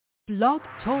Blog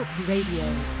Talk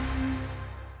Radio.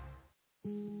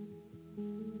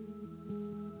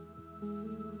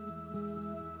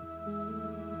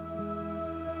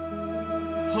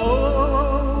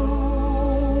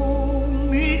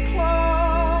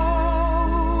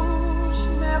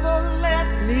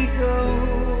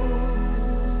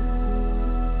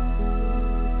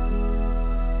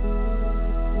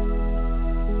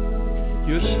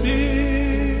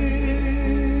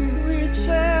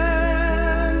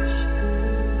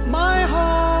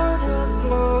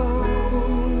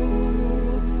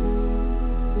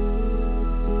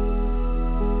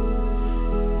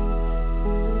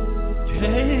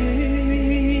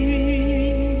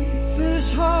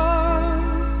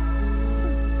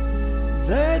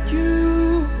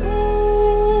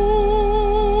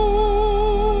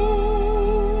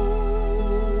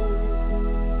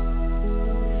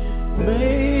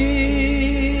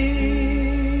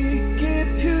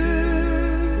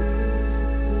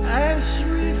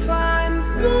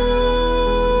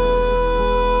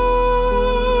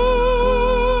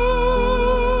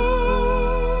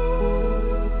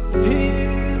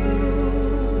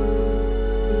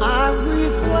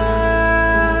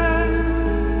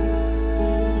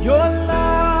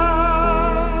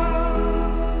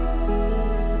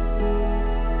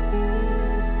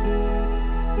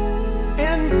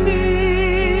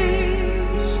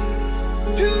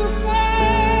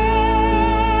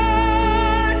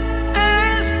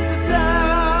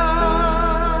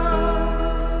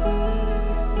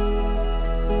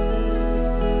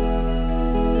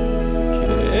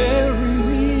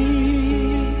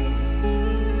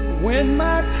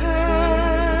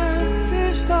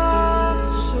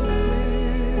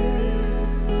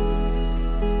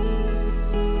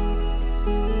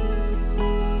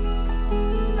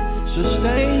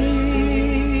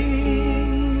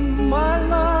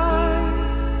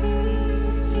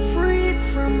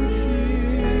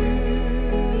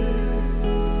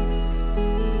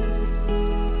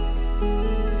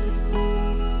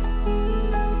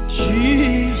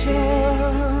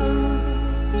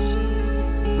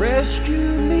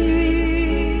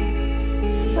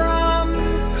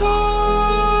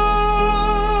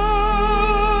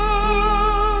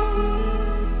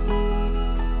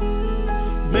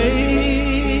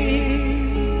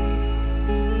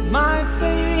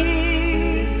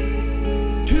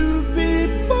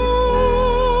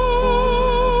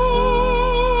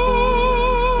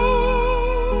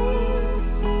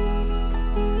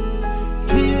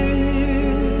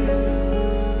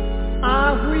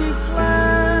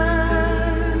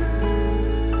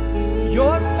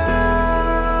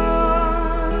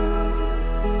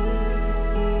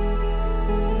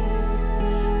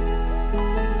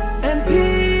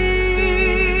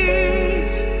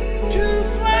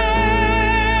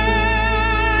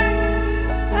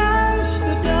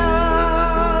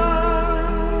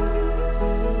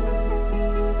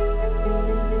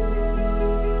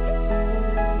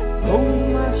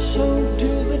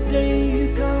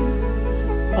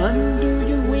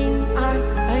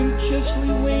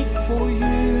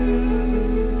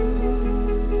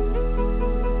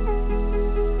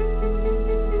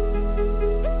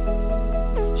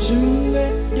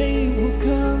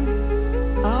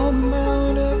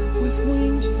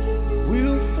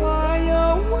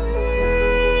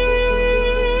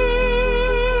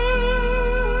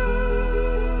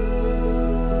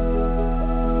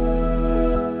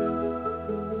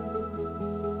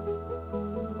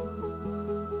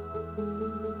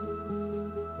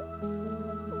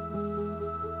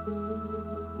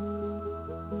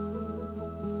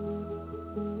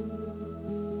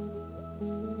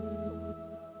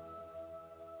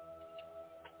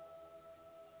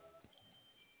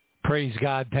 Praise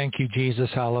God. Thank you, Jesus.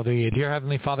 Hallelujah. Dear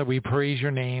Heavenly Father, we praise your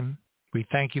name. We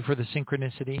thank you for the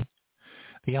synchronicity,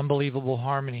 the unbelievable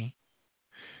harmony,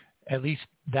 at least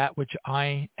that which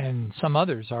I and some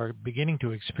others are beginning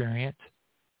to experience.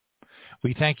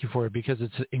 We thank you for it because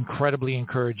it's incredibly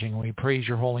encouraging. We praise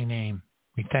your holy name.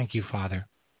 We thank you, Father.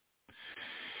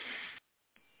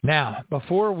 Now,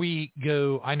 before we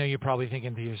go, I know you're probably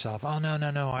thinking to yourself, oh, no,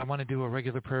 I want to do a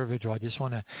regular prayer vigil. I just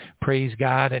want to praise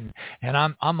God, and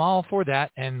I'm all for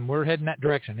that, and we're heading that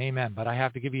direction. Amen. But I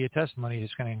have to give you a testimony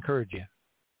that's going to encourage you.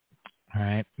 All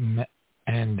right?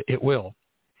 And it will.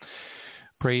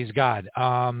 Praise God.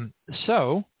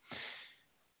 So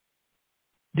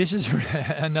this is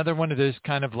another one of those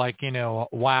kind of like,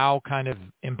 wow, kind of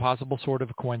impossible sort of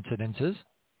coincidences.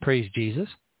 Praise Jesus.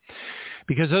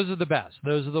 Because those are the best.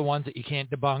 Those are the ones that you can't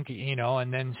debunk,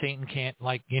 and then Satan can't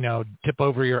tip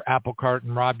over your apple cart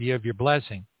and rob you of your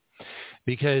blessing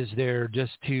because they're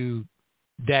just too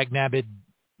dag-nabbed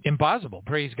impossible.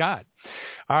 Praise God.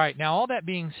 All right. Now, all that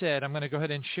being said, I'm going to go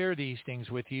ahead and share these things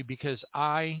with you because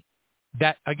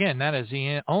that is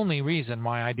the only reason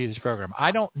why I do this program.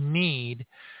 I don't need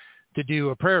to do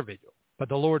a prayer vigil, but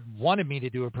the Lord wanted me to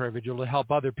do a prayer vigil to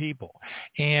help other people.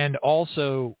 And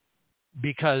also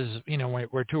because,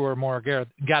 where two or more are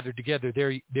gathered together,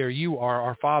 there you are,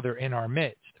 our Father in our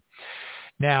midst.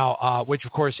 Now, which,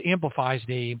 of course, amplifies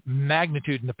the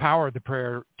magnitude and the power of the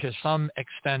prayer to some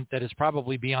extent that is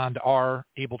probably beyond our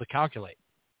able to calculate.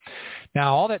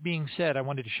 Now, all that being said, I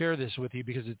wanted to share this with you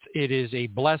because it is a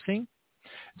blessing.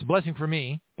 It's a blessing for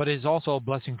me, but it is also a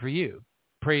blessing for you.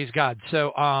 Praise God.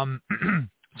 So,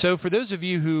 so for those of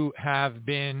you who have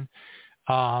been,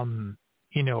 listening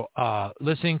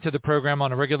to the program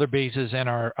on a regular basis and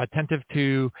are attentive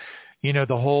to, the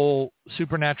whole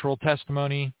supernatural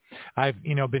testimony, I've,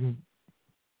 been,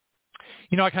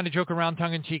 I kind of joke around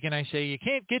tongue in cheek and I say, you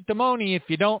can't get the money if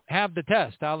you don't have the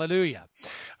test. Hallelujah.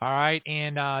 All right.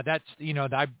 And that's,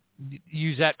 I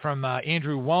use that from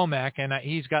Andrew Womack, and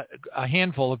he's got a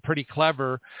handful of pretty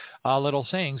clever little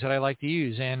sayings that I like to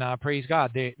use. And praise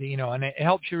God, and it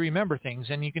helps you remember things.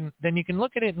 And you can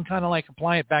look at it and kind of like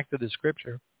apply it back to the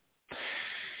scripture.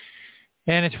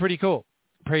 And it's pretty cool.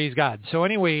 Praise God. So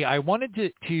anyway, I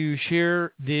wanted to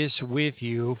share this with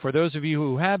you. For those of you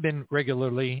who have been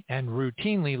regularly and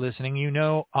routinely listening,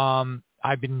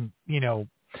 I've been,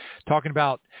 talking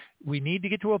about we need to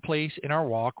get to a place in our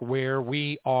walk where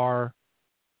we are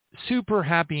super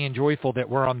happy and joyful that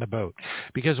we're on the boat,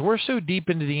 because we're so deep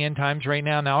into the end times right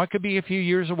now. Now, it could be a few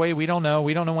years away. We don't know.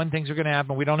 We don't know when things are going to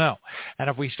happen. We don't know. And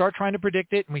if we start trying to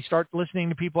predict it and we start listening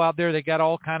to people out there that got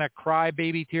all kind of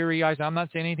crybaby, teary-eyed, I'm not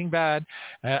saying anything bad.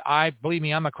 Believe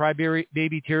me, I'm a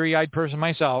crybaby, teary-eyed person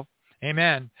myself.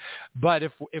 Amen. But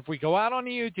if we go out on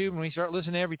the YouTube and we start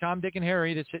listening to every Tom, Dick, and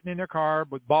Harry that's sitting in their car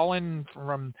with bawling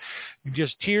from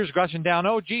just tears gushing down,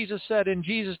 oh, Jesus said and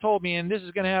Jesus told me and this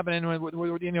is going to happen and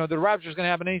the rapture is going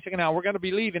to happen any second now. We're going to be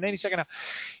leaving any second now.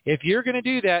 If you're going to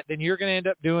do that, then you're going to end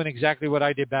up doing exactly what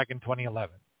I did back in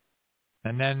 2011.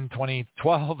 And then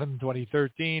 2012 and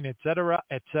 2013, et cetera,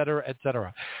 et cetera, et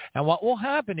cetera. And what will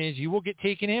happen is you will get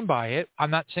taken in by it.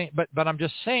 I'm not saying, but I'm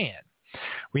just saying.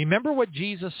 Remember what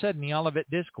Jesus said in the Olivet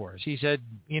Discourse. He said,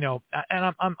 and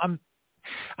I'm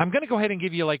going to go ahead and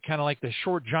give you kind of like the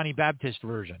short Johnny Baptist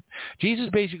version. Jesus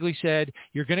basically said,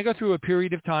 you're going to go through a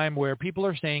period of time where people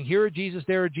are saying, here are Jesus,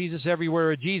 there are Jesus,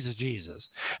 everywhere are Jesus, Jesus.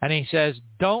 And he says,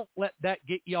 don't let that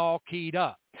get you all keyed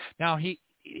up. Now,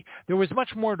 there was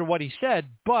much more to what he said,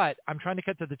 but I'm trying to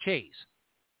cut to the chase.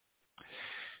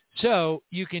 So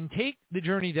you can take the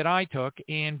journey that I took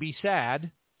and be sad,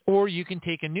 or you can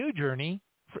take a new journey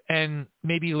and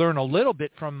maybe learn a little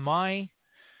bit from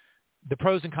the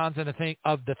pros and cons of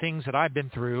the things that I've been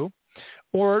through,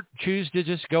 or choose to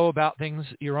just go about things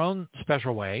your own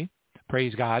special way.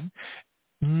 Praise God.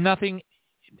 Nothing,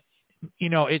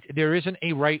 there isn't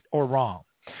a right or wrong.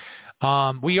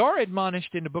 We are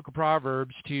admonished in the book of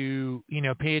Proverbs to,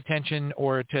 pay attention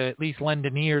or to at least lend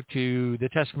an ear to the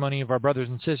testimony of our brothers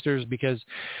and sisters, because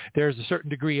there's a certain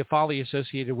degree of folly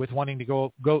associated with wanting to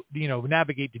go,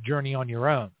 navigate the journey on your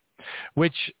own,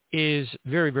 which is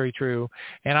very, very true.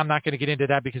 And I'm not going to get into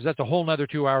that because that's a whole nother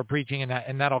 2-hour preaching,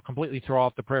 and that'll completely throw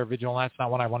off the prayer vigil. And that's not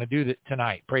what I want to do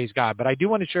tonight. Praise God. But I do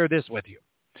want to share this with you.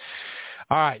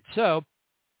 All right. So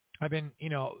I've been,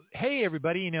 hey,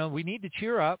 everybody, we need to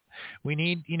cheer up. We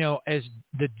need, as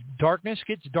the darkness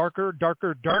gets darker,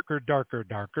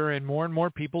 and more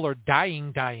people are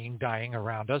dying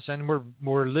around us. And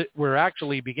we're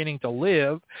actually beginning to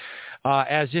live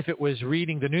as if it was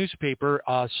reading the newspaper,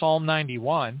 Psalm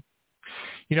 91.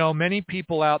 Many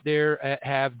people out there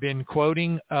have been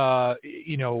quoting, my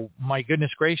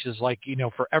goodness gracious,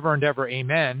 forever and ever,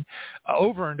 amen,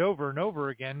 over and over and over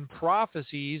again,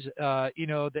 prophecies,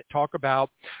 that talk about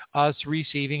us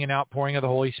receiving an outpouring of the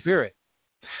Holy Spirit.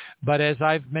 But as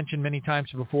I've mentioned many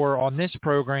times before on this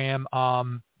program,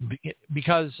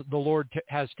 because the Lord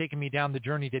has taken me down the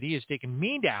journey that he has taken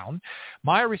me down,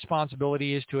 my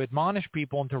responsibility is to admonish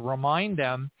people and to remind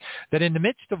them that in the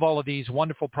midst of all of these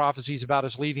wonderful prophecies about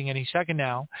us leaving any second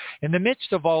now, in the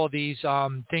midst of all of these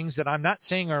things that I'm not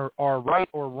saying are right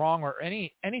or wrong or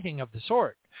anything of the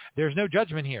sort, there's no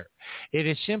judgment here. It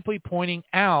is simply pointing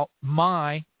out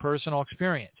my personal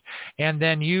experience. And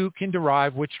then you can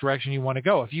derive which direction you want to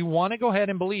go. If you want to go ahead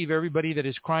and believe everybody that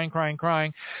is crying,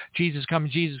 Jesus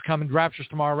coming, rapture's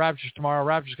tomorrow,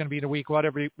 rapture's going to be in a week,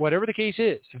 whatever the case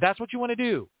is. If that's what you want to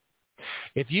do,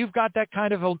 if you've got that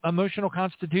kind of emotional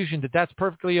constitution that's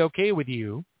perfectly okay with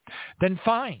you, then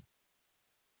fine.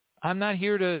 I'm not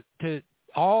here to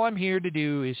All I'm here to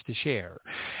do is to share.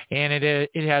 And it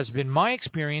has been my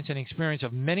experience and experience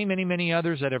of many, many, many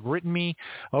others that have written me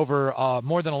over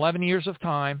more than 11 years of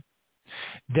time,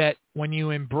 that when you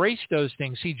embrace those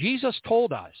things, see, Jesus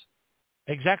told us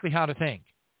exactly how to think.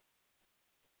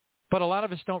 But a lot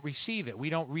of us don't receive it. We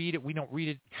don't read it. We don't read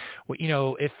it. You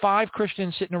know, if 5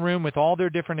 Christians sit in a room with all their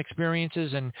different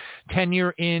experiences and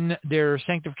tenure in their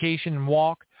sanctification and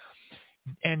walk,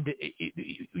 and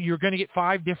you're going to get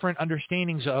 5 different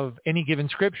understandings of any given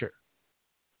scripture.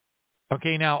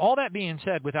 Okay, now all that being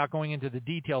said, without going into the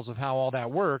details of how all that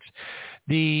works,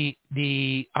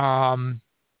 Jesus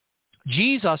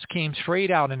came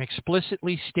straight out and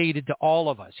explicitly stated to all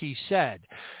of us. He said,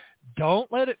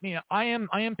 don't let it, I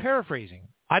am paraphrasing.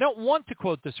 I don't want to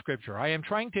quote the scripture.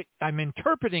 I'm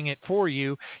interpreting it for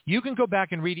you. You can go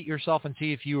back and read it yourself and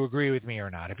see if you agree with me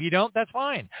or not. If you don't, that's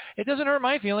fine. It doesn't hurt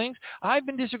my feelings. I've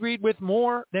been disagreed with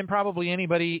more than probably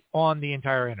anybody on the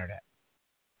entire internet,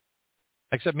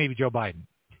 except maybe Joe Biden.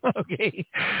 Okay.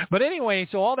 But anyway,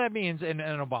 so all that means, and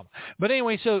Obama. But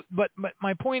anyway, but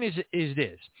my point is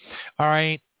this. All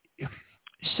right.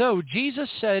 So Jesus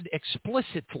said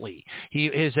explicitly, he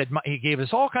gave us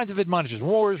all kinds of admonitions: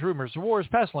 wars, rumors, wars,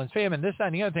 pestilence, famine, this, that,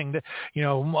 and the other thing. That,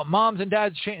 moms and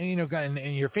dads,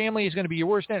 and your family is going to be your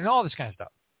worst enemy, and all this kind of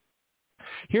stuff.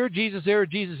 Here, Jesus; there,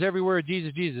 Jesus; everywhere,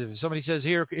 Jesus, Jesus. If somebody says,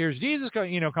 here's Jesus,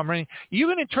 come running. You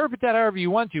can interpret that however you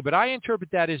want to, but I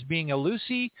interpret that as being a loose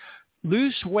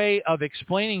way of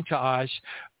explaining to us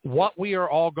what we are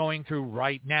all going through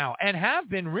right now, and have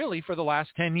been really for the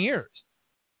last 10 years.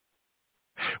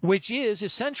 Which is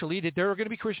essentially that there are going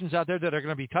to be Christians out there that are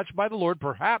going to be touched by the Lord.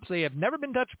 Perhaps they have never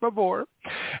been touched before,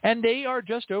 and they are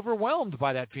just overwhelmed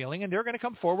by that feeling, and they're going to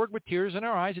come forward with tears in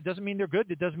their eyes. It doesn't mean they're good.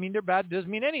 It doesn't mean they're bad. It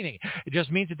doesn't mean anything. It just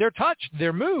means that they're touched,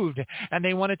 they're moved, and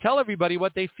they want to tell everybody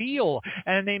what they feel,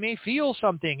 and they may feel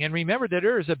something. And remember that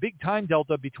there is a big time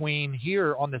delta between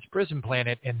here on this prison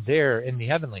planet and there in the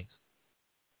heavenlies.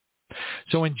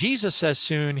 So when Jesus says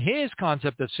soon, his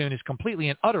concept of soon is completely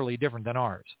and utterly different than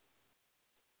ours.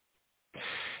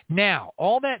 Now,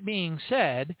 all that being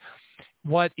said,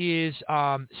 so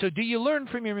do you learn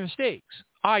from your mistakes?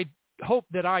 I hope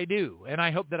that I do, and I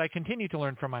hope that I continue to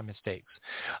learn from my mistakes.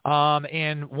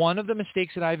 And one of the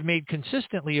mistakes that I've made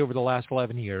consistently over the last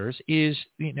 11 years is,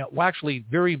 actually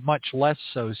very much less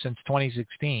so since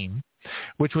 2016,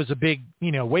 which was a big,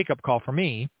 wake-up call for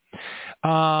me.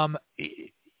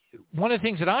 One of the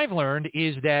things that I've learned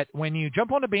is that when you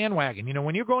jump on a bandwagon,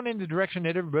 when you're going in the direction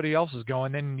that everybody else is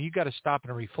going, then you got to stop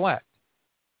and reflect,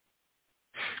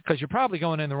 because you're probably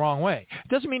going in the wrong way. It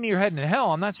doesn't mean you're heading to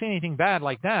hell. I'm not saying anything bad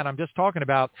like that. I'm just talking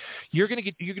about you're going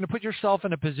to put yourself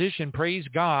in a position, praise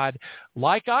God,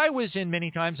 like I was in many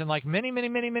times, and like many, many,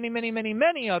 many, many, many, many,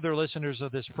 many other listeners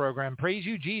of this program. Praise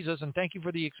you, Jesus, and thank you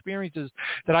for the experiences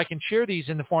that I can share these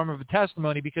in the form of a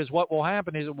testimony, because what will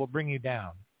happen is it will bring you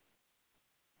down.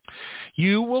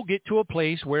 You will get to a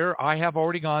place where I have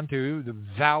already gone through the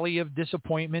valley of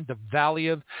disappointment, the valley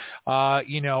of,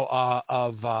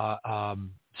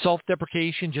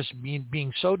 self-deprecation, just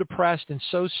being so depressed and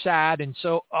so sad and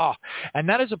so, and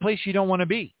that is a place you don't want to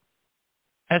be.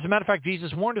 As a matter of fact,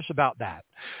 Jesus warned us about that.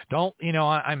 Don't,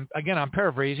 I'm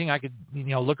paraphrasing. I could,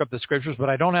 look up the scriptures, but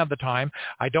I don't have the time.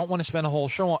 I don't want to spend a whole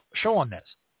show on this.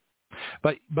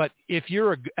 But if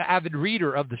you're an avid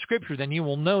reader of the scripture, then you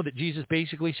will know that Jesus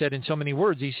basically said in so many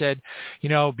words, he said,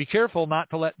 be careful not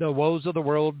to let the woes of the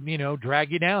world,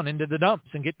 drag you down into the dumps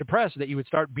and get depressed, that you would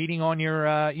start beating on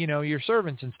your, your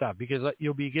servants and stuff, because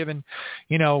you'll be given,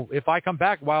 if I come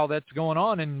back while that's going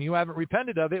on and you haven't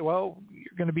repented of it, well,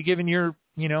 you're going to be given your,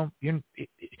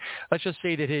 let's just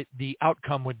say that the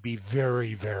outcome would be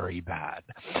very, very bad.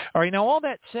 All right. Now, all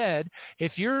that said,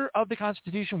 if you're of the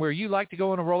constitution where you like to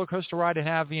go on a roller coaster ride and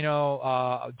have, 200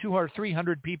 or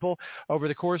 300 people over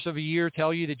the course of a year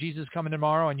tell you that Jesus is coming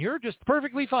tomorrow, and you're just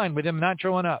perfectly fine with him not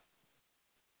showing up,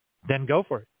 then go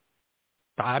for it.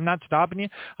 I'm not stopping you.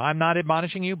 I'm not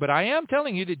admonishing you, but I am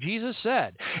telling you that Jesus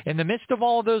said, in the midst of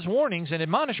all of those warnings and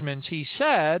admonishments, he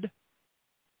said,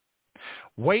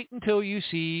 wait until you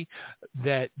see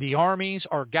that the armies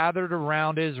are gathered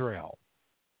around Israel.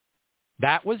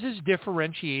 That was his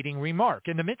differentiating remark.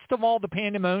 In the midst of all the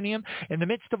pandemonium, in the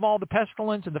midst of all the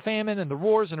pestilence and the famine and the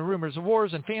wars and the rumors of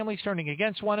wars and families turning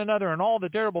against one another and all the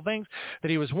terrible things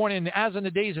that he was warning, as in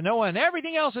the days of Noah, and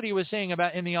everything else that he was saying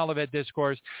about in the Olivet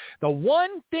Discourse, the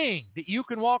one thing that you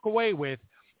can walk away with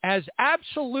as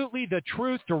absolutely the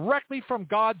truth directly from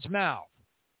God's mouth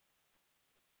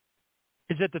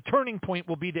is that the turning point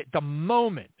will be that the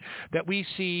moment that we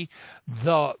see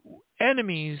the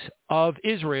enemies of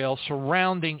Israel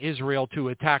surrounding Israel to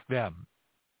attack them.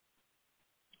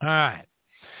 All right.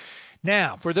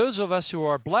 Now, for those of us who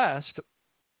are blessed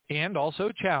and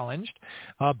also challenged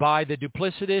by the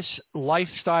duplicitous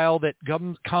lifestyle that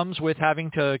comes with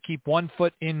having to keep one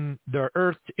foot in the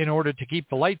earth in order to keep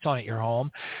the lights on at your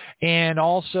home, and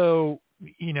also,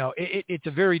 it's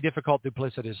a very difficult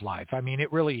duplicitous life. I mean,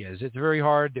 it really is. It's very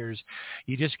hard.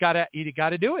 You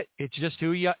gotta do it. It's just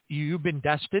who you've been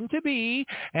destined to be,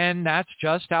 and that's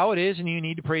just how it is. And you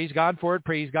need to praise God for it.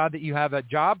 Praise God that you have a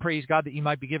job. Praise God that you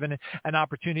might be given an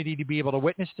opportunity to be able to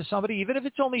witness to somebody, even if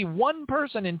it's only one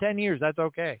person in 10 years. That's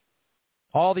okay.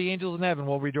 All the angels in heaven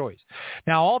will rejoice.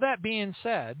 Now, all that being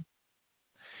said,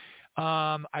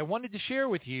 I wanted to share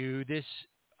with you this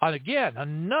again,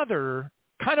 another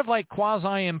kind of like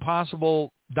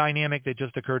quasi-impossible dynamic that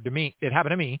just occurred to me. It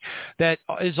happened to me. That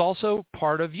is also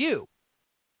part of you,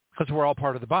 because we're all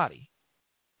part of the body.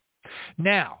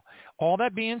 Now, all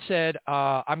that being said,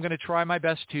 I'm going to try my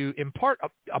best to impart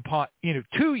upon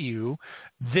to you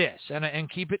this, and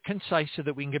keep it concise so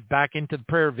that we can get back into the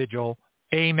prayer vigil.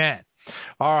 Amen.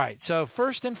 All right. So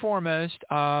first and foremost,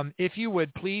 if you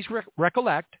would please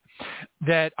recollect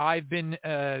that I've been,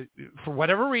 for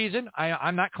whatever reason,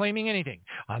 I'm not claiming anything.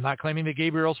 I'm not claiming that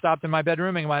Gabriel stopped in my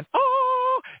bedroom and went,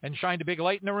 oh, and shined a big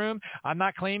light in the room. I'm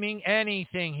not claiming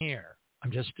anything here.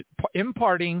 I'm just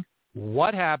imparting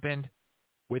what happened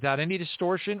without any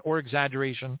distortion or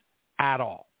exaggeration at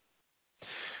all.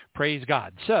 Praise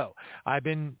God. So I've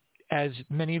been, as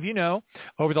many of you know,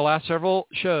 over the last several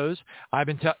shows, I've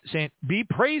been saying, be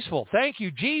praiseful. Thank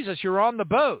you, Jesus, you're on the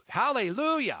boat.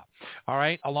 Hallelujah. All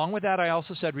right. Along with that, I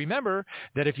also said, remember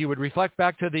that if you would reflect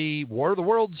back to the War of the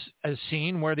Worlds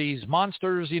scene where these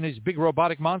monsters, these big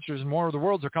robotic monsters in War of the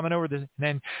Worlds are coming over, and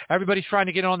then everybody's trying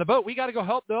to get on the boat. We got to go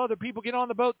help the other people get on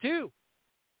the boat too.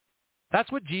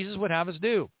 That's what Jesus would have us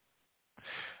do.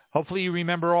 Hopefully you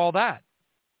remember all that.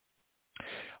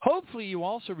 Hopefully you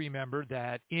also remember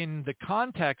that in the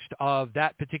context of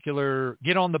that particular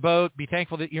get on the boat, be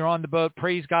thankful that you're on the boat,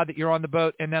 praise God that you're on the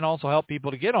boat, and then also help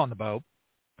people to get on the boat,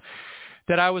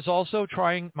 that I was also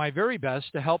trying my very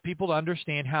best to help people to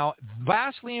understand how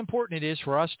vastly important it is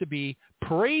for us to be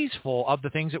praiseful of the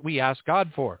things that we ask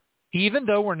God for, even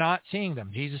though we're not seeing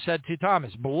them. Jesus said to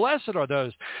Thomas, blessed are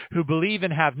those who believe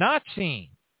and have not seen.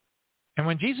 And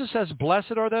when Jesus says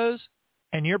blessed are those,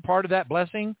 and you're part of that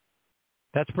blessing,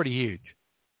 that's pretty huge.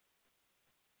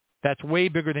 That's way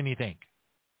bigger than you think,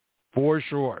 for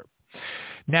sure.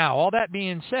 Now, all that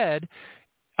being said,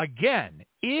 again,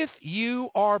 if you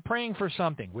are praying for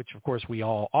something, which of course we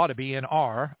all ought to be and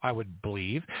are, I would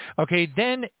believe, okay,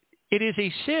 then it is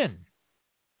a sin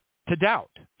to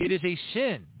doubt. It is a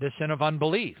sin, the sin of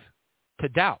unbelief, to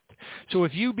doubt. So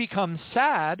if you become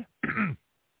sad,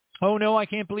 oh no, I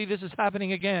can't believe this is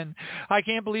happening again. I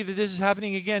can't believe that this is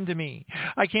happening again to me.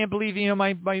 I can't believe,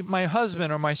 my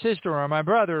husband or my sister or my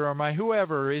brother or my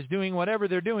whoever is doing whatever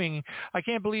they're doing. I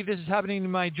can't believe this is happening to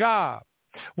my job.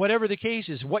 Whatever the case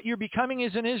is, what you're becoming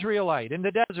is an Israelite in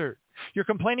the desert. You're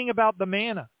complaining about the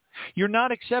manna. You're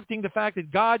not accepting the fact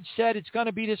that God said it's going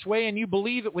to be this way, and you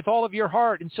believe it with all of your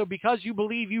heart. And so because you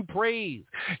believe, you praise.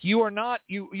 You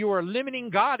are limiting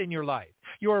God in your life.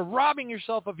 You are robbing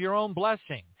yourself of your own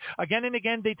blessing. Again and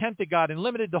again, they tempted God and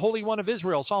limited the Holy One of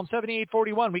Israel. Psalm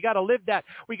 78:41. We got to live that.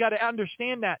 We got to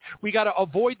understand that. We got to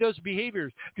avoid those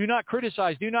behaviors. Do not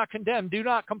criticize. Do not condemn. Do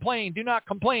not complain. Do not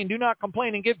complain. Do not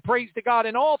complain, and give praise to God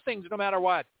in all things, no matter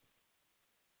what.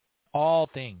 All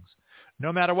things.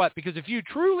 No matter what, because if you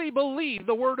truly believe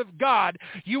the word of God,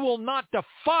 you will not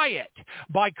defy it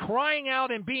by crying out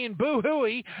and being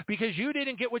boo-hooey because you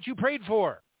didn't get what you prayed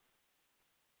for.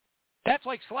 That's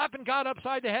like slapping God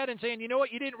upside the head and saying, you know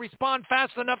what, you didn't respond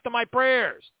fast enough to my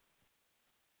prayers.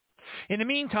 In the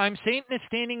meantime, Satan is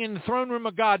standing in the throne room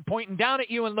of God pointing down at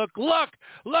you and look,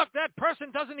 that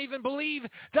person doesn't even believe,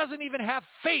 doesn't even have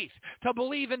faith to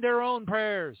believe in their own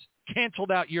prayers.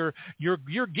 Canceled out. Your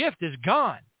gift is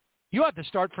gone. You have to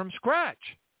start from scratch.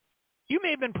 You may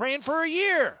have been praying for a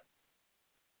year.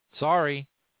 Sorry,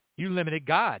 you limited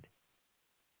God.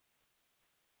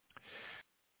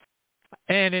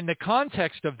 And in the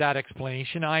context of that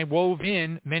explanation, I wove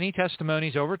in many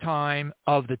testimonies over time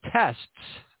of the tests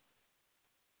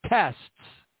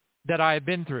that I have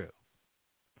been through.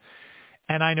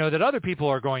 And I know that other people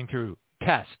are going through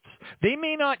tests. You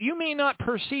may not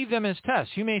perceive them as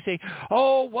tests. You may say,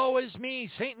 oh, woe is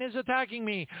me. Satan is attacking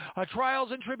me.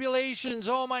 Trials and tribulations.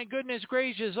 Oh, my goodness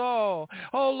gracious. Oh,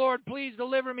 Lord, please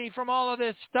deliver me from all of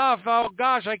this stuff. Oh,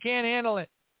 gosh, I can't handle it.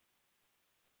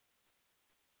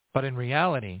 But in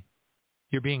reality,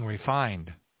 you're being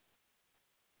refined.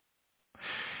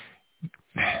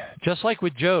 Just like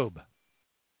with Job,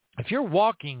 if you're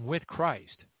walking with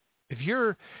Christ, if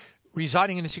you're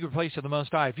residing in the secret place of the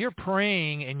Most High, if you're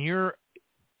praying and you're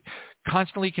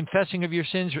constantly confessing of your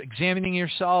sins, examining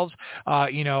yourselves,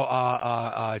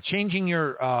 changing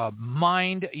your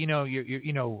mind,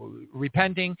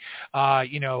 repenting,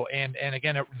 and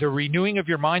again, the renewing of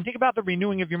your mind. Think about the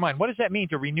renewing of your mind. What does that mean,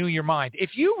 to renew your mind?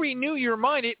 If you renew your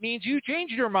mind, it means you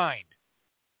changed your mind.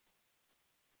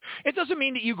 It doesn't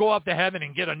mean that you go up to heaven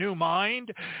and get a new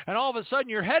mind, and all of a sudden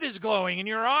your head is glowing and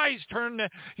your eyes turn to,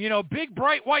 big,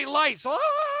 bright white lights. Ah!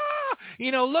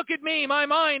 Look at me, my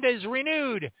mind is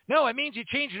renewed. No, it means you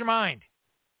changed your mind.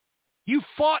 You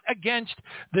fought against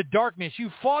the darkness. You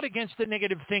fought against the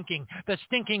negative thinking, the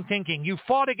stinking thinking. You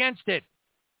fought against it.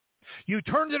 You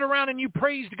turned it around and you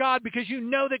praised God because you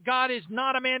know that God is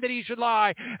not a man that he should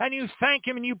lie. And you thank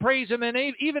him and you praise him. And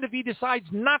even if he decides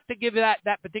not to give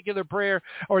that particular prayer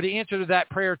or the answer to that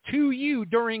prayer to you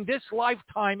during this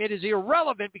lifetime, it is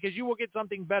irrelevant because you will get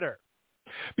something better.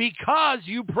 Because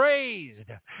you praised.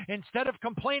 Instead of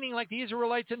complaining like the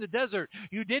Israelites in the desert,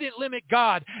 you didn't limit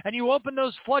God, and you opened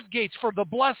those floodgates for the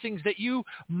blessings that you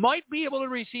might be able to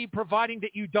receive, providing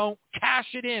that you don't cash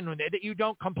it in, that you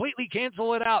don't completely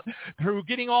cancel it out through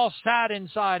getting all sad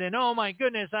inside and, oh my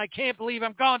goodness, I can't believe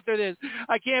I'm going through this.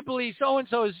 I can't believe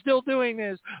so-and-so is still doing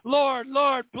this. Lord,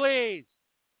 please.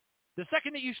 The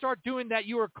second that you start doing that,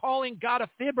 you are calling God a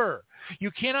fibber. You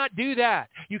cannot do that.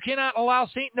 You cannot allow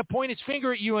Satan to point his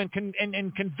finger at you and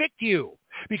convict you,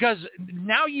 because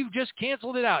now you've just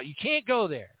canceled it out. You can't go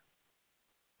there.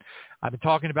 I've been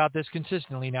talking about this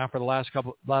consistently now for the last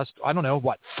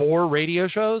 4 radio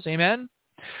shows. Amen?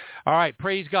 All right,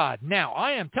 praise God. Now,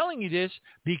 I am telling you this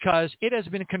because it has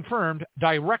been confirmed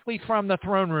directly from the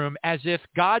throne room, as if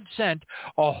God sent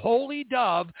a holy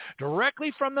dove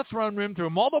directly from the throne room through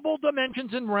multiple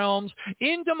dimensions and realms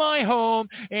into my home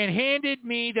and handed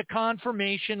me the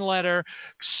confirmation letter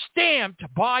stamped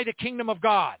by the kingdom of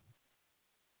God.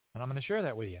 And I'm going to share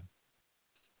that with you.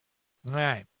 All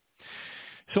right.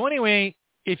 So anyway,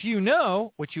 if you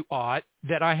know, which you ought,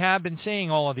 that I have been saying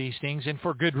all of these things, and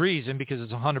for good reason, because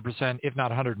it's 100%, if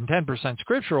not 110%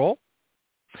 scriptural,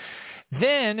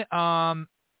 then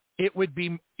it would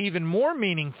be even more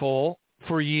meaningful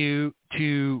for you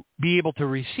to be able to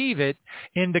receive it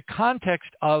in the context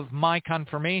of my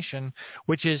confirmation,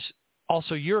 which is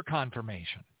also your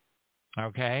confirmation.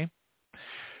 Okay?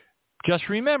 Just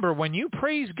remember, when you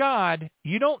praise God,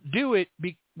 you don't do it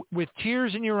with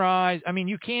tears in your eyes. I mean,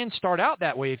 you can start out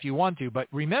that way if you want to, but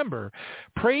remember,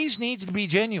 praise needs to be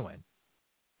genuine.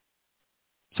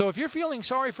 So if you're feeling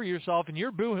sorry for yourself and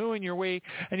you're boo-hooing your way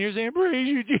and you're saying, praise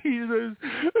you, Jesus,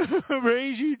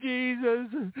 praise you,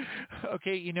 Jesus,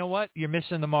 okay, you know what? You're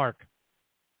missing the mark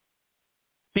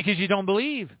because you don't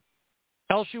believe.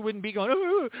 Else you wouldn't be going,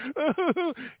 ooh.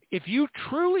 If you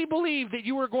truly believe that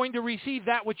you are going to receive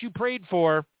that which you prayed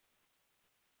for,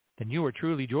 then you are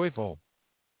truly joyful.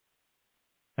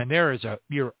 And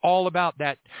you're all about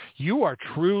that. You are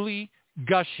truly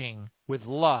gushing with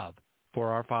love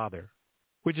for our Father,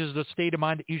 which is the state of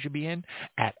mind that you should be in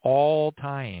at all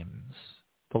times.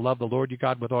 To love the Lord your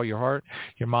God with all your heart,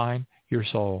 your mind, your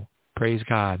soul. Praise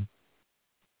God.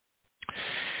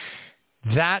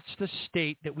 That's the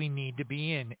state that we need to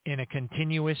be in a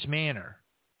continuous manner.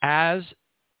 As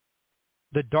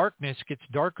the darkness gets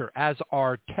darker, as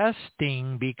our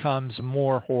testing becomes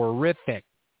more horrific.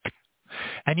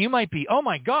 And you might be, oh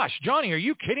my gosh, Johnny, are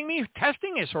you kidding me?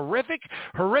 Testing is horrific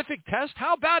test?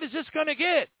 How bad is this going to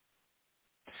get?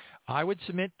 I would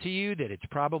submit to you that it's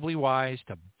probably wise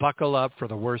to buckle up for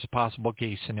the worst possible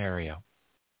case scenario.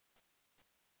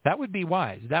 That would be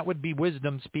wise. That would be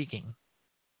wisdom speaking.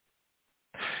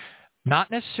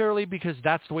 Not necessarily because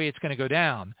that's the way it's going to go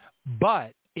down,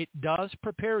 but it does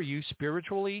prepare you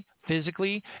spiritually,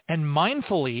 physically, and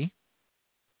mindfully.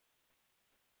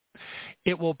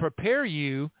 It will prepare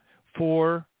you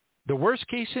for the worst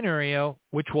case scenario,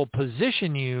 which will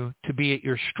position you to be at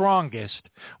your strongest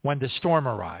when the storm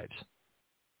arrives.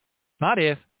 Not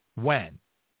if, when.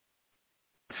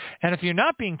 And if you're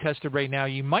not being tested right now,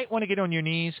 you might want to get on your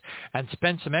knees and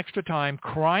spend some extra time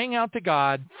crying out to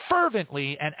God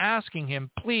fervently and asking him,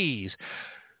 please,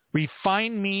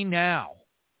 refine me now,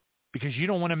 because you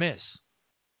don't want to miss.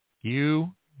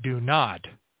 You do not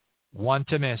want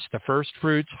to miss the first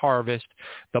fruits harvest,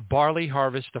 the barley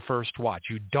harvest, the first watch.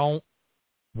 You don't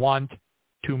want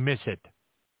to miss it,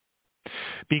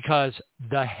 because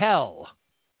the hell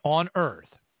on earth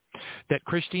that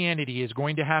Christianity is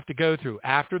going to have to go through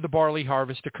after the barley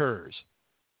harvest occurs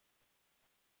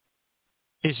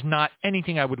is not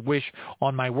anything I would wish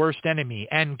on my worst enemy.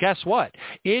 And guess what?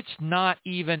 It's not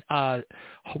even a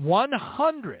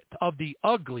 1/100th of the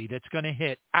ugly that's going to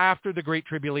hit after the Great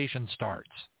Tribulation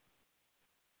starts.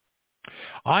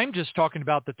 I'm just talking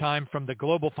about the time from the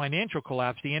global financial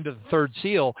collapse, the end of the third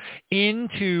seal,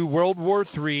 into World War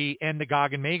III and the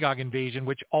Gog and Magog invasion,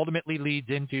 which ultimately leads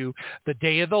into the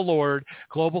Day of the Lord,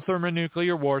 global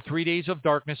thermonuclear war, 3 days of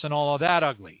darkness, and all of that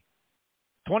ugly.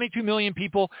 22 million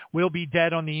people will be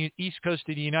dead on the east coast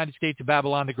of the United States of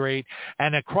Babylon the Great.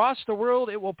 And across the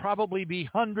world, it will probably be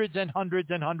hundreds and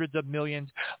hundreds and hundreds of millions,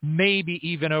 maybe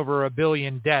even over 1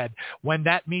 billion dead when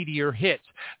that meteor hits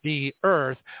the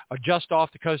earth just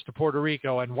off the coast of Puerto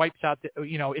Rico and wipes out,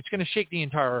 it's going to shake the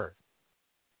entire earth.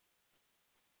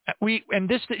 And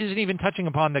this isn't even touching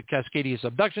upon the Cascadia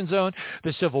subduction zone,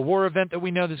 the civil war event that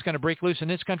we know that's going to break loose in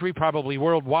this country, probably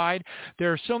worldwide.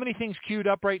 There are so many things queued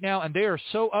up right now, and they are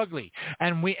so ugly.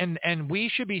 And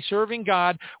we should be serving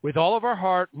God with all of our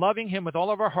heart, loving him with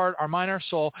all of our heart, our mind, our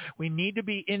soul. We need to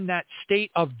be in that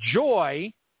state of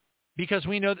joy, because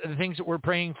we know that the things that we're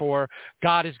praying for,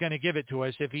 God is going to give it to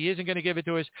us. If he isn't going to give it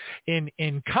to us in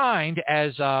kind,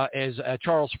 as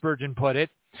Charles Spurgeon put it,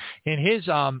 in his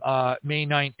May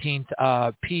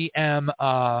 19th p.m.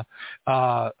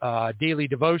 Daily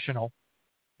devotional,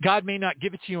 God may not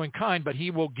give it to you in kind, but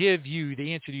he will give you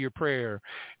the answer to your prayer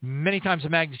many times the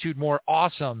magnitude more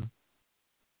awesome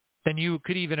than you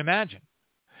could even imagine.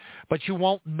 But you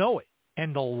won't know it.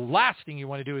 And the last thing you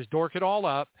want to do is dork it all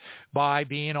up by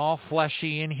being all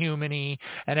fleshy and human-y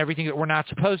and everything that we're not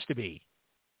supposed to be.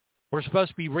 We're supposed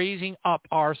to be raising up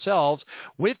ourselves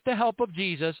with the help of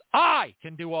Jesus. I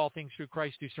can do all things through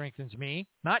Christ who strengthens me.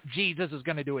 Not Jesus is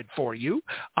going to do it for you.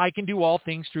 I can do all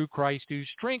things through Christ who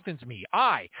strengthens me.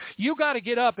 You got to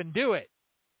get up and do it.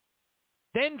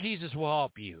 Then Jesus will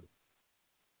help you.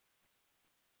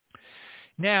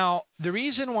 Now, the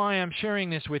reason why I'm sharing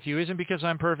this with you isn't because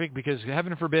I'm perfect, because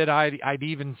heaven forbid I'd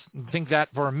even think that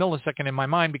for a millisecond in my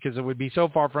mind, because it would be so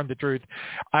far from the truth.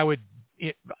 I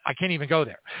can't even go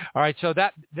there. All right. So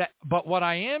but what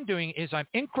I am doing is I'm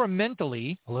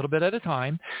incrementally, a little bit at a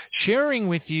time, sharing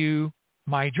with you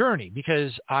my journey,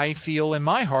 because I feel in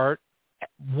my heart,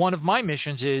 one of my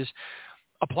missions is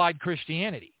applied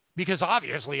Christianity. Because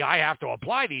obviously I have to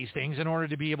apply these things in order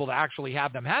to be able to actually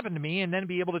have them happen to me, and then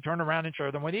be able to turn around and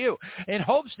share them with you, in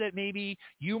hopes that maybe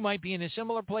you might be in a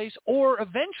similar place, or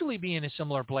eventually be in a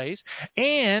similar place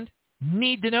and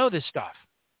need to know this stuff.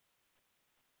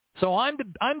 So I'm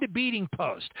the beating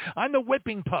post. I'm the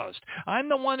whipping post. I'm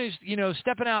the one who's,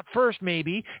 stepping out first,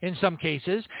 maybe in some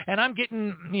cases, and I'm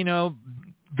getting,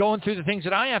 going through the things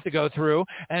that I have to go through,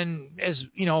 and as,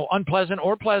 unpleasant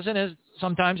or pleasant as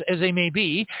sometimes as they may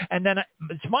be, and then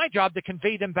it's my job to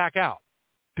convey them back out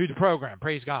through the program.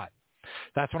 Praise God.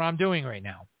 That's what I'm doing right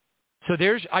now. So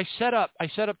I set up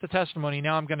the testimony.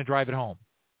 Now I'm going to drive it home.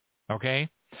 Okay.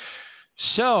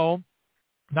 So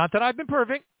not that I've been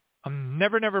perfect. I'm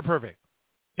never perfect.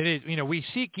 It is, we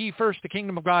seek ye first the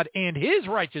kingdom of God and his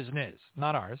righteousness,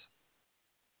 not ours.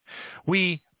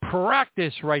 We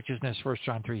practice righteousness, 1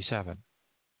 John 3:7.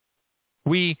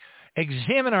 We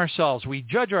examine ourselves. We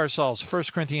judge ourselves, 1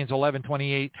 Corinthians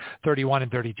 11:28, 31,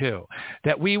 and 32,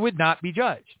 that we would not be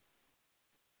judged.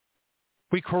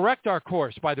 We correct our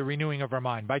course by the renewing of our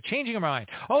mind, by changing our mind.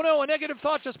 Oh no, a negative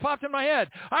thought just popped in my head.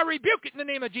 I rebuke it in the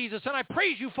name of Jesus, and I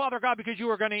praise you, Father God, because you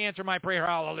are going to answer my prayer.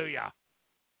 Hallelujah.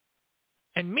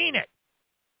 And mean it.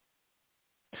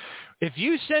 If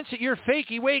you sense that you're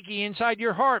fakey-wakey inside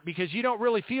your heart because you don't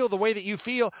really feel the way that you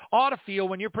ought to feel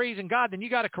when you're praising God, then you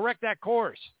got to correct that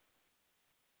course.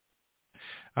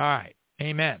 All right.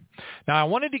 Amen. Now, I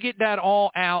wanted to get that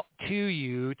all out to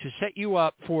you to set you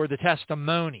up for the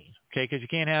testimony. Okay, because you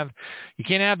can't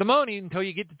have the money until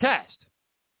you get the test.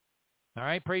 All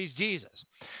right, praise Jesus.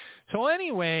 So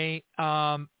anyway,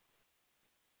 so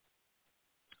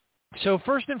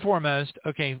first and foremost,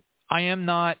 okay,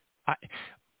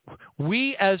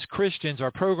 we as Christians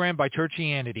are programmed by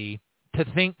churchianity to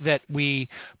think that we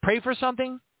pray for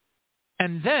something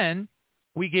and then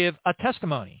we give a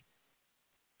testimony.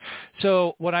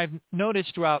 So what I've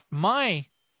noticed throughout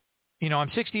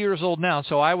I'm 60 years old now,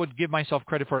 so I would give myself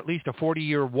credit for at least a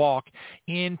 40-year walk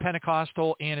in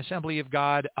Pentecostal and Assembly of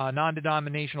God,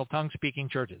 non-denominational tongue-speaking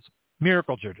churches,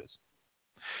 miracle churches,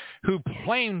 who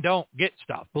plain don't get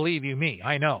stuff. Believe you me,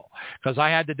 I know, because I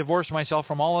had to divorce myself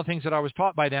from all the things that I was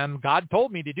taught by them. God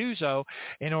told me to do so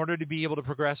in order to be able to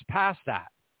progress past that,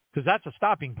 because that's a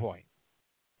stopping point.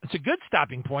 It's a good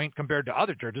stopping point compared to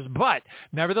other churches, but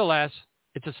nevertheless,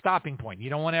 it's a stopping point. You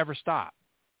don't want to ever stop.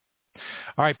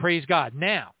 All right, praise God.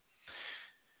 Now,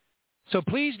 so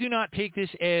please do not take this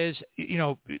as,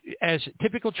 as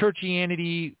typical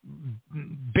churchianity,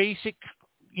 basic,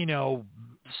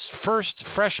 first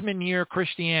freshman year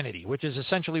Christianity, which is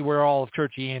essentially where all of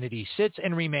churchianity sits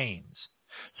and remains.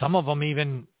 Some of them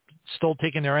even still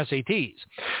taking their SATs.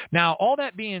 Now, all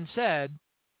that being said,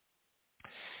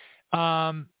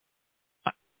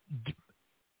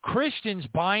 Christians,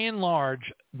 by and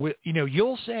large,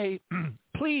 you'll say,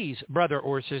 please, brother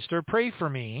or sister, pray for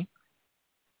me.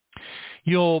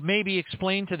 You'll maybe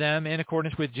explain to them in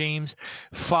accordance with James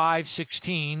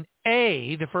 5:16,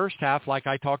 the first half, like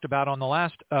I talked about on the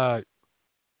last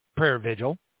prayer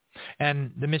vigil,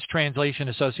 and the mistranslation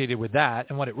associated with that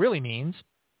and what it really means.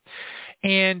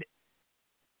 And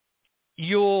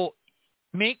you'll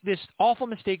make this awful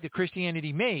mistake that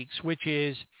Christianity makes, which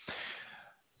is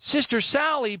Sister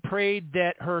Sally prayed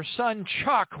that her son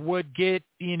Chuck would get,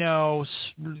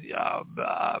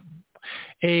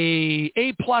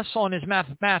 a plus on his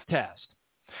math test.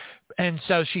 And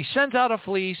so she sends out a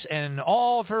fleece, and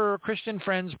all of her Christian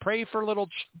friends pray for little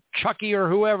Chucky or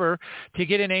whoever to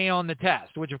get an A on the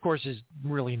test, which, of course, is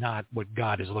really not what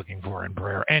God is looking for in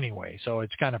prayer anyway. So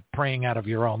it's kind of praying out of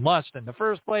your own lust in the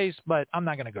first place, but I'm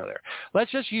not going to go there.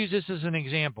 Let's just use this as an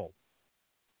example.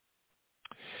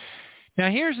 Now,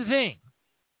 here's the thing.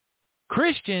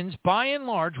 Christians, by and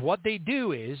large, what they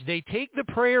do is they take the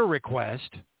prayer request,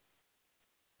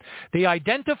 they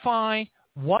identify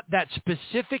what that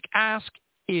specific ask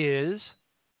is,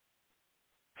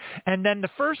 and then the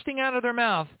first thing out of their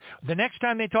mouth the next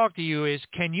time they talk to you is,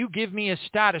 can you give me a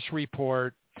status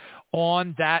report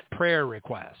on that prayer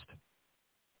request?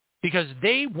 Because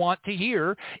they want to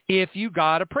hear if you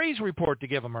got a praise report to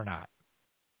give them or not.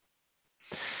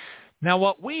 Now,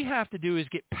 what we have to do is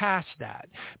get past that,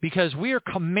 because we are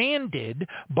commanded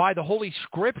by the Holy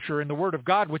Scripture and the Word of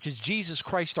God, which is Jesus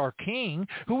Christ our King,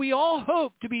 who we all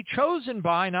hope to be chosen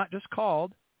by, not just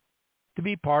called, to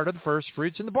be part of the first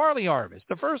fruits in the barley harvest,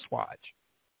 the first watch.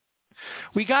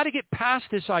 We got to get past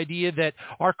this idea that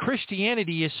our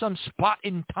Christianity is some spot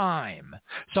in time,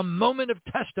 some moment of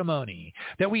testimony,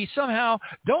 that we somehow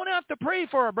don't have to pray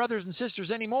for our brothers and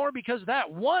sisters anymore because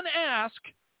that one ask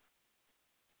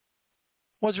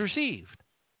was received.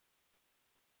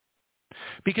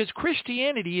 Because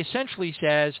Christianity essentially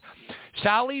says,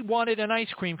 Sally wanted an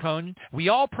ice cream cone. We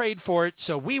all prayed for it,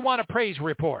 so we want a praise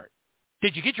report.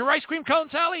 Did you get your ice cream cone,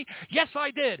 Sally? Yes, I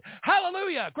did.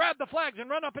 Hallelujah. Grab the flags and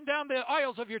run up and down the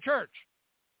aisles of your church.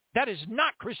 That is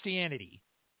not Christianity.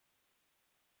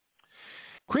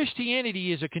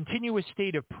 Christianity is a continuous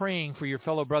state of praying for your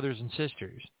fellow brothers and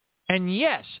sisters. And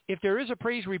yes, if there is a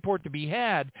praise report to be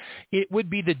had, it would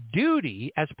be the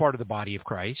duty as part of the body of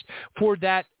Christ for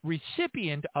that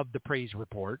recipient of the praise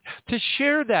report to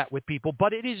share that with people.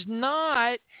 But it is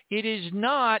not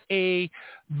a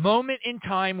moment in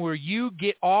time where you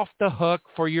get off the hook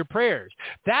for your prayers.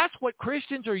 That's what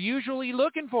Christians are usually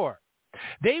looking for.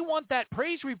 They want that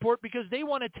praise report because they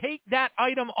want to take that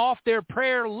item off their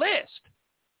prayer list.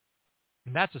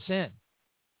 And that's a sin.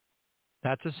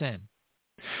 That's a sin.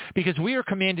 Because we are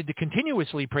commanded to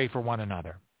continuously pray for one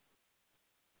another.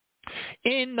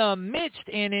 In the midst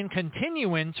and in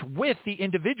continuance with the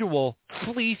individual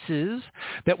fleeces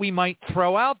that we might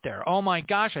throw out there. Oh my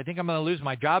gosh, I think I'm going to lose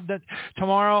my job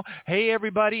tomorrow. Hey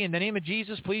everybody, in the name of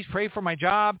Jesus, please pray for my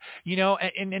job.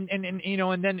 And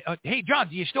then hey John,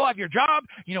 do you still have your job?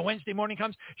 Wednesday morning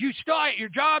comes, you still at your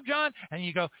job, John? And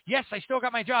you go, yes, I still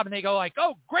got my job. And they go like,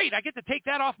 oh great, I get to take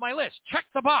that off my list. Check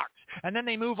the box. And then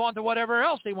they move on to whatever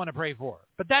else they want to pray for.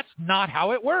 But that's not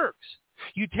how it works.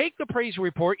 You take the praise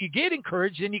report, you get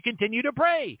encouraged, and you continue to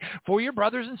pray for your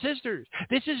brothers and sisters.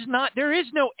 There is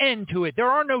no end to it.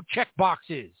 There are no check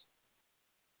boxes.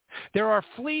 There are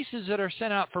fleeces that are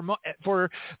sent out for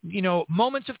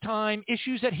moments of time,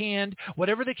 issues at hand,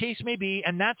 whatever the case may be,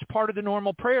 and that's part of the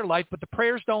normal prayer life, but the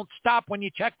prayers don't stop when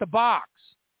you check the box.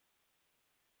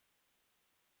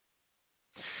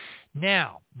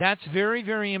 Now, that's very,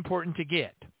 very important to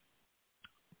get.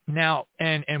 Now,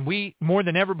 and we, more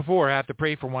than ever before, have to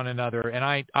pray for one another,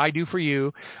 and I do for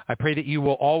you. I pray that you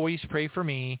will always pray for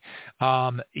me.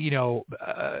 I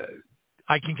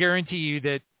can guarantee you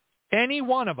that any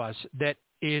one of us that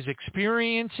is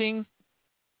experiencing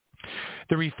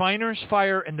the refiner's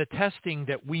fire and the testing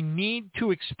that we need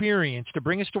to experience to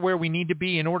bring us to where we need to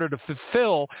be in order to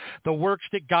fulfill the works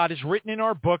that God has written in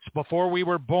our books before we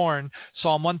were born,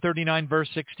 Psalm 139, verse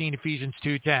 16, Ephesians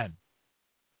 2:10.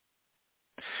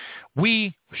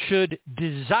 We should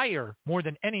desire more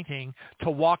than anything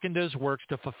to walk in those works,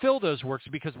 to fulfill those works,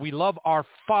 because we love our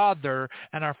Father,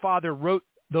 and our Father wrote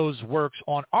those works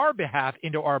on our behalf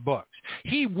into our books.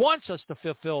 He wants us to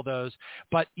fulfill those,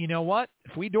 but you know what?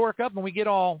 If we dork up and we get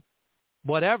all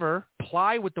whatever,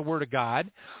 ply with the Word of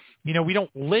God, we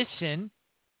don't listen,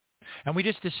 And we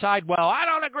just decide, well, I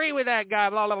don't agree with that guy,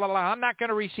 blah, blah, blah, blah. I'm not going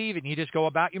to receive it. And you just go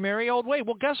about your merry old way.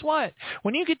 Well, guess what?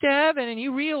 When you get to heaven and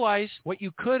you realize what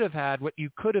you could have had, what you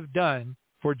could have done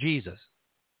for Jesus,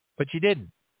 but you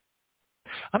didn't.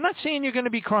 I'm not saying you're going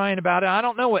to be crying about it. I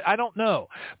don't know.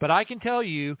 But I can tell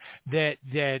you that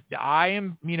I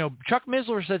am, Chuck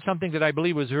Missler said something that I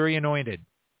believe was very anointed.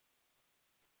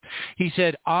 He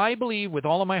said, I believe with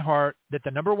all of my heart that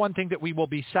the number one thing that we will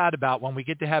be sad about when we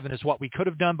get to heaven is what we could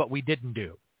have done, but we didn't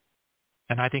do.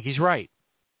 And I think he's right.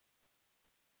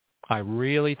 I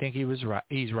really think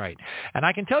he's right. And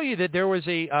I can tell you that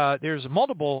there's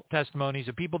multiple testimonies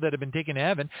of people that have been taken to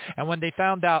heaven, and when they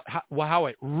found out how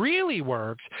it really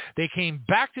works, they came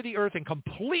back to the earth and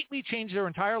completely changed their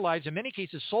entire lives. In many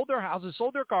cases, sold their houses,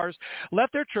 sold their cars,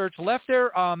 left their church, left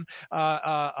their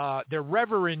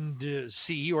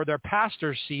reverend-see or their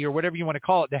pastor-see or whatever you want to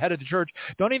call it, the head of the church.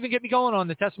 Don't even get me going on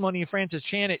the testimony of Francis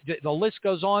Chan. The list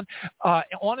goes on and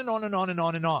on and on and on and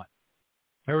on and on.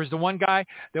 There was the one guy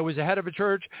that was the head of a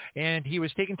church, and he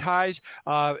was taking tithes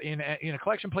in a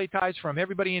collection plate tithes from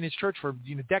everybody in his church for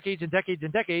decades and decades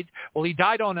and decades. Well, he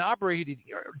died on an operating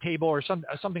table or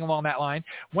something along that line.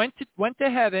 Went to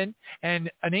heaven,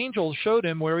 and an angel showed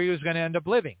him where he was going to end up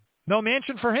living. No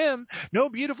mansion for him. No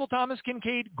beautiful Thomas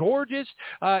Kincaid, gorgeous,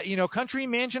 country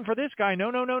mansion for this guy.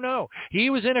 No. He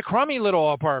was in a crummy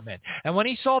little apartment. And when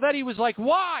he saw that, he was like,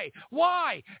 "Why?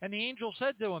 Why?" And the angel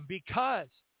said to him, "Because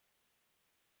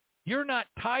you're not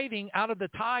tithing out of the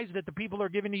tithes that the people are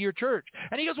giving to your church."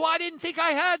 And he goes, "Well, I didn't think I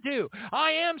had to.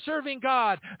 I am serving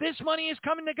God. This money is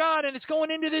coming to God, and it's going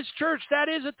into this church. That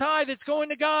is a tithe. It's going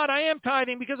to God. I am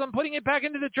tithing because I'm putting it back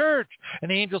into the church."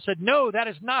 And the angel said, "No, that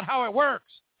is not how it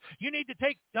works. You need to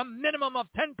take a minimum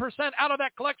of 10% out of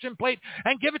that collection plate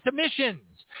and give it to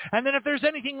missions. And then if there's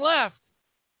anything left,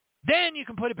 then you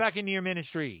can put it back into your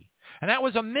ministry." And that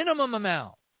was a minimum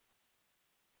amount.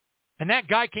 And that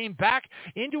guy came back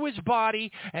into his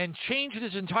body and changed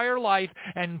his entire life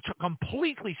and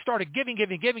completely started giving. He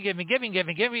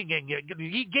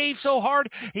gave so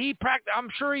hard, I'm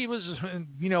sure he was,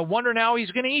 wondering how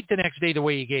he's going to eat the next day the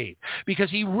way he gave,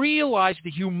 because he realized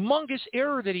the humongous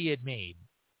error that he had made.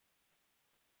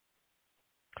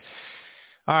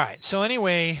 All right. So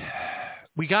anyway,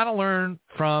 we got to learn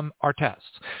from our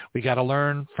tests. We got to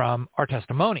learn from our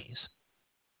testimonies.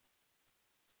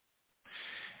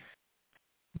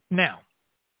 Now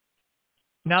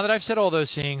that I've said all those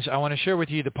things, I want to share with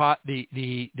you the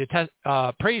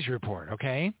praise report,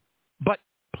 okay? But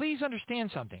please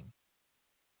understand something.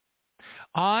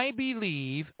 I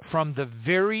believe from the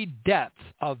very depth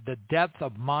of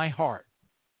my heart,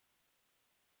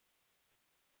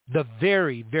 the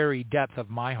very, very depth of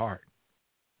my heart,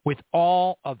 with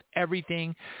all of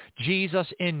everything,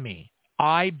 Jesus in me,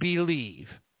 I believe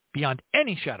beyond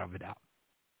any shadow of a doubt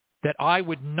that I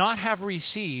would not have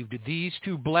received these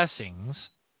two blessings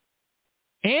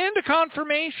and a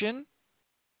confirmation.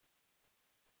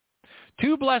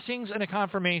 2 blessings and a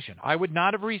confirmation. I would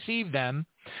not have received them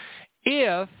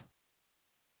if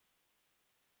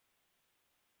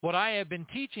what I have been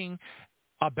teaching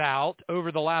about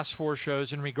over the last 4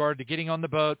 shows in regard to getting on the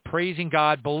boat, praising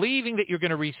God, believing that you're going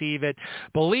to receive it,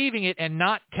 believing it and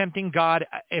not tempting God.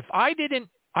 If I didn't,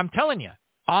 I'm telling you,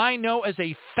 I know as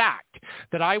a fact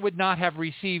that I would not have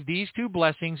received these 2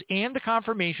 blessings and the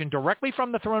confirmation directly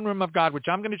from the throne room of God, which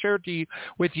I'm going to share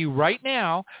with you right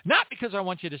now, not because I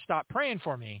want you to stop praying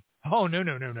for me. Oh, no.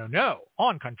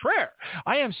 En contraire,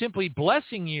 I am simply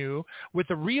blessing you with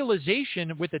the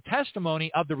realization, with the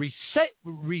testimony of the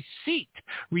receipt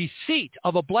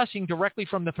of a blessing directly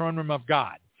from the throne room of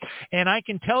God. And I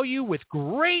can tell you with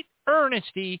great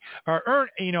earnesty,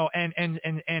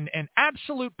 and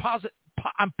absolute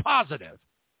I'm positive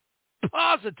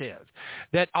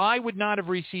that I would not have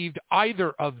received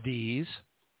either of these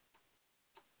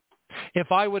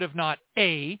if I would have not,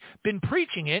 A, been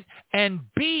preaching it, and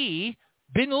B,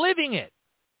 been living it.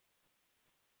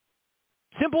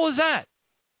 Simple as that.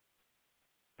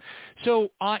 So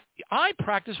I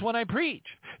practice what I preach.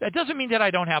 That doesn't mean that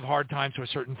I don't have hard times with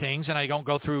certain things and I don't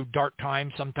go through dark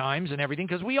times sometimes and everything,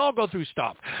 because we all go through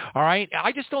stuff, all right?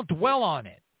 I just don't dwell on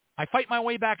it. I fight my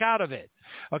way back out of it.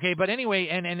 Okay, but anyway,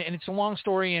 and it's a long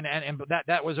story, and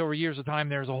that was over years of time.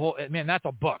 There's a whole, man, that's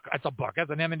a book. That's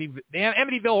an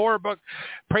Amityville horror book.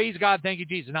 Praise God, thank you,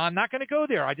 Jesus. Now, I'm not going to go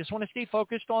there. I just want to stay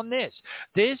focused on this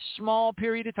small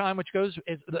period of time, which goes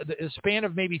a span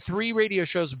of maybe 3 radio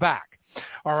shows back.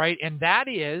 All right, and that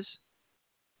is,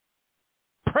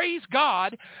 praise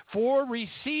God for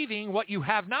receiving what you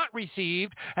have not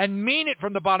received and mean it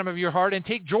from the bottom of your heart and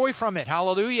take joy from it.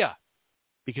 Hallelujah.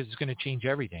 Because it's going to change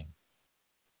everything.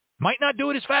 Might not do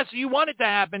it as fast as you want it to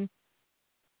happen,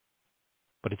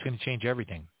 but it's going to change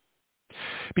everything.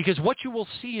 Because what you will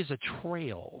see is a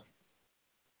trail.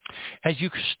 As you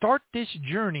start this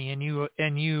journey and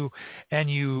in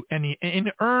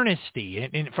earnesty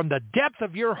and from the depth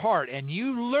of your heart, and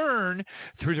you learn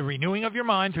through the renewing of your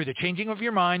mind, through the changing of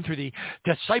your mind, through the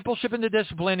discipleship and the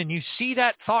discipline, and you see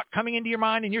that thought coming into your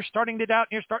mind and you're starting to doubt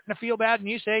and you're starting to feel bad, and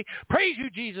you say, praise you,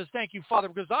 Jesus. Thank you, Father,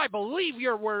 because I believe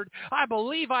your word. I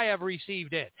believe I have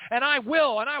received it, and I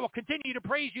will continue to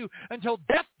praise you until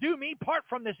death do me part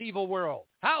from this evil world.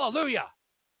 Hallelujah.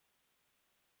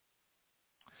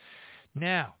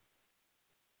 Now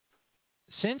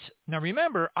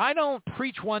remember, I don't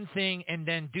preach one thing and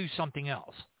then do something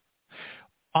else.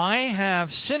 I have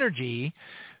synergy.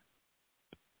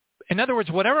 In other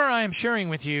words, whatever I am sharing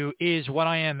with you is what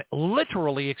I am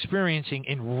literally experiencing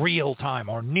in real time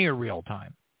or near real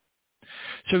time.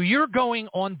 So you're going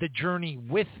on the journey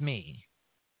with me.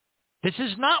 This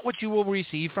is not what you will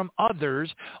receive from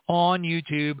others on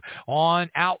YouTube,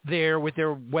 out there with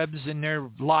their webs and their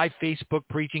live Facebook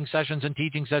preaching sessions and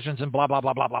teaching sessions and blah, blah,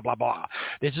 blah, blah, blah, blah, blah.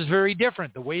 This is very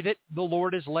different. The way that the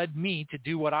Lord has led me to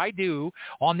do what I do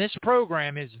on this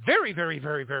program is very, very,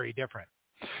 very, very different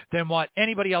than what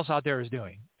anybody else out there is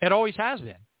doing. It always has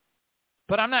been.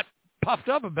 But I'm not puffed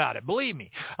up about it. Believe me,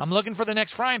 I'm looking for the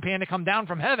next frying pan to come down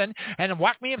from heaven and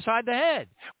whack me upside the head.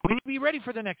 We need to be ready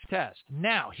for the next test.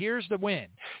 Now, here's the win.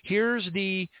 Here's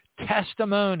the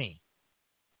testimony.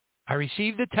 I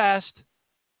received the test.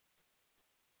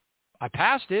 I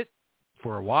passed it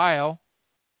for a while.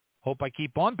 Hope I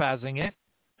keep on passing it.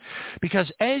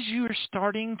 Because as you're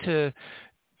starting to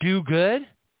do good,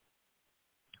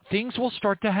 things will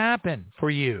start to happen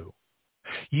for you.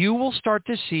 You will start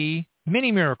to see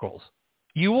many miracles.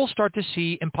 You will start to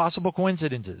see impossible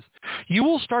coincidences. You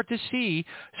will start to see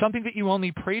something that you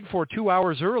only prayed for 2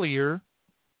 hours earlier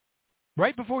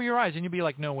right before your eyes, and you'll be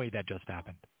like, no way, that just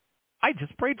happened. I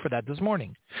just prayed for that this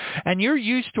morning. And you're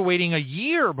used to waiting a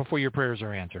year before your prayers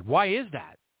are answered. Why is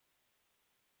that?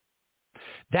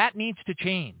 That needs to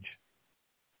change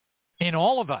in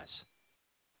all of us.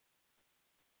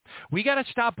 We got to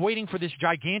stop waiting for this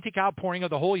gigantic outpouring of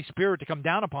the Holy Spirit to come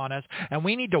down upon us, and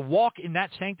we need to walk in that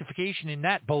sanctification, in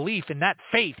that belief, in that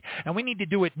faith, and we need to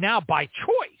do it now by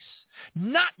choice,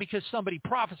 not because somebody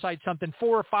prophesied something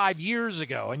 4 or 5 years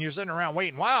ago, and you're sitting around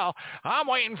waiting, wow, I'm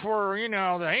waiting for,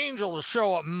 the angel to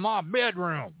show up in my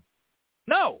bedroom.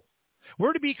 No,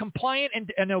 we're to be compliant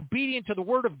and obedient to the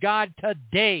Word of God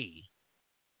today.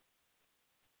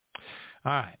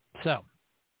 All right,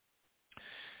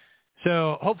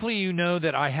 So hopefully you know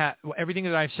that everything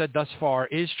that I've said thus far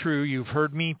is true. You've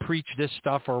heard me preach this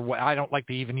stuff, or I don't like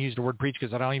to even use the word preach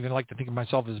because I don't even like to think of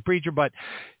myself as a preacher, but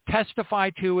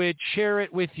testify to it, share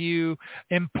it with you,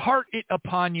 impart it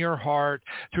upon your heart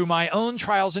through my own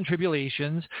trials and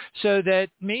tribulations so that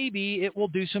maybe it will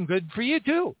do some good for you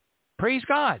too. Praise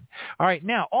God. All right.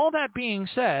 Now, all that being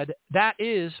said, that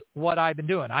is what I've been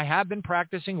doing. I have been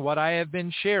practicing what I have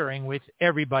been sharing with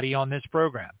everybody on this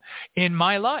program in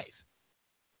my life.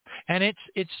 And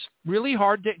it's really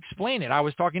hard to explain it. I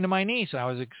was talking to my niece. I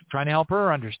was trying to help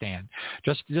her understand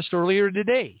just earlier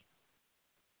today.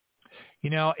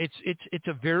 It's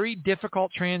a very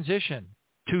difficult transition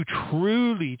to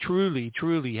truly, truly,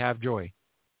 truly have joy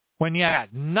when you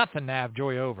got nothing to have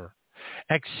joy over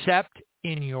except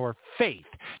in your faith.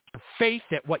 Your faith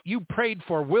that what you prayed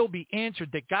for will be answered,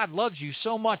 that God loves you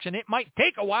so much, and it might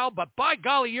take a while, but by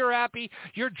golly, you're happy,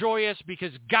 you're joyous,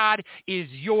 because God is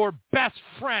your best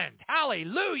friend.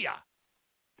 Hallelujah.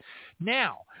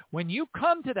 Now, when you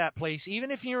come to that place, even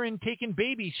if you're taking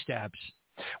baby steps,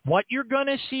 what you're going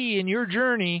to see in your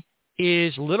journey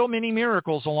is little mini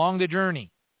miracles along the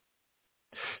journey.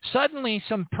 Suddenly,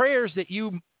 some prayers that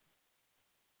you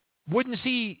wouldn't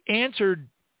see answered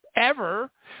ever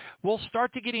will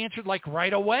start to get answered like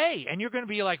right away. And you're going to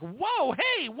be like, whoa,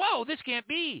 this can't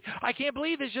be. I can't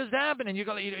believe this just happened. And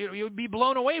you'll be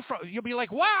blown away from, you'll be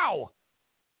like, wow.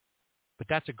 But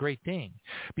that's a great thing,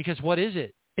 because what is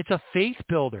it? It's a faith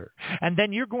builder. And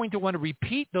then you're going to want to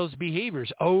repeat those behaviors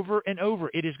over and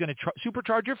over. It is going to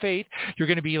supercharge your faith. You're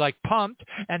going to be like pumped.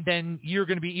 And then you're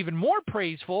going to be even more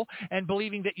praiseful and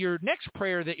believing that your next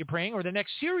prayer that you're praying, or the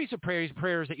next series of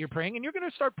prayers that you're praying, and you're going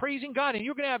to start praising God, and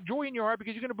you're going to have joy in your heart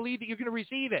because you're going to believe that you're going to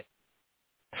receive it.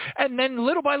 And then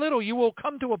little by little, you will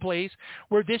come to a place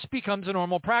where this becomes a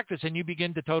normal practice, and you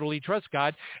begin to totally trust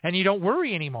God, and you don't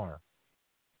worry anymore.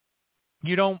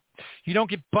 You don't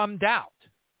get bummed out.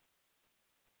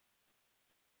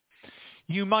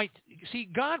 You might see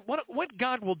God. What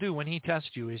God will do when He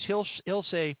tests you is you'll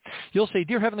say,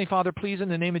 "Dear Heavenly Father, please, in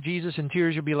the name of Jesus," in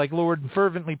tears you'll be like, "Lord," and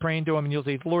fervently praying to Him, and you'll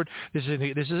say, "Lord, this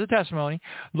is a testimony.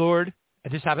 Lord,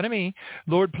 this happened to me.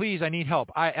 Lord, please, I need help.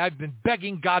 I've been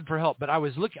begging God for help, but I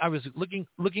was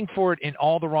looking for it in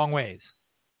all the wrong ways."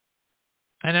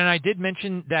 And then I did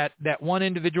mention that one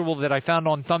individual that I found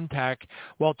on Thumbtack.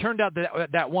 Well, it turned out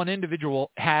that one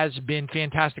individual has been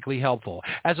fantastically helpful.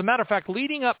 As a matter of fact,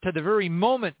 leading up to the very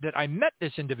moment that I met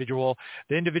this individual,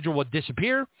 the individual would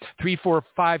disappear. 3, 4,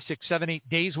 5, 6, 7, 8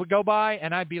 days would go by,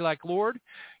 and I'd be like, "Lord,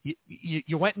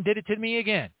 you went and did it to me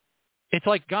again." It's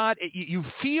like God, you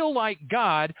feel like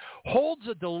God holds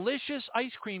a delicious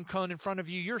ice cream cone in front of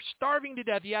you. You're starving to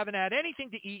death. You haven't had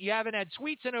anything to eat. You haven't had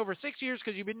sweets in over 6 years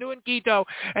because you've been doing keto.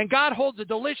 And God holds a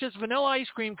delicious vanilla ice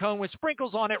cream cone with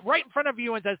sprinkles on it right in front of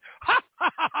you and says, "Ha, ha,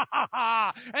 ha, ha, ha,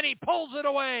 ha," and He pulls it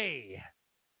away.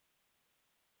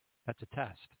 That's a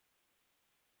test.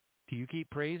 Do you keep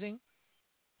praising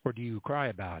or do you cry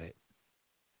about it?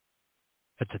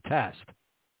 It's a test.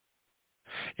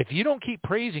 If you don't keep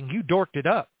praising, you dorked it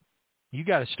up. You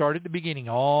got to start at the beginning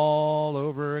all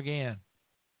over again.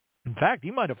 In fact,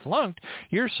 you might have flunked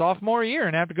your sophomore year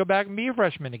and have to go back and be a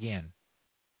freshman again.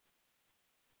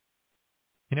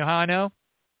 You know how I know?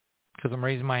 Because I'm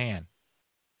raising my hand.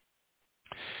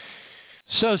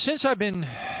 So since I've been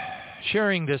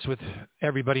sharing this with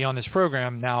everybody on this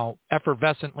program now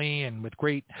effervescently and with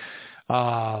great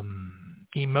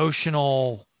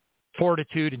emotional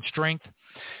fortitude and strength,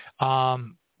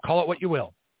 call it what you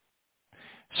will.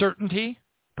 Certainty,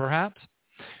 perhaps.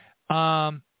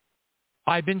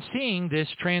 I've been seeing this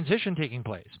transition taking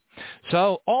place.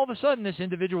 So all of a sudden, this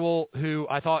individual who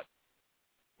I thought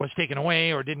was taken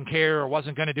away or didn't care or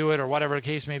wasn't going to do it or whatever the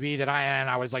case may be, and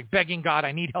I was like begging God,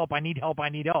 I need help, I need help, I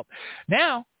need help.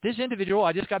 Now, this individual,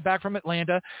 I just got back from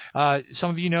Atlanta. Some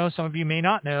of you know, some of you may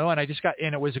not know, and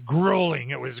it was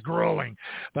grueling. It was grueling.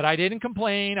 But I didn't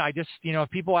complain. I just, if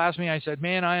people ask me, I said,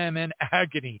 "Man, I am in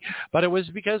agony." But it was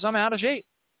because I'm out of shape.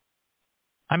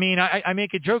 I mean, I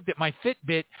make a joke that my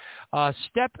Fitbit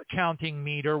step counting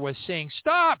meter was saying,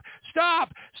 stop,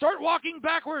 start walking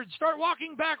backwards,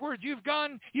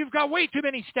 You've got way too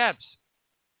many steps.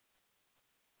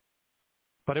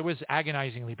 But it was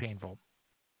agonizingly painful,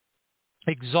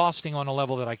 exhausting on a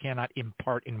level that I cannot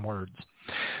impart in words.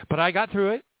 But I got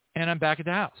through it, and I'm back at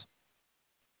the house.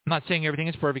 I'm not saying everything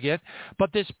is perfect yet,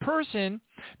 but this person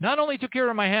not only took care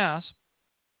of my house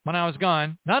when I was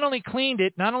gone, not only cleaned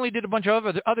it, not only did a bunch of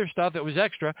other stuff that was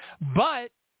extra,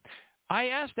 but I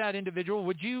asked that individual,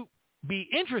 would you be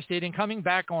interested in coming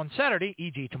back on Saturday,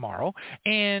 e.g. tomorrow,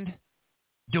 and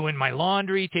doing my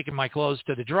laundry, taking my clothes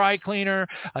to the dry cleaner,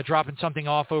 dropping something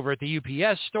off over at the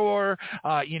UPS store,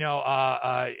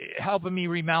 helping me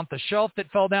remount the shelf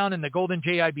that fell down in the Golden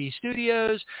JIB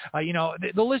studios.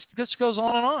 The list just goes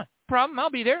on and on. Problem, I'll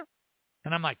be there.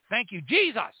 And I'm like, thank you,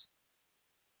 Jesus.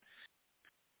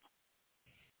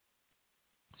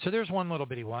 So there's one little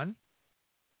bitty one.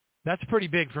 That's pretty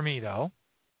big for me, though.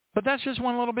 But that's just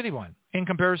one little bitty one in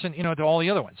comparison, to all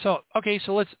the other ones. So, okay,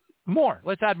 so let's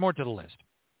add more to the list.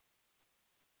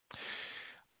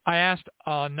 I asked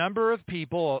a number of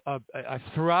people, I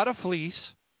threw out a fleece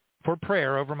for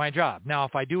prayer over my job. Now,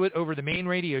 if I do it over the main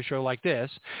radio show like this,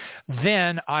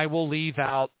 then I will leave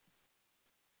out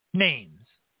names.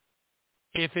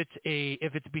 If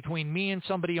it's between me and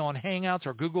somebody on Hangouts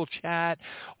or Google Chat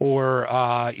or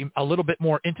a little bit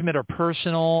more intimate or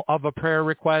personal of a prayer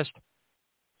request,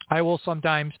 I will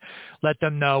sometimes let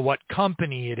them know what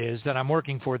company it is that I'm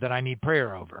working for that I need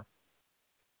prayer over.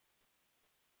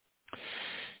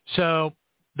 So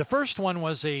the first one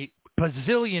was a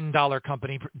bazillion-dollar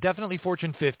company, definitely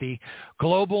Fortune 50,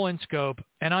 global in scope,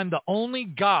 and I'm the only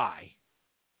guy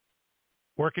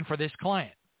working for this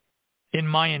client in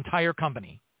my entire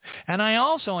company. And I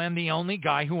also am the only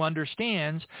guy who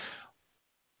understands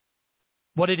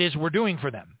what it is we're doing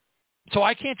for them. So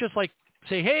I can't just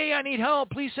say, "Hey, I need help.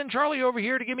 Please send Charlie over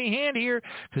here to give me a hand here,"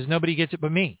 because nobody gets it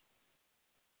but me.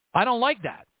 I don't like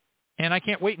that. And I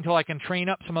can't wait until I can train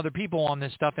up some other people on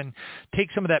this stuff and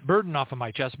take some of that burden off of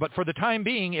my chest. But for the time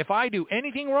being, if I do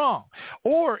anything wrong,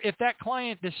 or if that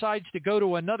client decides to go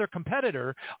to another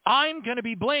competitor, I'm going to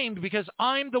be blamed because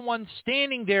I'm the one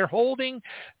standing there holding,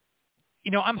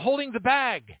 I'm holding the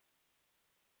bag.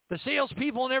 The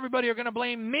salespeople and everybody are going to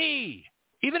blame me,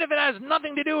 even if it has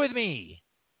nothing to do with me,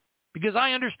 because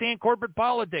I understand corporate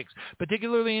politics,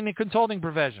 particularly in the consulting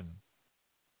profession.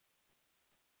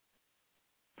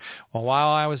 Well, while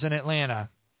I was in Atlanta,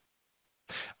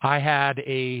 I had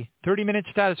a 30-minute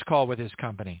status call with this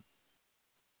company.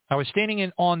 I was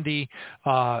standing on the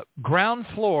ground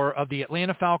floor of the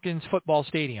Atlanta Falcons football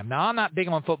stadium. Now, I'm not big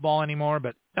on football anymore,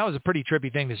 but that was a pretty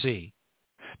trippy thing to see,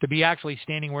 to be actually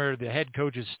standing where the head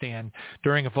coaches stand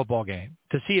during a football game,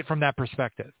 to see it from that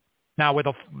perspective. Now, with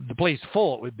the place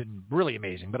full, it would have been really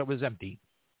amazing, but it was empty.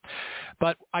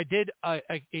 But I did a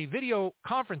video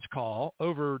conference call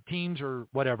over Teams or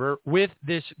whatever with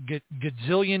this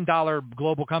gazillion-dollar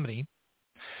global company,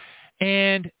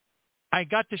 and I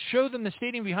got to show them the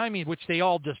stadium behind me, which they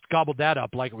all just gobbled that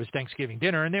up like it was Thanksgiving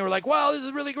dinner. And they were like, wow, this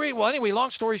is really great. Well, anyway,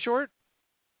 long story short,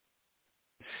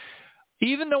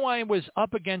 even though I was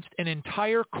up against an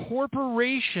entire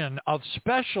corporation of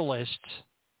specialists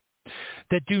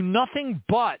that do nothing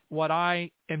but what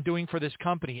I am doing for this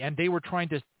company, and they were trying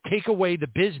to take away the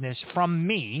business from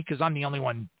me because I'm the only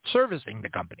one servicing the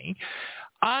company,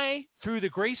 I, through the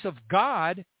grace of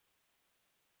God,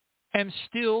 am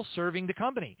still serving the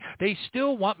company. They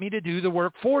still want me to do the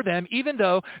work for them, even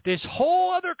though this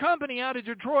whole other company out of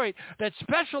Detroit that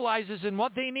specializes in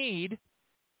what they need,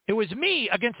 it was me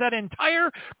against that entire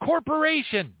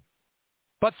corporation.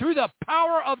 But through the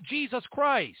power of Jesus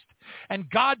Christ and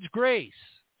God's grace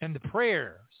and the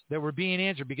prayers that were being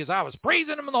answered, because I was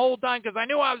praising him the whole time because I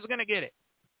knew I was going to get it.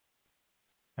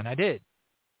 And I did.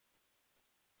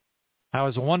 That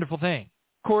was a wonderful thing.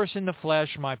 Of course, in the flesh,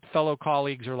 my fellow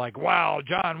colleagues are like, wow,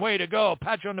 John, way to go.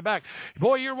 Pat you on the back.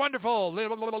 Boy, you're wonderful.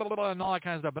 And all that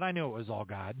kind of stuff. But I knew it was all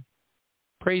God.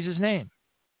 Praise his name.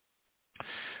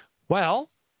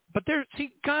 Well, but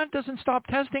God doesn't stop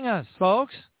testing us,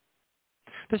 folks.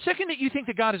 The second that you think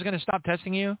that God is going to stop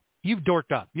testing you, you've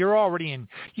dorked up. You're already in.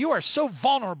 You are so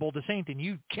vulnerable to Satan,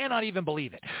 you cannot even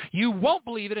believe it. You won't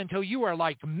believe it until you are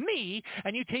like me,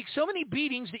 and you take so many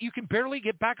beatings that you can barely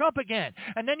get back up again.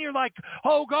 And then you're like,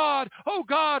 oh God,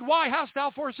 why hast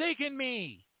thou forsaken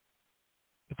me?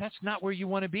 But that's not where you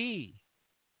want to be.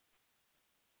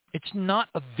 It's not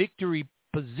a victory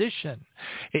position.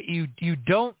 You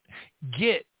don't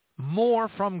get more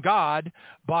from God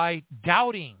by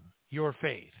doubting your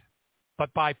faith,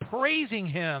 but by praising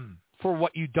him for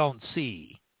what you don't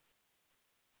see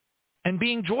and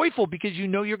being joyful because you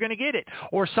know you're going to get it,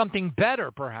 or something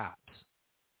better perhaps.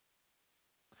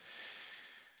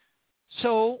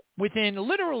 So within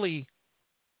literally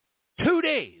 2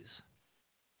 days,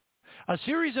 a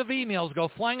series of emails go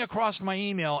flying across my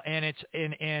email, and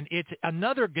it's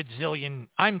another gazillion.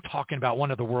 I'm talking about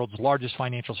one of the world's largest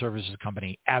financial services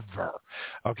company ever.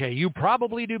 Okay, you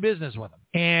probably do business with them.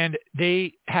 And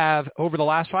they have, over the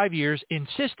last 5 years,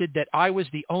 insisted that I was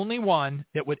the only one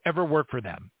that would ever work for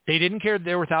them. They didn't care that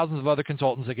there were thousands of other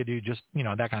consultants that could do just,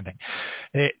 that kind of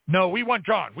thing. No, we want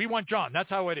John. We want John. That's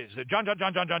how it is. John.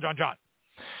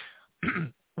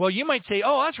 Well, you might say,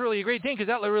 oh, that's really a great thing because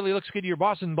that really looks good to your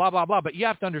boss and blah, blah, blah. But you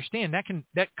have to understand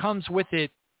that comes with it.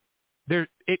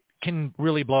 It can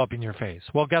really blow up in your face.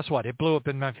 Well, guess what? It blew up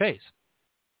in my face.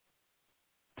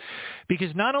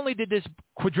 Because not only did this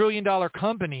quadrillion-dollar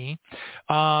company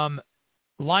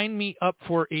line me up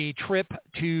for a trip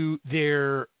to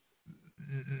their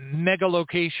mega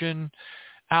location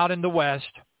out in the West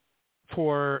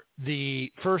for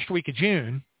the first week of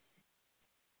June,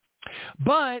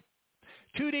 but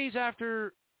 2 days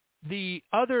after the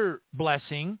other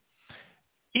blessing,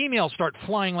 emails start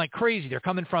flying like crazy. They're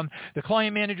coming from the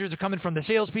client managers. They're coming from the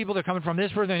salespeople. They're coming from this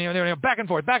person. They're back and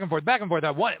forth.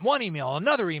 One email,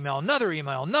 another email, another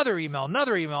email, another email,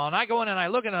 another email. And I go in and I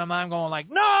look at them. I'm going like,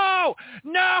 no,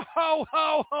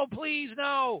 please,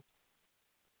 no.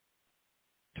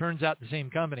 Turns out the same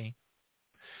company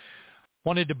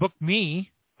wanted to book me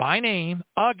by name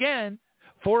again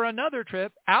for another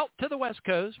trip out to the West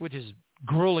Coast, which is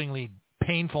gruelingly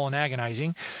painful and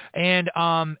agonizing. And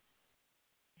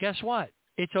guess what?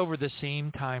 It's over the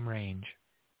same time range.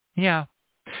 Yeah.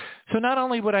 So not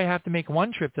only would I have to make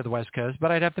one trip to the West Coast,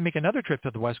 but I'd have to make another trip to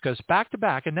the West Coast back to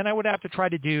back, and then I would have to try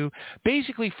to do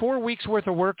basically 4 weeks worth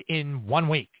of work in 1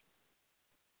 week.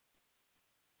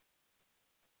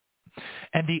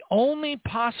 And the only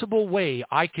possible way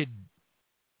I could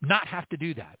not have to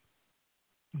do that,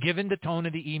 given the tone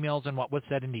of the emails and what was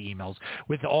said in the emails,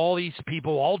 with all these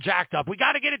people all jacked up, we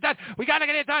got to get it done.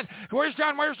 Where's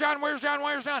John?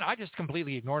 I just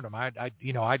completely ignored them. I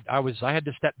had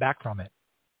to step back from it.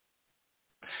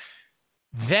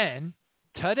 Then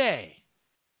today,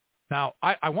 now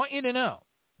I want you to know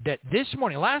that this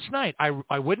morning, last night,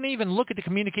 I wouldn't even look at the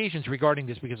communications regarding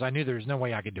this because I knew there was no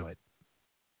way I could do it.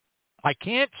 I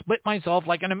can't split myself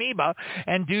like an amoeba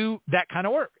and do that kind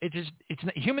of work. It's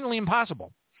humanly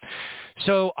impossible.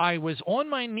 So I was on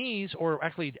my knees, or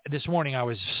actually this morning I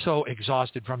was so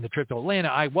exhausted from the trip to Atlanta,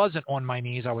 I wasn't on my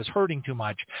knees. I was hurting too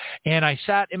much. And I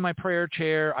sat in my prayer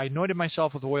chair. I anointed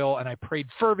myself with oil, and I prayed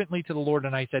fervently to the Lord.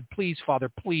 And I said, please,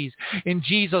 Father, please, in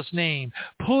Jesus' name,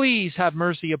 please have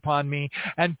mercy upon me.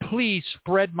 And please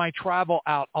spread my travel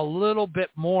out a little bit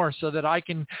more so that I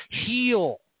can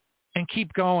heal and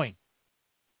keep going.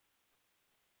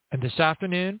 And this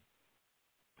afternoon,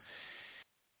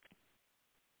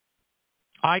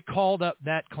 I called up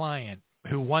that client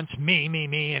who wants me,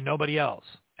 and nobody else.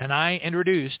 And I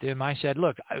introduced him. I said,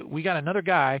 look, we got another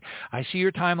guy. I see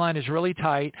your timeline is really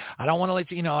tight. I don't want to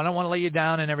let you know, I don't want to lay you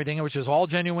down and everything, which is all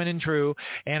genuine and true.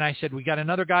 And I said, we got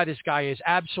another guy. This guy is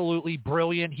absolutely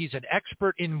brilliant. He's an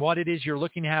expert in what it is you're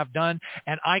looking to have done.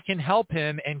 And I can help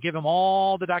him and give him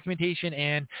all the documentation.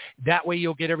 And that way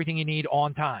you'll get everything you need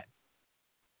on time.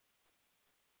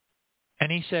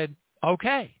 And he said,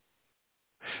 okay.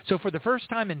 So for the first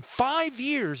time in 5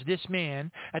 years, this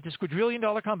man at this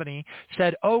quadrillion-dollar company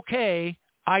said, okay,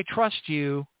 I trust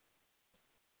you.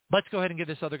 Let's go ahead and give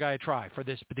this other guy a try for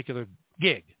this particular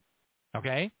gig.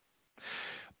 Okay?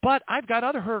 But I've got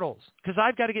other hurdles because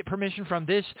I've got to get permission from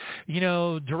this,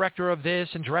 director of this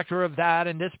and director of that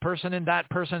and this person and that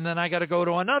person. And then I got to go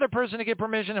to another person to get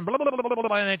permission and blah, blah, blah, blah, blah,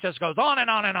 blah, and it just goes on and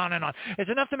on and on and on. It's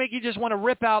enough to make you just want to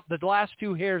rip out the last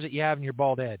 2 hairs that you have in your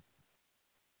bald head.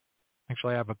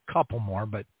 Actually, I have a couple more,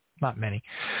 but not many.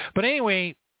 But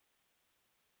anyway,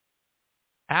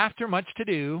 after much to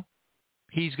do,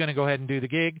 he's going to go ahead and do the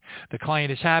gig. The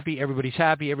client is happy. Everybody's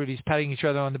happy. Everybody's patting each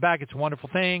other on the back. It's a wonderful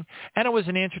thing. And it was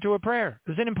an answer to a prayer.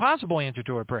 It was an impossible answer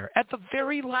to a prayer. At the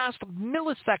very last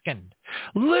millisecond,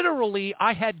 literally,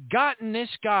 I had gotten this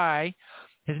guy.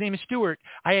 His name is Stuart.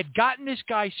 I had gotten this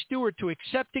guy, Stuart, to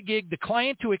accept the gig, the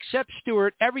client to accept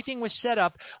Stuart. Everything was set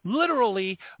up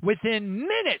literally within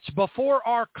minutes before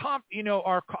our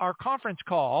conference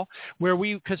call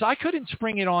because I couldn't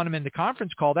spring it on him in the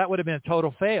conference call. That would have been a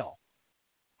total fail.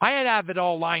 I had to have it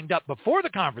all lined up before the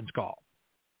conference call.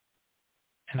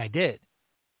 And I did,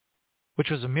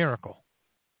 which was a miracle,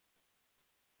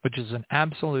 which is an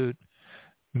absolute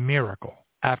miracle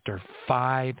after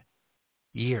 5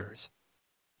 years.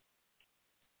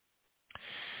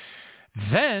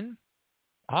 Then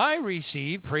I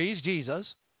received, praise Jesus,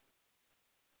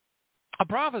 a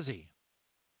prophecy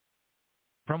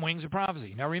from Wings of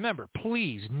Prophecy. Now remember,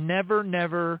 please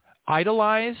never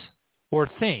idolize or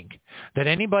think that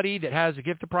anybody that has a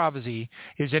gift of prophecy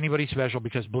is anybody special,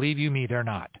 because believe you me, they're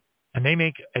not. And they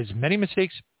make as many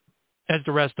mistakes as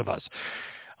the rest of us.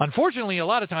 Unfortunately, a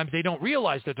lot of times they don't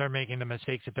realize that they're making the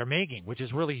mistakes that they're making, which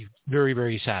is really very,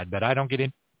 very sad. But I don't get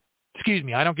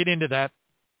into that.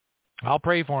 I'll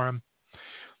pray for him.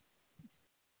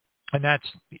 And that's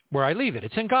where I leave it.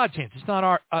 It's in God's hands. It's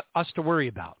not us to worry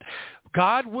about.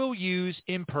 God will use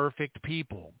imperfect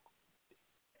people.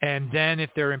 And then if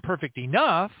they're imperfect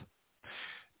enough,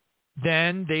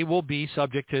 then they will be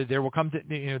subject to, they will come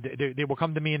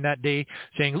to me in that day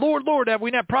saying, Lord, Lord, have we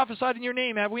not prophesied in your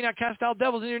name? Have we not cast out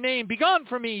devils in your name? Begone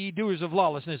from me, ye doers of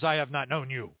lawlessness. I have not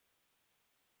known you.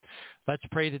 Let's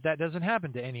pray that doesn't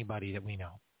happen to anybody that we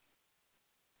know.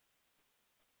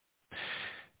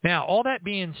 Now, all that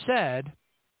being said,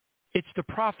 it's the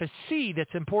prophecy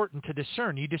that's important to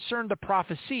discern. You discern the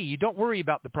prophecy. You don't worry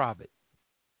about the prophet.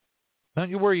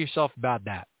 Don't you worry yourself about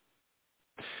that.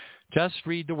 Just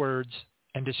read the words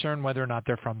and discern whether or not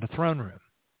they're from the throne room.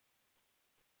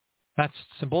 That's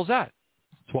simple as that.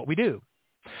 It's what we do.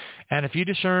 And if you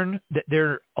discern that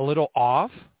they're a little off,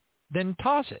 then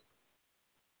toss it.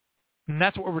 And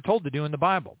that's what we're told to do in the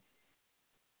Bible.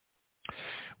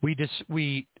 We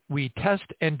test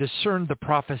and discern the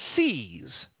prophecies,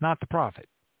 not the prophet.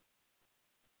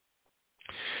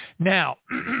 Now,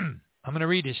 I'm going to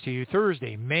read this to you.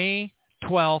 Thursday, May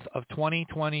 12th of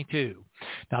 2022.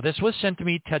 Now, this was sent to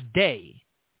me today.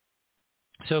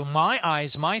 So my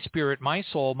eyes, my spirit, my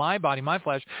soul, my body, my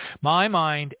flesh, my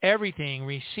mind, everything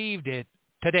received it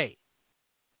today.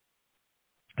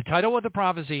 The title of the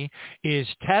prophecy is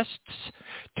Tests,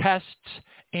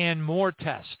 and More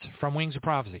Tests from Wings of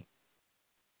Prophecy.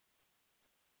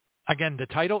 Again, the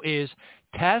title is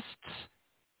Tests,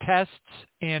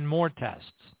 and More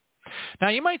Tests. Now,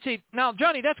 you might say, now,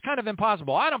 Johnny, that's kind of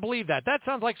impossible. I don't believe that. That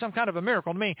sounds like some kind of a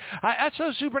miracle to me. That's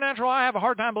so supernatural, I have a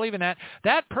hard time believing that.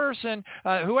 That person,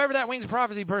 whoever that Wings of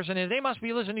Prophecy person is, they must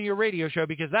be listening to your radio show,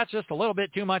 because that's just a little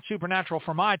bit too much supernatural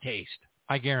for my taste.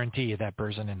 I guarantee you that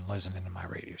person isn't listening to my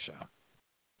radio show.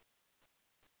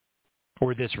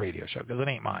 Or this radio show, because it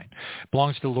ain't mine. It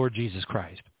belongs to the Lord Jesus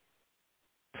Christ.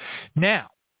 Now,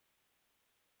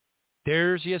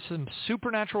 There's, yes, some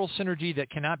supernatural synergy that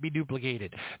cannot be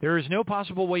duplicated. There is no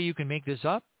possible way you can make this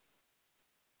up.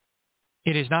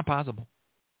 It is not possible.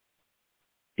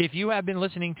 If you have been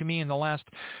listening to me in the last,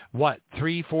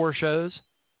 3, 4 shows,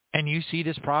 and you see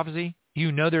this prophecy,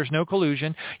 you know there's no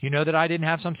collusion. You know that I didn't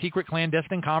have some secret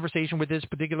clandestine conversation with this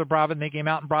particular prophet and they came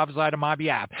out and prophesied on my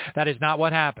behalf. That is not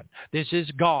what happened. This is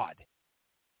God.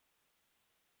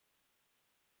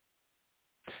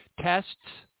 Tests,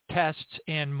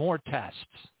 and more tests.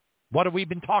 What have we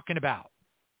been talking about?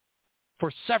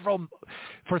 For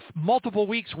multiple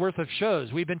weeks worth of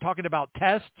shows, we've been talking about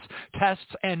tests,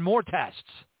 and more tests.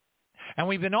 And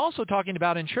we've been also talking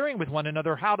about ensuring with one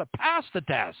another how to pass the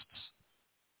tests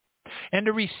and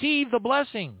to receive the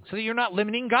blessing so that you're not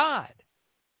limiting God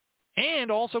and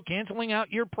also canceling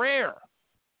out your prayer.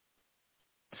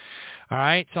 All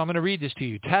right, so I'm going to read this to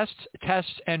you.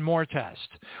 Tests, and more tests.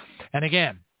 And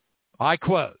again, I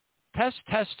quote, tests,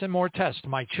 and more tests.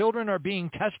 My children are being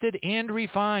tested and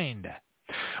refined.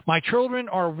 My children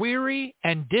are weary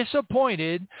and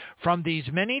disappointed from these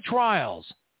many trials,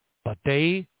 but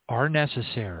they are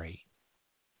necessary.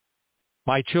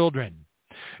 My children,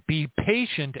 be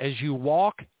patient as you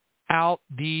walk out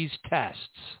these tests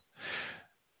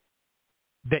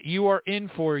that you are in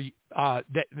for,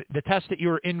 the test that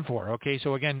you are in for. Okay,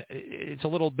 so again, it's a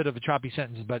little bit of a choppy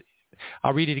sentence, but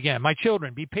I'll read it again. My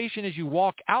children, be patient as you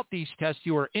walk out these tests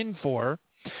you are in for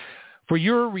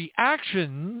your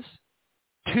reactions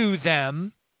to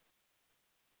them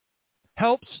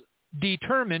helps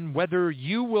determine whether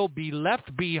you will be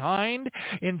left behind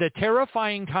in the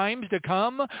terrifying times to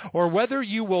come or whether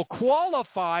you will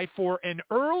qualify for an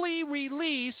early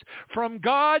release from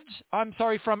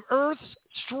Earth's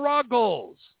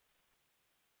struggles.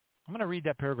 I'm going to read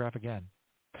that paragraph again.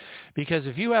 Because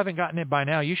if you haven't gotten it by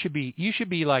now, you should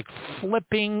be like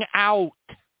flipping out.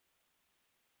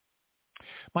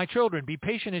 My children, be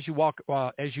patient as you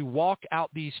walk out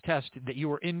these tests that you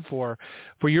are in for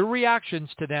your reactions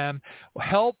to them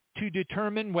help to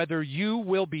determine whether you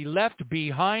will be left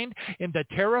behind in the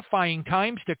terrifying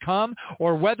times to come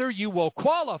or whether you will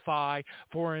qualify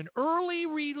for an early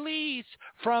release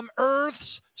from Earth's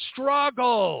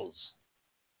struggles.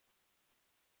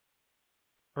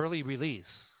 Early release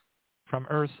from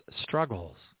Earth's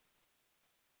struggles.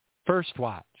 First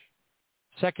watch.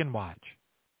 Second watch.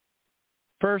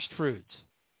 First fruits,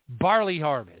 barley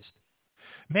harvest.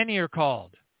 Many are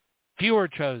called, few are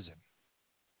chosen.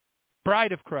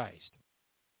 Bride of Christ.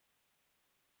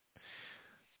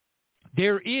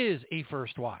 There is a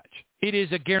first watch. It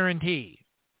is a guarantee.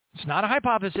 It's not a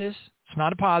hypothesis. It's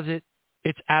not a posit.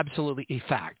 It's absolutely a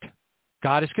fact.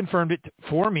 God has confirmed it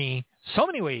for me so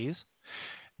many ways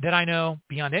that I know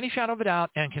beyond any shadow of a doubt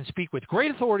and can speak with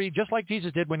great authority, just like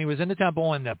Jesus did when he was in the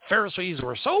temple and the Pharisees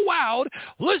were so wowed.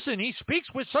 Listen, he speaks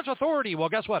with such authority. Well,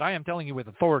 guess what? I am telling you with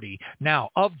authority now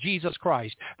of Jesus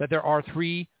Christ that there are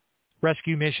 3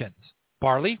 rescue missions: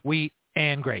 barley, wheat,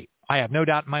 and grape. I have no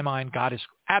doubt in my mind God is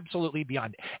absolutely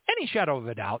beyond any shadow of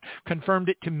a doubt confirmed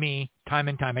it to me time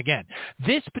and time again.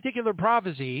 This particular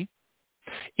prophecy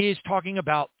is talking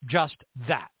about just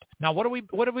that. Now, what have we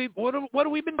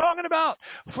been talking about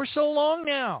for so long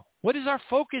now? What is our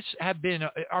focus have been?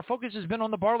 Our focus has been on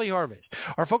the barley harvest.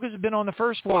 Our focus has been on the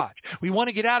first watch. We want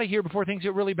to get out of here before things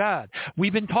get really bad.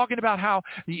 We've been talking about how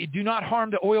you do not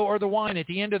harm the oil or the wine at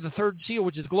the end of the third seal,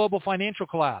 which is global financial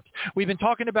collapse. We've been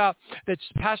talking about that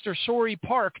Pastor Sori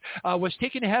Park was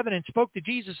taken to heaven and spoke to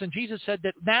Jesus, and Jesus said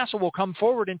that NASA will come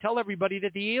forward and tell everybody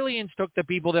that the aliens took the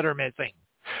people that are missing.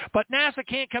 But NASA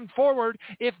can't come forward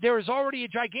if there is already a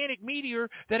gigantic meteor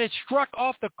that has struck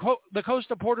off the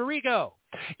coast of Puerto Rico.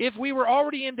 If we were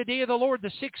already in the day of the Lord,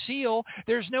 the sixth seal,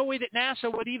 there's no way that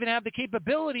NASA would even have the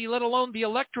capability, let alone the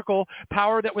electrical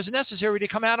power that was necessary to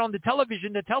come out on the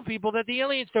television to tell people that the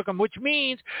aliens took them, which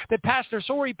means that Pastor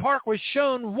Sori Park was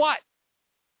shown what?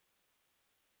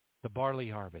 The barley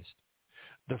harvest.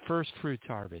 The first fruits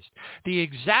harvest. The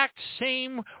exact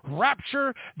same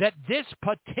rapture that this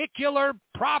particular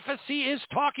prophecy is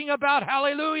talking about.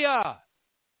 Hallelujah.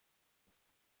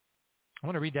 I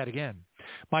want to read that again.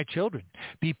 My children,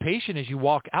 be patient as you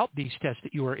walk out these tests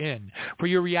that you are in, for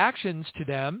your reactions to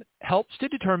them helps to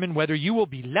determine whether you will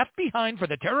be left behind for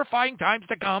the terrifying times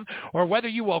to come or whether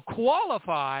you will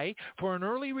qualify for an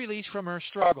early release from our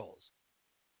struggles.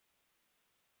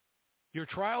 Your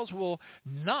trials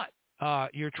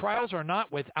are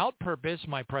not without purpose,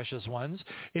 my precious ones.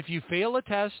 If you fail a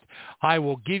test, I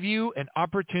will give you an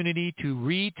opportunity to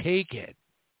retake it.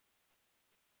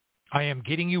 I am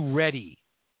getting you ready.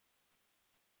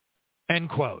 End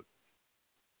quote.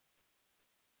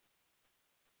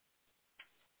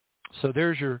 So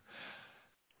there's your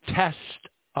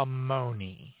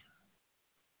testimony.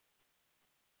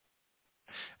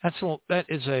 That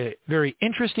is a very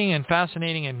interesting and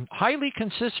fascinating and highly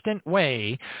consistent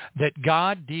way that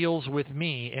God deals with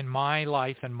me in my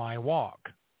life and my walk.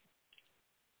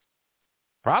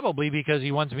 Probably because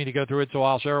he wants me to go through it, so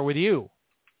I'll share it with you.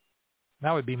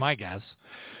 That would be my guess.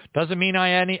 Doesn't mean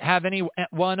I have any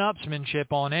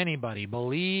one-upsmanship on anybody.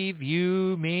 Believe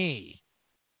you me.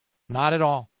 Not at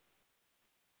all.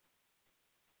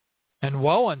 And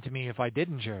woe unto me if I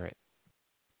didn't share it.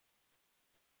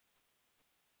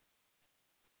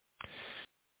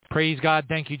 Praise God.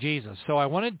 Thank you, Jesus. So I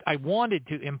wanted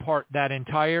to impart that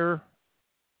entire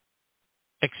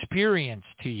experience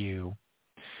to you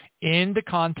in the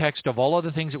context of all of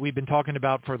the things that we've been talking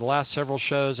about for the last several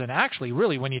shows. And actually,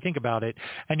 really, when you think about it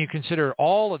and you consider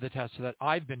all of the tests that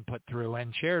I've been put through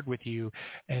and shared with you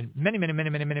and many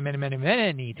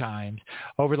times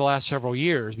over the last several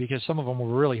years, because some of them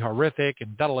were really horrific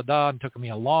and and took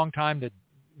me a long time to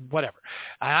whatever.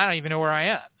 I don't even know where I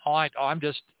am. I'm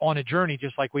just on a journey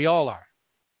just like we all are.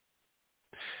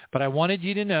 But I wanted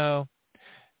you to know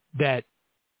that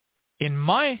in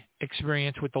my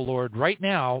experience with the Lord right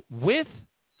now, with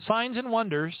signs and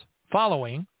wonders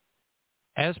following,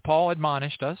 as Paul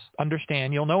admonished us,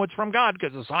 understand, you'll know it's from God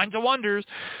because the signs and wonders.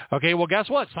 Okay, well, guess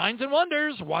what? Signs and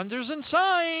wonders and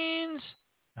signs.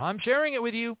 I'm sharing it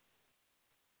with you.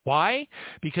 Why?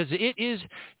 Because it is,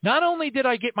 not only did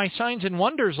I get my signs and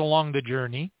wonders along the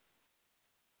journey,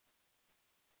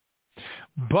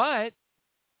 but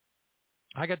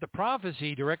I got the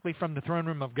prophecy directly from the throne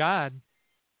room of God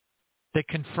that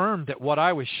confirmed that what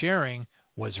I was sharing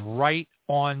was right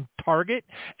on target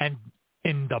and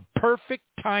in the perfect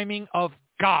timing of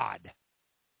God.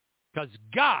 Because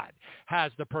God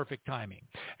has the perfect timing.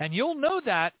 And you'll know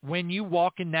that when you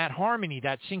walk in that harmony,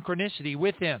 that synchronicity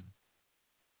with him.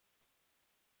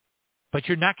 But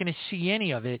you're not going to see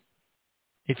any of it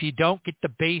if you don't get the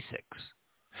basics.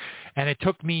 And it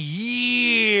took me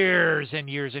years and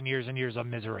years and years and years of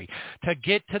misery to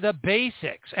get to the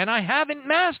basics. And I haven't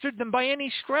mastered them by any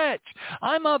stretch.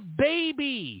 I'm a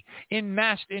baby in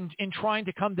trying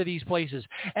to come to these places.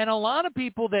 And a lot of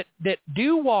people that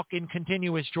do walk in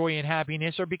continuous joy and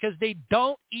happiness are because they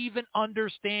don't even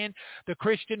understand the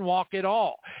Christian walk at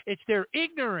all. It's their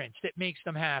ignorance that makes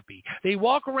them happy. They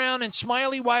walk around and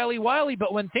smiley, wily,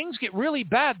 but when things get really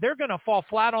bad, they're going to fall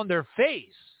flat on their face.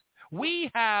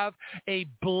 We have a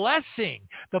blessing.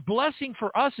 The blessing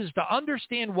for us is to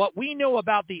understand what we know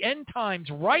about the end times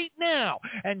right now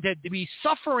and to be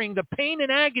suffering the pain and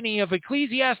agony of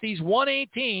Ecclesiastes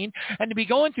 1:18 and to be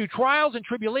going through trials and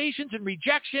tribulations and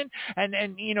rejection and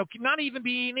not even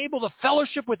being able to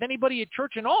fellowship with anybody at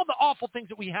church and all the awful things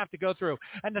that we have to go through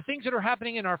and the things that are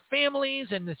happening in our families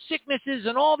and the sicknesses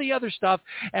and all the other stuff.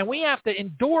 And we have to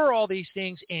endure all these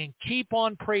things and keep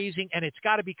on praising, and it's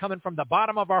got to be coming from the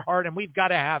bottom of our heart. And we've got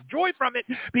to have joy from it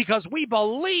because we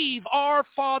believe our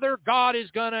Father God is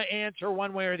going to answer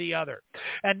one way or the other.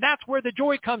 And that's where the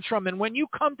joy comes from. And when you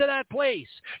come to that place,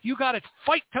 you got to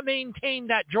fight to maintain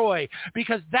that joy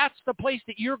because that's the place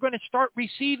that you're going to start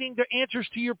receiving the answers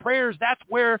to your prayers. That's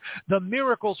where the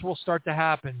miracles will start to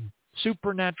happen,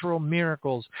 supernatural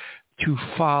miracles to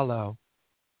follow.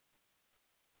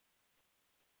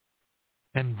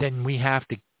 And then we have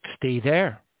to stay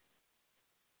there.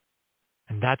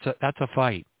 And that's a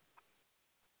fight.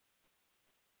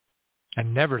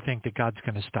 And never think that God's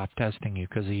going to stop testing you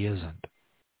because he isn't.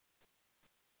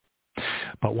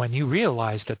 But when you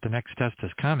realize that the next test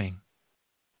is coming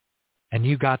and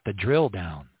you got the drill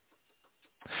down,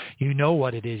 you know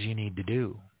what it is you need to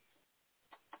do.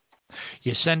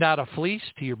 You send out a fleece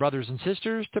to your brothers and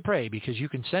sisters to pray because you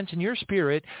can sense in your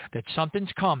spirit that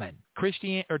something's coming.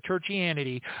 Christian or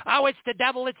churchianity. Oh, it's the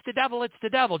devil, it's the devil, it's the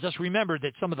devil. Just remember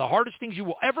that some of the hardest things you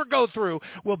will ever go through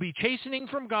will be chastening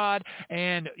from God,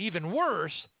 and even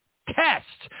worse, tests.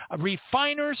 A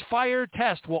refiner's fire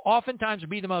test will oftentimes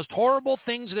be the most horrible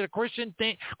things that a Christian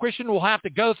will have to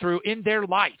go through in their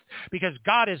life because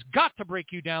God has got to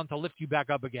break you down to lift you back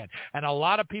up again. And a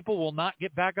lot of people will not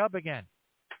get back up again.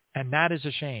 And that is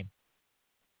a shame.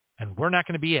 And we're not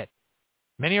going to be it.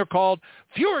 Many are called,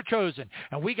 few are chosen.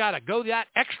 And we got to go that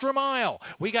extra mile.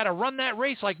 We got to run that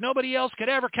race like nobody else could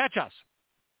ever catch us.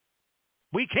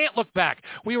 We can't look back.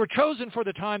 We were chosen for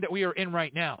the time that we are in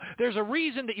right now. There's a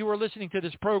reason that you are listening to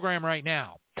this program right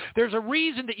now. There's a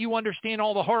reason that you understand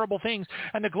all the horrible things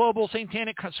and the global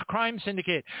satanic crime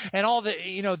syndicate and all the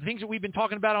things that we've been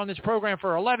talking about on this program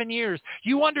for 11 years.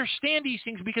 You understand these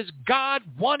things because God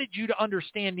wanted you to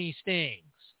understand these things.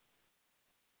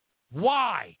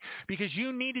 Why? Because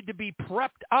you needed to be prepped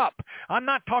up. I'm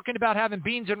not talking about having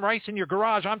beans and rice in your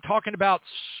garage. I'm talking about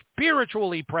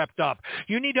spiritually prepped up.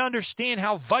 You need to understand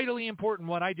how vitally important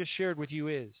what I just shared with you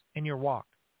is in your walk.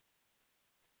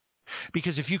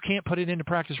 Because if you can't put it into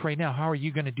practice right now, how are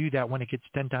you going to do that when it gets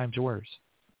 10 times worse?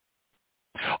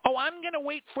 Oh, I'm going to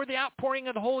wait for the outpouring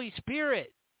of the Holy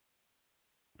Spirit.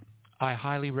 I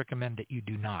highly recommend that you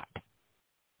do not.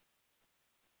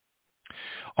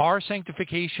 Our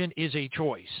sanctification is a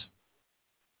choice.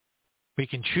 We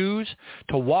can choose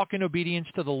to walk in obedience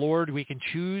to the Lord. We can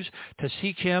choose to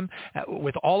seek Him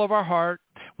with all of our heart.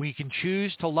 We can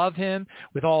choose to love Him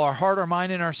with all our heart, our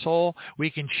mind, and our soul. We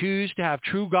can choose to have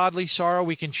true godly sorrow.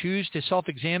 We can choose to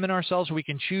self-examine ourselves. We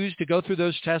can choose to go through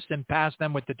those tests and pass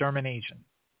them with determination.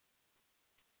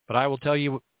 But I will tell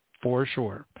you for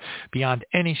sure, beyond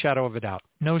any shadow of a doubt,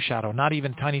 no shadow, not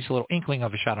even the tiniest little inkling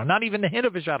of a shadow, not even the hint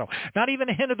of a shadow, not even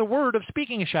a hint of the word of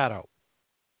speaking a shadow,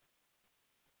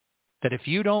 that if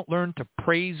you don't learn to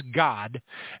praise God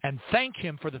and thank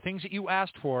Him for the things that you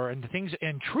asked for and the things,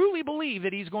 and truly believe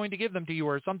that He's going to give them to you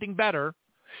or something better,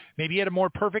 maybe at a more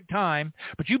perfect time,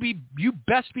 but you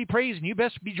best be praising, you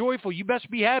best be joyful, you best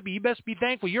be happy, you best be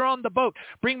thankful. You're on the boat.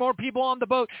 Bring more people on the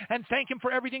boat and thank Him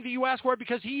for everything that you ask for,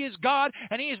 because He is God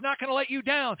and He is not going to let you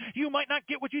down. You might not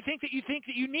get what you think that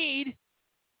you need,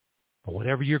 but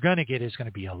whatever you're going to get is going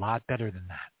to be a lot better than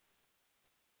that.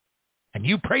 And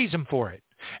you praise Him for it.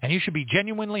 And you should be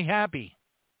genuinely happy,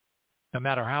 no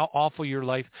matter how awful your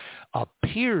life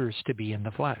appears to be in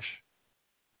the flesh.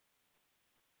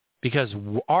 Because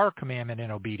our commandment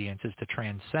in obedience is to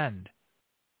transcend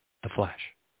the flesh.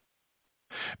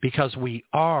 Because we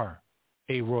are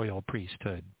a royal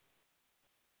priesthood,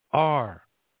 are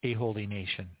a holy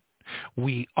nation.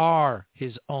 We are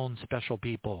His own special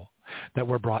people that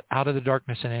were brought out of the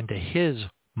darkness and into His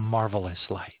marvelous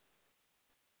light.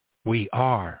 We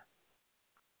are.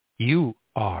 You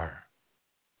are.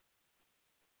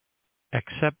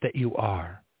 Accept that you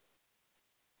are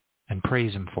and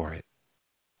praise Him for it,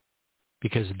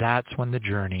 because that's when the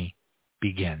journey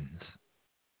begins.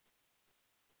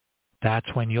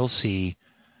 That's when you'll see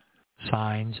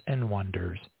signs and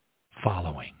wonders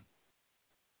following.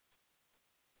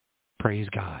 Praise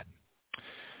God.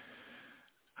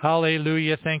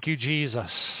 Hallelujah. Thank you, Jesus.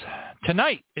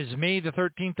 Tonight is May the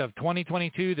 13th of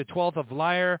 2022, the 12th of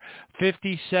Lyre,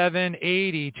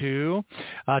 5782.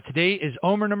 Today is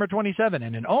Omer number 27,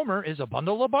 and an Omer is a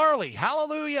bundle of barley.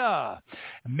 Hallelujah.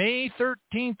 May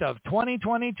 13th of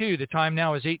 2022. The time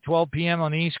now is 8:12 p.m.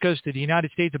 on the East Coast of the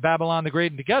United States of Babylon the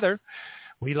Great, and together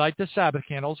we light the Sabbath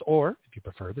candles, or if you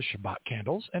prefer, the Shabbat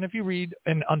candles. And if you read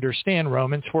and understand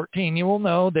Romans 14, you will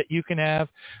know that you can have,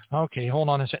 okay, hold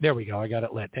on a second. There we go. I got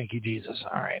it lit. Thank you, Jesus.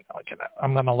 All right.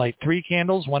 I'm going to light 3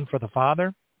 candles, one for the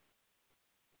Father,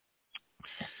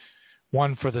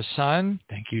 one for the Son,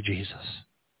 thank you, Jesus,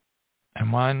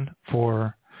 and one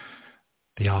for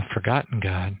the oft-forgotten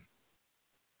God,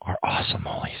 our awesome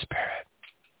Holy Spirit.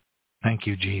 Thank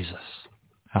you, Jesus.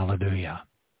 Hallelujah.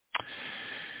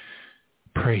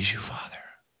 Praise you, Father.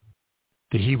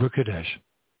 The Hebrew Kodesh.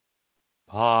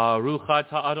 Baruch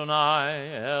atah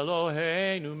Adonai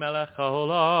Eloheinu melech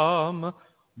haolam,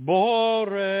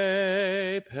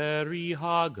 borei peri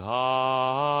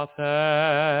hagafen.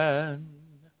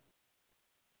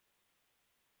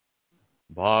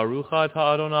 Baruch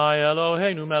atah Adonai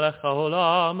Eloheinu melech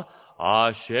haolam,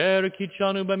 asher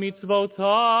kitshanu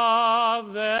b'mitzvotav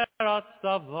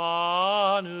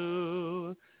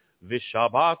v'ratzavanu.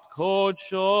 V'shabbat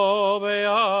kodsho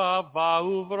ve'ava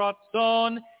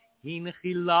uvratzon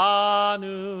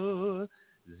hinchilanu,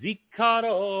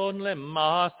 zikaron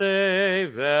lemase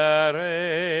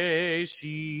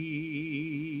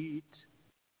vereshit.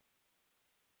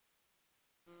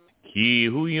 Ki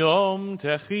hu yom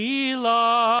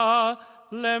techila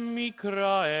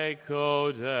lemikrae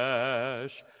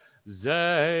kodesh,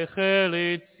 zecher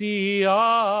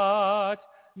litziat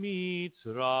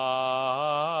Mitzrayim.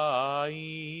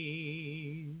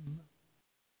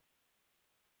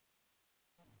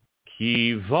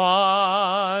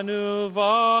 Kivanu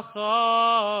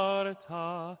v'acharta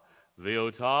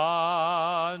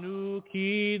ve'otanu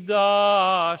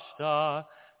kidashta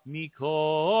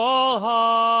mikol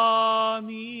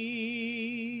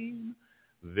hamim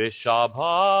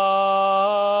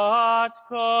v'shabbat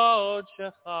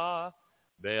kodshecha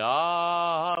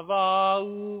Be'ava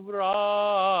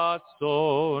uvratzon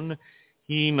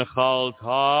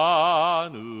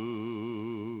himchaltanu.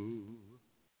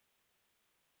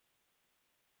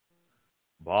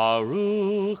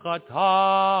 Baruch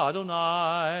atah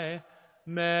Adonai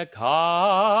mekadesh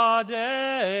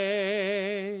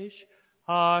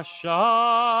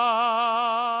HaShabbat.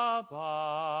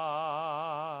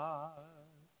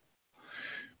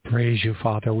 Praise you,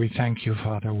 Father. We thank you,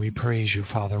 Father. We praise you,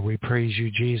 Father. We praise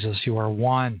you, Jesus. You are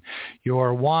one. You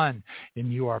are one,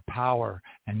 and you are power,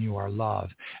 and you are love.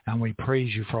 And we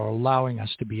praise you for allowing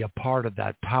us to be a part of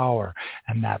that power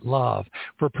and that love.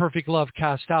 For perfect love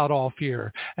casts out all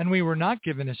fear. And we were not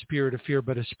given a spirit of fear,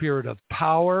 but a spirit of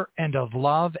power and of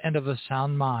love and of a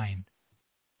sound mind.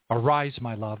 Arise,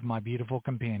 my love, my beautiful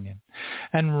companion,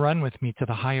 and run with me to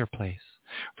the higher place.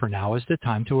 For now is the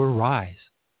time to arise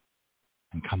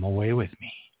and come away with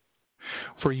me.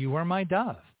 For you are my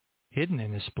dove, hidden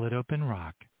in a split open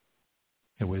rock.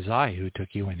 It was I who took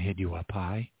you and hid you up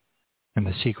high in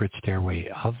the secret stairway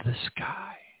of the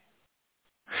sky.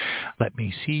 Let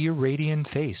me see your radiant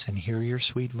face and hear your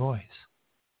sweet voice.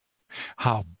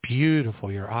 How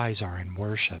beautiful your eyes are in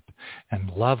worship, and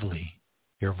lovely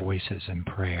your voices in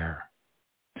prayer.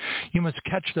 You must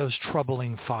catch those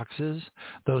troubling foxes,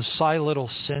 those sly little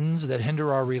sins that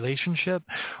hinder our relationship,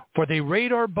 for they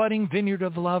raid our budding vineyard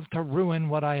of love to ruin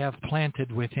what I have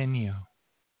planted within you.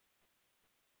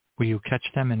 Will you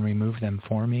catch them and remove them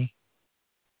for me?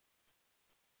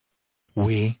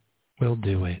 We will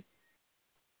do it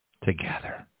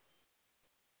together.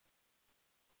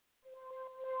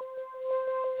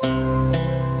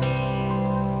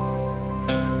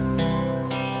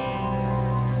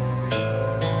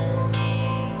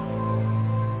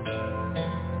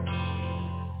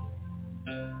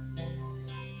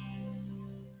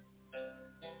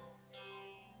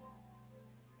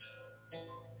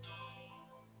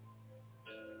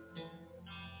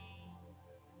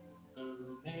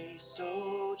 May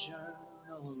sojourn,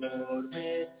 O Lord,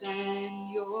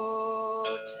 within your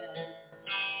tent,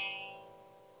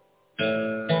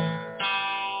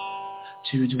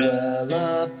 to dwell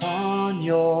upon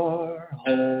your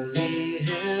holy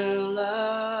hill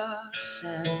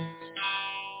ascent.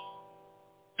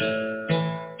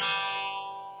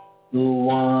 The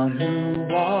one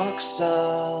who walks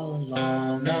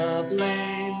along a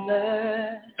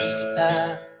blameless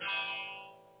path,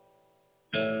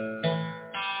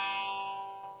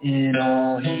 in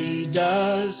all he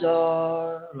does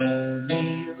are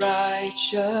only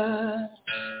righteous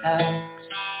acts.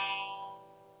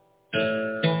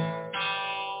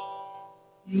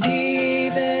 And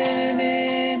even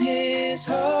in his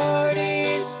heart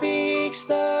he speaks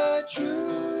the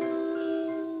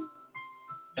truth.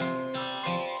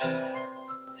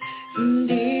 And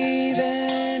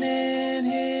even in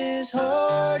his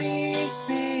heart he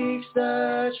speaks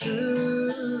the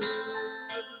truth.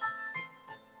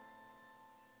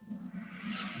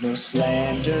 No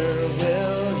slander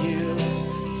will you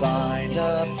find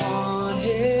upon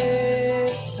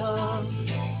his tongue,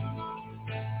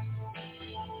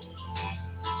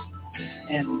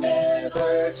 and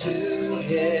never to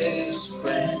his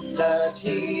friend does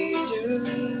he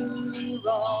do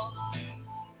wrong.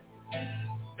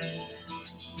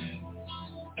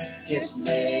 His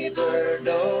neighbor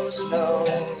knows no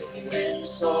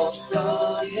insult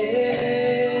from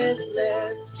his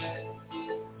lips.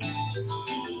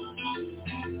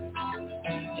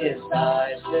 His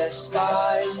eyes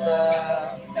despise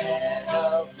the man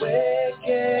of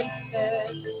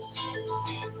wickedness,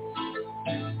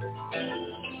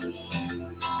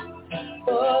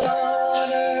 but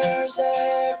honors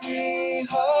every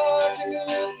heart who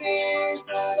fears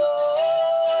the Lord.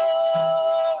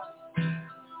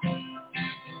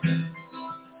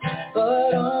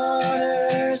 But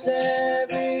honors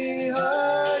every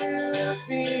heart who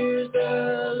fears the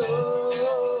Lord.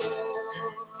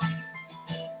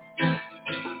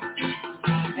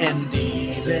 And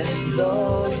even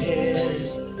though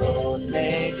his oath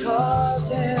may cause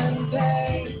him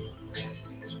pain,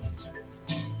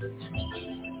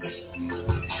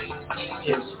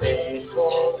 his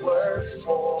faithful word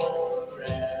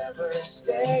forever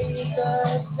stays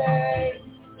the same.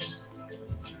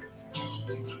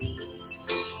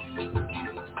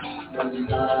 The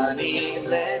money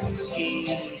lends he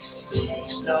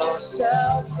seeks no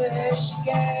selfish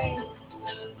gain.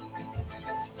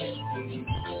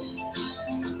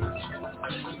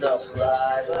 The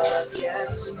bribe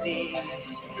against the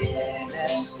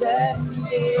innocent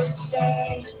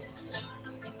disdain.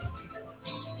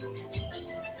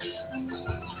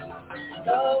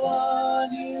 The one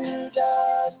who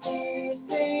does these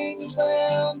things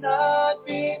will not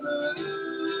be moved.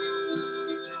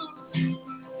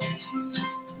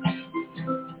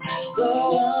 The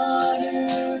one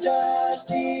who does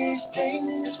these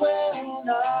things will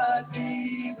not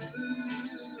be moved.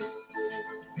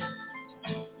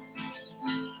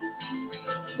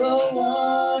 The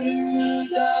one who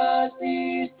does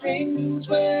these things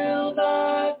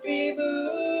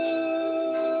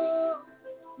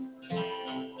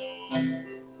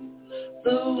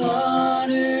one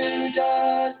who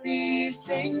does these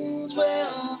things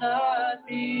will not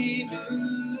be moved.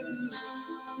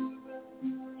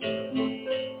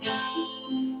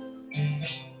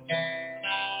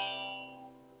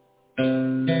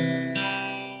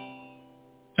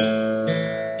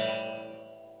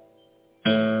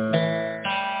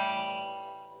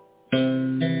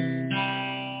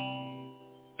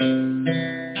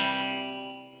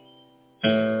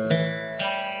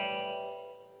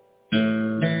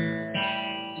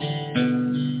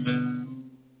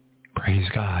 Praise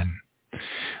God.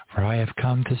 For I have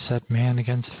come to set man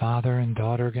against father and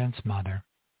daughter against mother,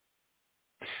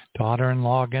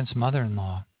 daughter-in-law against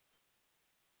mother-in-law.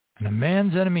 And a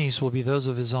man's enemies will be those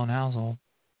of his own household.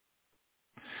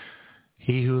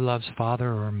 He who loves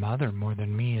father or mother more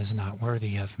than me is not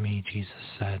worthy of me, Jesus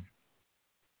said.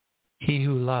 He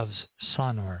who loves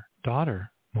son or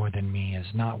daughter more than me is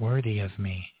not worthy of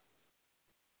me.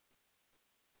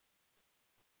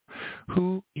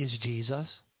 Who is Jesus?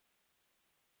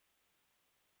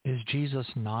 Is Jesus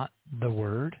not the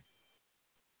Word?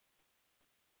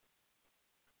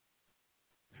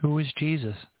 Who is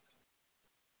Jesus?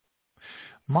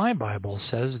 My Bible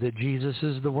says that Jesus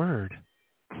is the Word.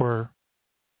 For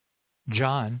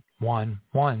John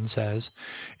 1:1 says,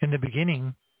 in the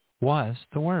beginning was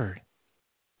the Word.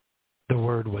 The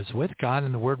Word was with God,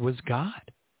 and the Word was God.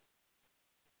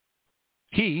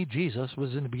 He, Jesus,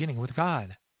 was in the beginning with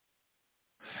God.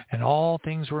 And all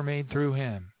things were made through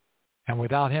him. And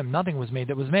without him, nothing was made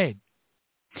that was made.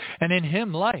 And in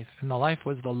him, life. And the life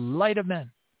was the light of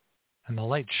men. And the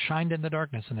light shined in the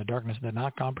darkness, and the darkness did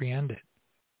not comprehend it.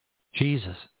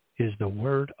 Jesus is the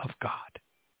Word of God.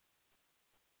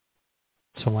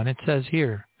 So when it says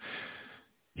here,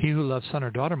 he who loves son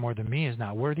or daughter more than me is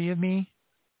not worthy of me,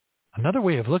 another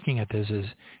way of looking at this is,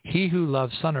 he who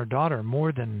loves son or daughter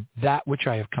more than that which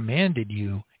I have commanded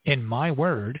you in my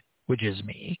word, which is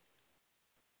me,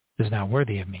 is not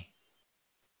worthy of me.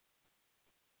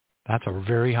 That's a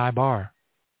very high bar.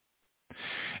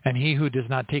 And he who does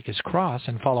not take his cross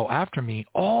and follow after me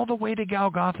all the way to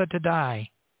Golgotha to die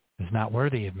is not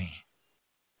worthy of me.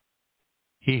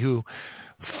 He who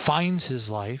finds his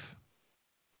life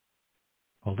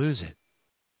will lose it.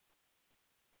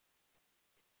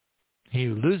 He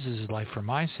who loses his life for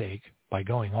my sake by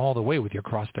going all the way with your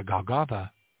cross to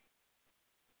Golgotha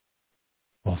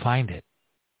will find it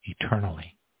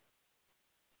eternally.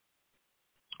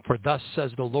 For thus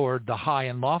says the Lord, the high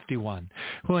and lofty one,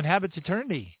 who inhabits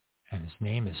eternity, and his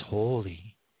name is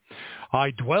holy.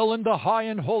 I dwell in the high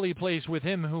and holy place with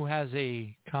him who has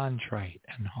a contrite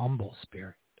and humble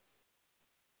spirit,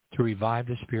 to revive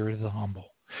the spirit of the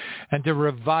humble, and to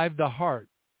revive the heart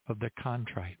of the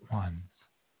contrite ones.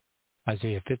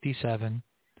 Isaiah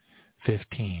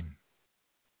 57:15.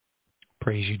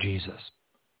 Praise you, Jesus.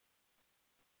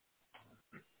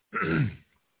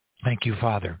 Thank you,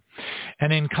 Father.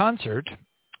 And in concert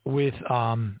with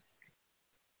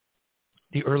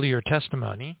the earlier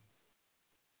testimony,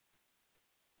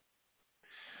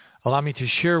 allow me to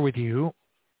share with you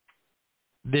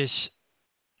this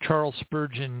Charles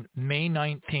Spurgeon, May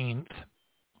 19th.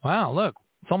 Wow, look,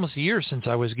 it's almost a year since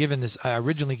I was given this. I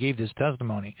originally gave this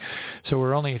testimony. So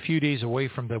we're only a few days away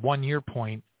from the 1 year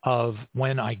point of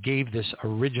when I gave this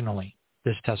originally,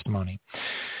 this testimony.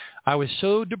 I was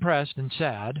so depressed and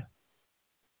sad,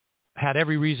 had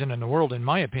every reason in the world, in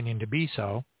my opinion, to be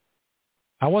so.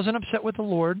 I wasn't upset with the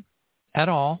Lord at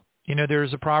all. You know,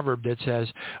 there's a proverb that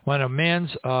says, when a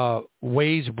man's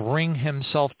ways bring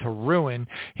himself to ruin,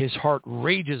 his heart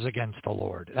rages against the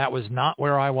Lord. That was not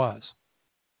where I was.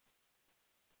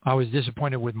 I was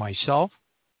disappointed with myself.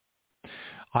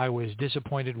 I was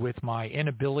disappointed with my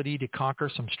inability to conquer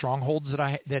some strongholds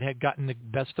that had gotten the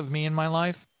best of me in my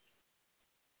life.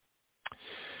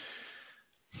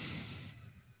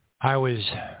 I was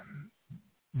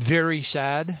very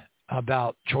sad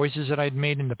about choices that I'd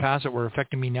made in the past that were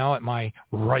affecting me now at my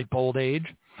ripe old age.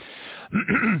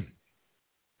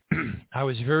 I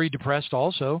was very depressed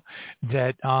also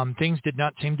that things did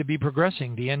not seem to be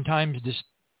progressing. The end times just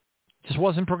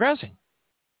wasn't progressing.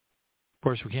 Of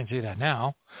course, we can't say that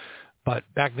now, but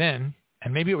back then,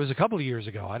 and maybe it was a couple of years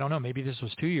ago. I don't know. Maybe this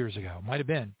was 2 years ago. Might have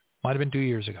been 2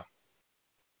 years ago.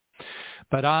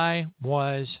 But I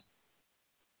was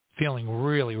feeling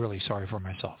really, really sorry for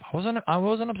myself. I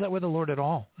wasn't upset with the Lord at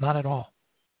all. Not at all.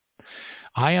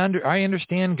 I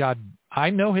understand God. I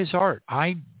know his heart.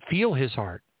 I feel his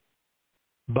heart.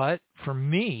 But for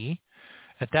me,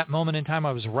 at that moment in time,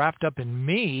 I was wrapped up in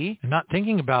me, not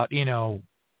thinking about,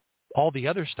 all the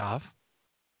other stuff,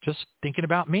 just thinking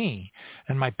about me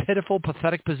and my pitiful,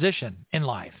 pathetic position in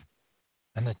life.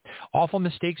 and the awful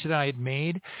mistakes that I had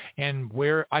made and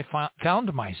where I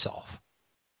found myself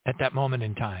at that moment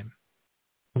in time,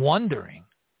 wondering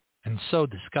and so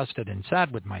disgusted and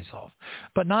sad with myself,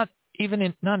 but not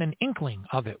an inkling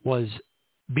of it was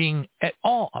being at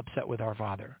all upset with our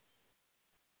Father.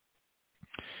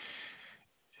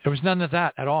 There was none of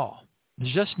that at all. It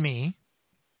was just me.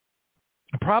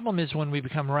 The problem is when we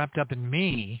become wrapped up in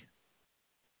me,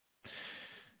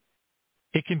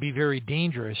 it can be very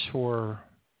dangerous for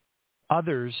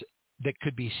others that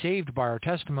could be saved by our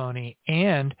testimony,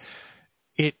 and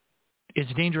it is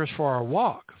dangerous for our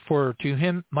walk. For to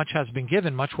him much has been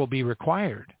given, much will be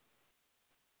required.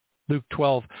 Luke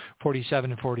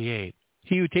 12:47 and 48.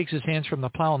 He who takes his hands from the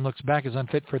plow and looks back is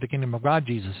unfit for the kingdom of God,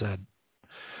 Jesus said.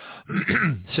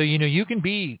 So, you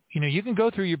can go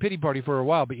through your pity party for a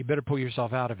while, but you better pull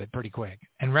yourself out of it pretty quick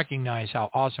and recognize how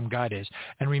awesome God is.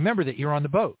 And remember that you're on the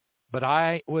boat, but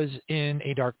I was in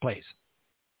a dark place.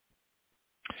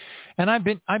 And I've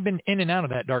been in and out of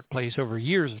that dark place over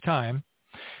years of time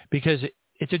because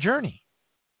it's a journey.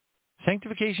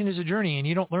 Sanctification is a journey, and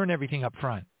you don't learn everything up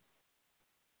front.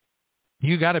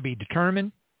 You got to be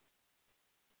determined.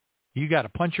 You got to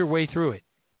punch your way through it.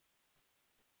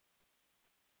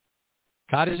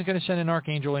 God isn't going to send an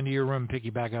archangel into your room and pick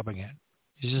you back up again.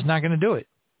 He's just not going to do it.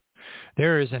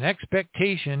 There is an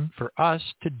expectation for us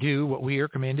to do what we are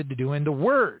commanded to do in the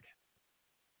Word.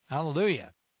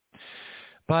 Hallelujah.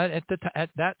 But at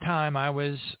that time, I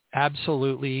was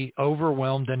absolutely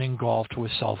overwhelmed and engulfed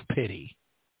with self-pity.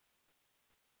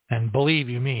 And believe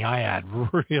you me, I had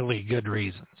really good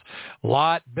reasons. A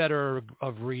lot better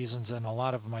of reasons than a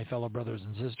lot of my fellow brothers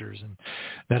and sisters and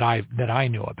that I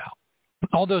knew about.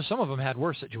 Although some of them had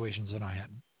worse situations than I had.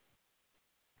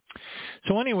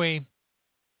 So anyway,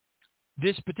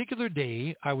 this particular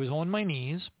day, I was on my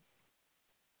knees,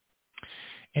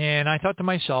 and I thought to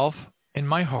myself in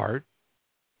my heart,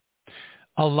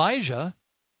 Elijah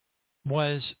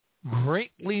was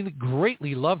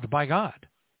greatly loved by God.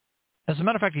 As a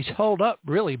matter of fact, he's held up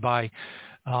really by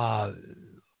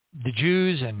the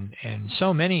Jews and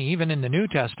so many, even in the New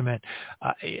Testament,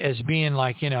 as being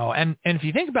like, and if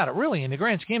you think about it, really, in the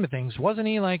grand scheme of things, wasn't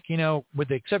he like, with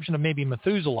the exception of maybe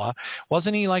Methuselah,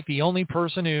 wasn't he like the only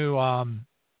person who,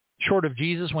 short of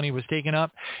Jesus when he was taken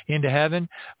up into heaven,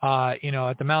 at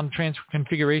the Mount of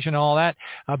Transfiguration and all that?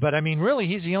 But I mean, really,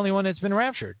 he's the only one that's been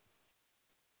raptured.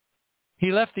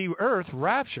 He left the earth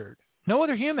raptured. No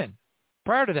other human.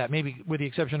 Prior to that, maybe with the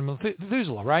exception of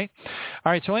Methuselah, right?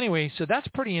 All right, so anyway, so that's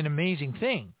pretty an amazing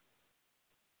thing.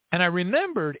 And I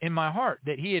remembered in my heart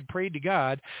that he had prayed to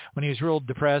God when he was real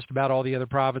depressed about all the other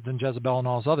prophets and Jezebel and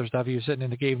all this other stuff. He was sitting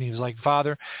in the cave and he was like,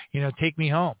 Father, take me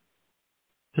home.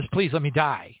 Just please let me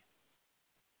die.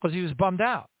 Because he was bummed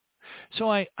out. So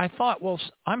I thought, well,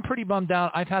 I'm pretty bummed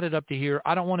out. I've had it up to here.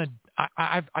 I don't want to,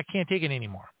 I can't take it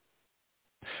anymore.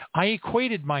 I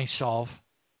equated myself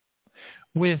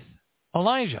with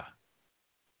Elijah.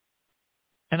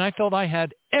 And I felt I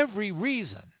had every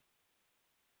reason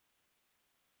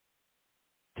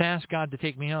to ask God to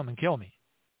take me home and kill me.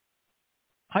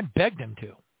 I begged him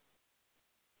to.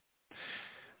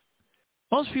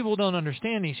 Most people don't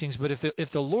understand these things, but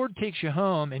if the Lord takes you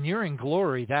home and you're in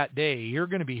glory that day, you're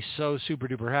going to be so super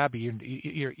duper happy.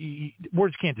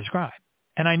 Words can't describe.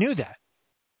 And I knew that.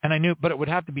 And I knew, but it would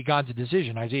have to be God's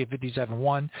decision. Isaiah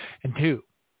 57:1 and 2.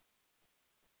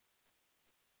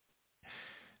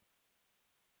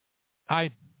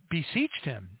 I beseeched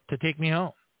him to take me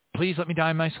home. Please let me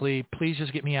die in my sleep. Please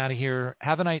just get me out of here.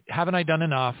 Haven't I done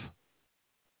enough?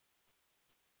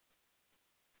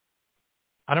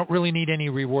 I don't really need any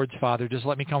rewards, Father. Just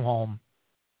let me come home.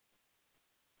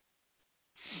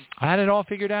 I had it all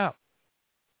figured out.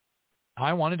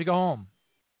 I wanted to go home.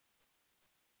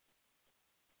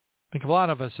 I think a lot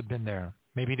of us have been there.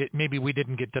 Maybe we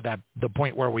didn't get to the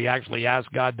point where we actually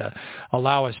asked God to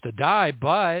allow us to die,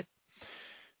 but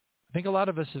I think a lot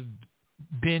of us have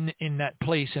been in that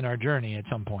place in our journey at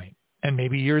some point. And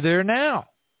maybe you're there now.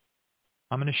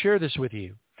 I'm going to share this with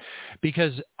you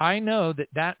because I know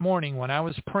that morning when I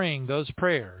was praying those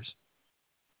prayers,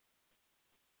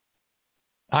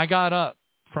 I got up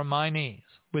from my knees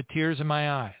with tears in my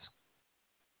eyes.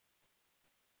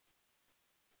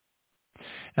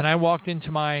 And I walked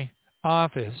into my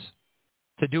office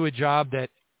to do a job that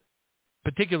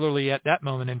particularly at that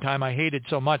moment in time, I hated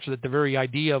so much that the very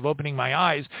idea of opening my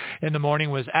eyes in the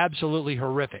morning was absolutely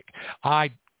horrific.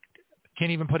 I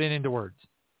can't even put it into words.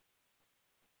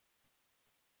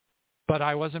 But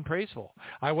I wasn't praiseful.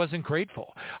 I wasn't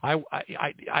grateful.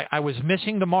 I was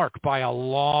missing the mark by a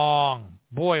long,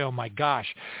 boy, oh my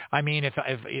gosh. I mean,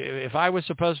 if I was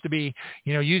supposed to be,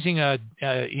 using a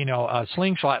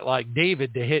slingshot like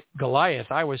David to hit Goliath,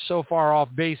 I was so far off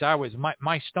base.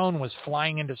 My stone was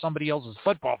flying into somebody else's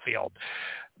football field,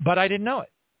 but I didn't know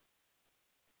it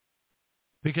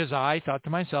because I thought to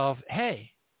myself,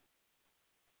 hey,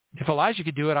 if Elijah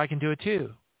could do it, I can do it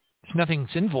too. There's nothing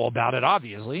sinful about it,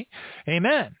 obviously.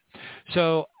 Amen.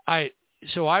 So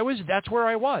that's where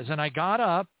I was. And I got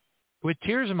up with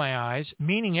tears in my eyes,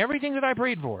 meaning everything that I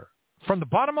prayed for from the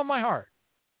bottom of my heart.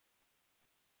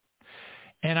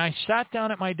 And I sat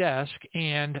down at my desk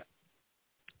and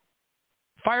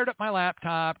fired up my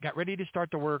laptop, got ready to start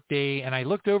the workday, and I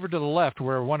looked over to the left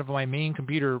where one of my main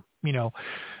computer,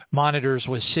 monitors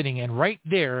was sitting, and right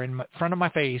there in front of my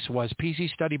face was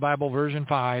PC Study Bible version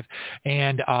 5,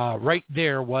 and right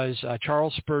there was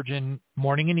Charles Spurgeon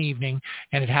Morning and Evening,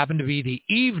 and it happened to be the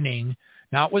evening.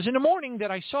 Now, it was in the morning that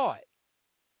I saw it,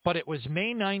 but it was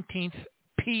May 19th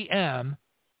p.m.,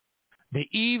 the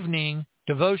evening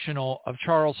devotional of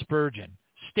Charles Spurgeon,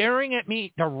 staring at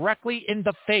me directly in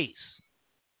the face.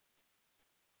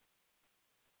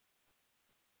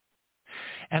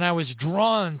 And I was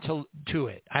drawn to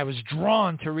it. I was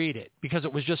drawn to read it because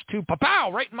it was just too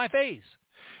pow right in my face.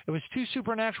 It was too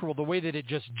supernatural the way that it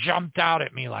just jumped out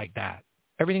at me like that.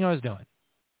 Everything I was doing.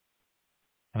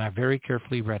 And I very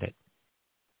carefully read it.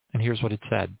 And here's what it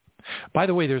said. By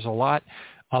the way, there's a lot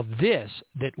of this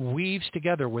that weaves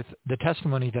together with the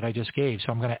testimony that I just gave.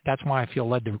 So that's why I feel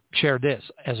led to share this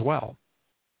as well.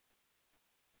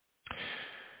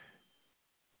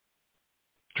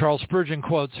 Charles Spurgeon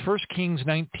quotes 1 Kings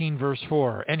 19, verse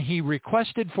 4, and he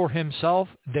requested for himself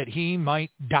that he might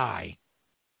die.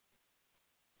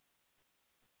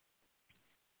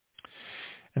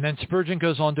 And then Spurgeon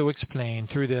goes on to explain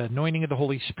through the anointing of the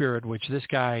Holy Spirit, which this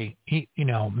guy, it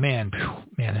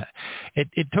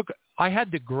took, I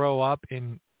had to grow up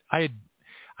and I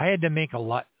had to make a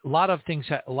lot of things,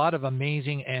 a lot of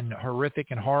amazing and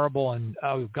horrific and horrible and,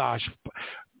 oh gosh,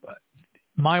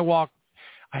 my walk.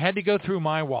 I had to go through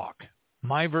my walk,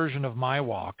 my version of my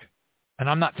walk, and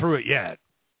I'm not through it yet,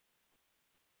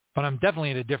 but I'm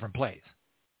definitely in a different place,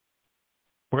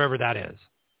 wherever that is.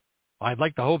 I'd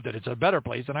like to hope that it's a better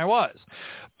place than I was,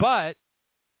 but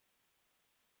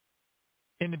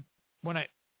I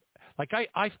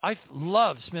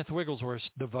love Smith Wigglesworth's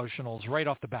devotionals right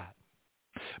off the bat,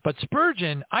 but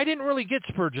Spurgeon, I didn't really get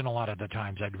Spurgeon a lot of the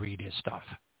times I'd read his stuff.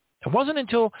 It wasn't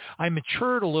until I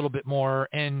matured a little bit more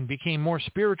and became more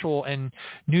spiritual and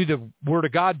knew the Word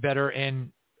of God better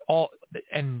and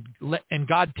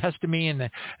God tested me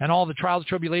and all the trials,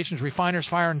 tribulations, refiner's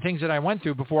fire and things that I went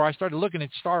through before I started looking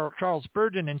at Charles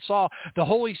Spurgeon and saw the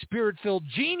Holy Spirit-filled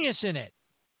genius in it.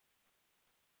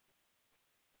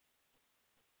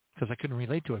 Because I couldn't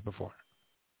relate to it before.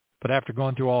 But after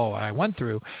going through all I went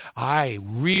through, I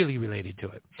really related to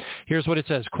it. Here's what it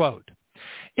says, quote,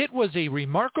 "It was a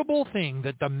remarkable thing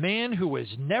that the man who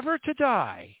was never to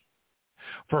die,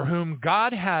 for whom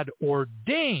God had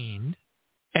ordained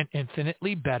an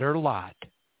infinitely better lot,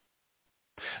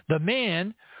 the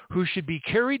man who should be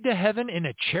carried to heaven in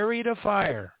a chariot of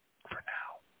fire, for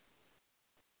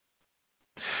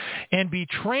now, and be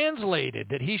translated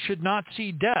that he should not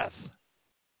see death,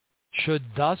 should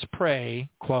thus pray,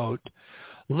 quote,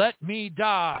 'Let me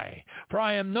die, for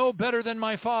I am no better than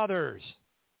my fathers.'"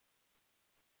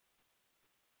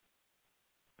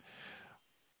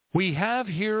 We have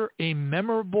here a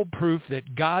memorable proof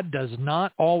that God does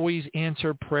not always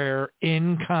answer prayer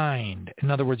in kind. In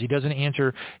other words, he doesn't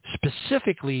answer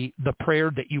specifically the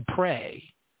prayer that you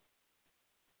pray.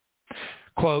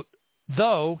 Quote,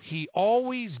 "Though he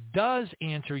always does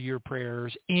answer your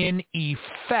prayers in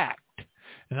effect."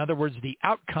 In other words, the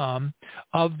outcome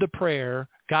of the prayer,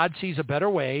 God sees a better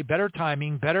way, better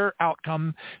timing, better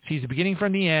outcome, sees the beginning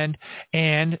from the end,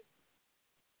 and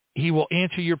he will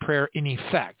answer your prayer in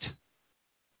effect.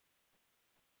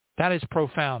 That is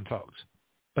profound, folks.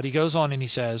 But he goes on and he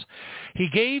says, "He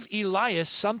gave Elias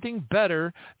something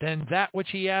better than that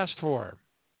which he asked for,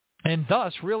 and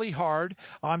thus really heard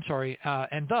and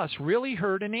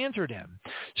answered him.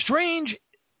 Strange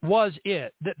was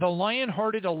it that the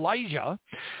lion-hearted Elijah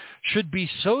should be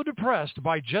so depressed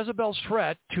by Jezebel's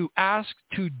threat to ask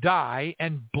to die,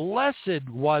 and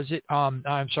blessedly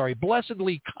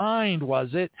kind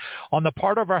was it on the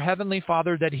part of our Heavenly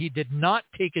Father that he did not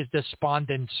take his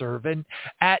despondent servant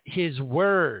at his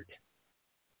word."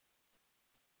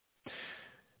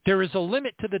 There is a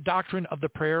limit to the doctrine of the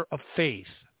prayer of faith.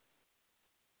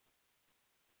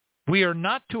 We are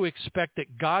not to expect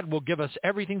that God will give us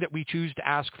everything that we choose to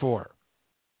ask for.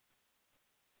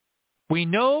 We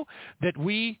know that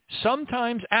we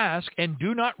sometimes ask and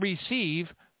do not receive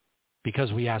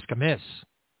because we ask amiss.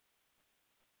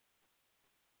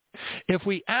 If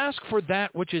we ask for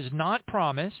that which is not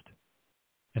promised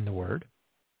in the Word,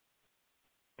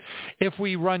 if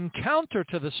we run counter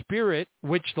to the Spirit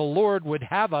which the Lord would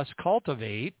have us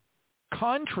cultivate,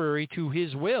 contrary to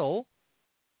His will,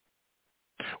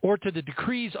 or to the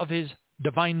decrees of His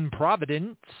divine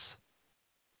providence,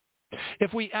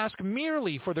 if we ask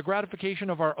merely for the gratification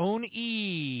of our own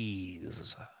ease,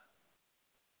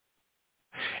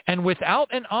 and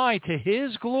without an eye to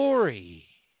His glory,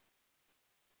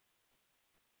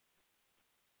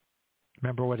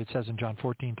 remember what it says in John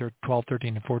 14, 12,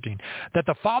 13, and 14, that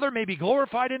the Father may be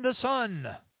glorified in the Son.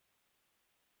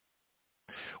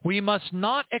 We must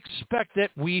not expect that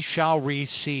we shall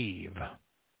receive.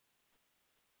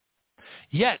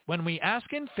 Yet, when we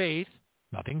ask in faith,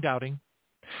 nothing doubting,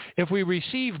 if we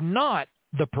receive not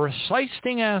the precise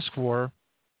thing asked for,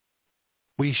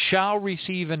 we shall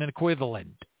receive an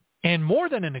equivalent, and more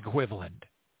than an equivalent.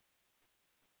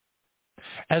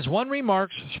 As one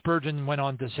remarks, Spurgeon went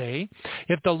on to say,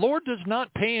 if the Lord does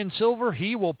not pay in silver,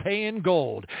 He will pay in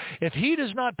gold. If He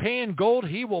does not pay in gold,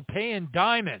 He will pay in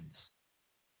diamonds.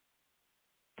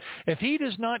 If He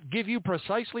does not give you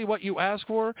precisely what you ask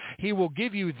for, He will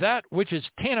give you that which is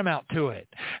tantamount to it,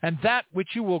 and that which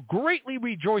you will greatly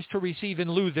rejoice to receive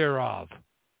in lieu thereof.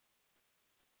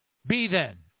 Be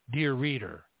then, dear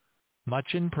reader,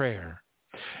 much in prayer,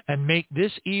 and make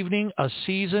this evening a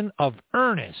season of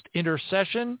earnest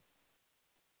intercession,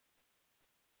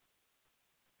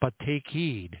 but take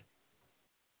heed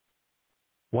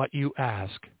what you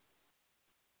ask.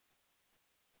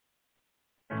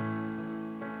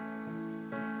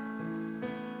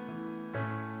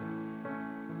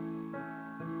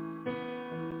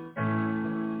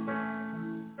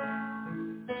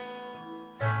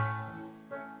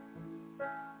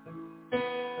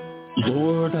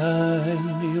 Lord, I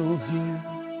kneel here,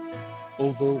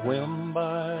 overwhelmed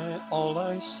by all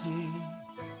I see.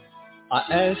 I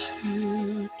ask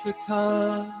you to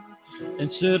come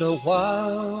and sit a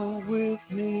while with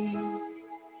me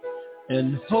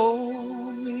and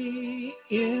hold me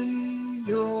in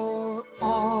your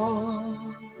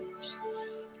arms.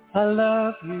 I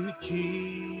love you, Jesus.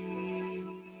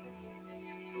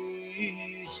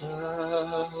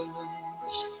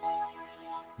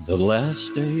 The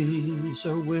last days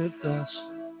are with us.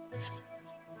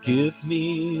 Give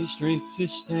me strength to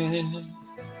stand,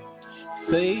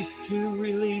 faith to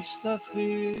release the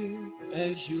fear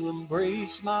as you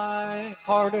embrace my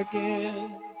heart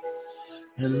again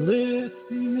and lift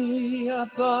me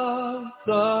above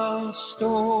the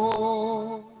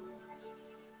storm.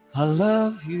 I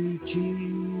love you,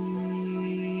 Jesus.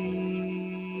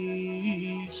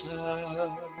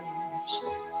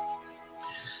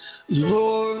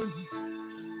 Lord,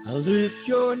 I lift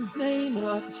your name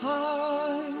up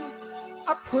high.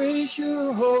 I praise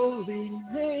your holy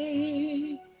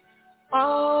name.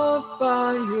 I'll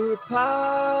find your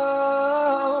power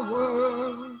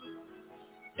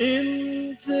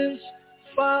in this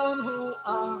final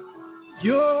hour.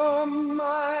 You're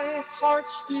my heart's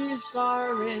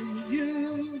desire, and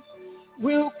you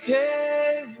will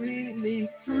carry me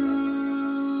through.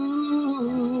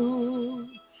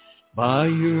 By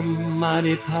your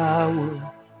mighty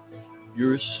power,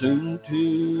 you're soon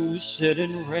to sit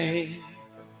and reign.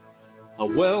 I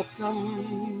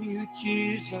welcome you,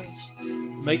 Jesus.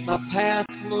 Make my path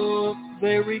look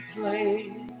very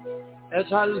plain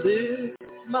as I lift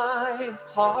my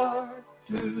heart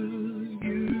to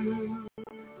you.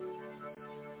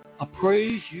 I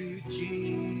praise you,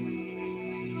 Jesus.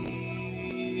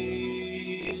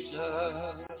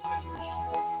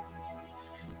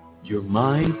 Your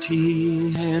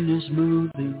mighty hand is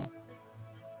moving.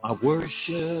 I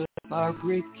worship our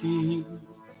great King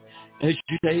as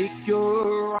you take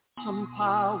your awesome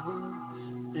power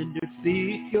and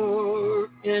defeat your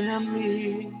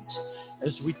enemies,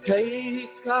 as we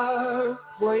take our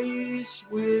place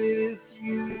with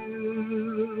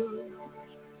you.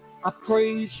 I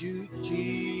praise you,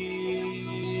 Jesus.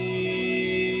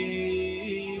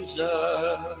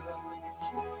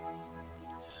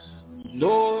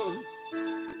 Lord,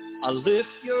 I lift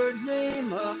your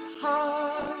name up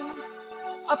high.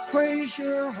 I praise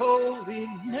your holy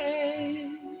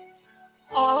name.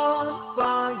 I'll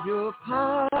find your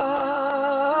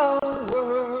power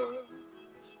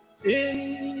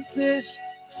in this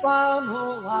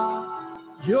final hour.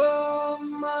 You're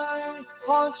my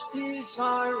heart's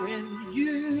desire, and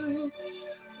you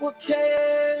will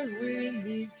carry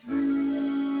me through.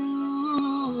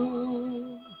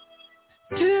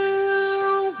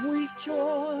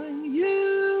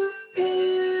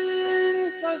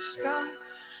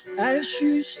 as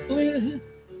you split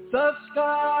the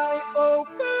sky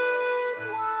open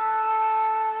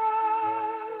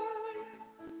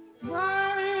wide,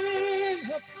 ride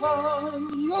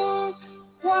upon your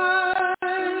white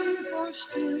horse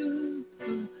to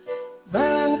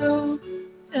battle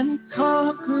and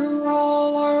conquer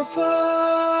all our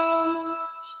foes.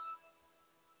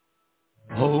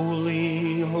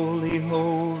 Holy, holy,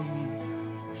 holy,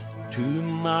 to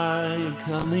my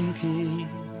coming King,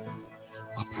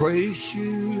 I praise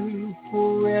you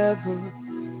forever.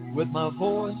 With my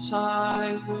voice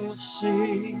I will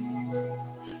sing.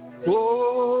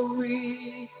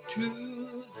 Glory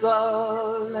to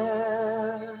the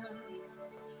Lamb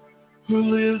who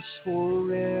lives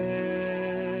forever.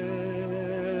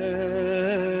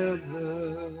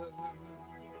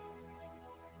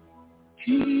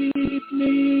 Keep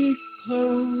me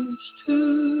close to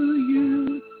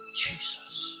you,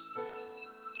 Jesus,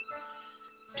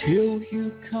 till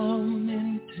you come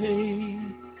and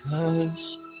take us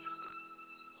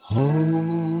home.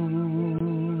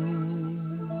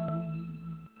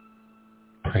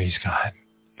 Praise God.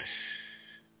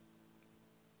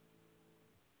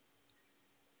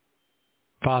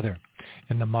 Father,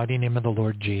 in the mighty name of the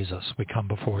Lord Jesus, we come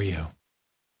before you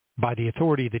by the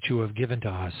authority that you have given to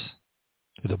us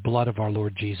through the blood of our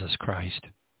Lord Jesus Christ.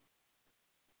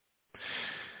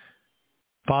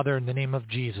 Father, in the name of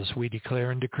Jesus, we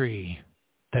declare and decree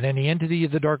that any entity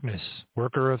of the darkness,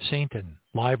 worker of Satan,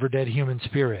 live or dead human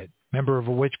spirit, member of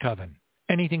a witch coven,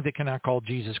 anything that cannot call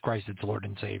Jesus Christ its Lord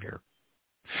and Savior,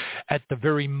 at the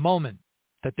very moment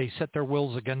that they set their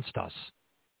wills against us,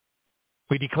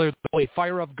 we declare the holy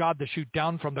fire of God to shoot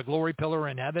down from the glory pillar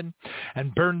in heaven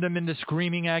and burn them into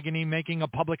screaming agony, making a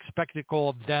public spectacle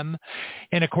of them.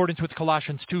 In accordance with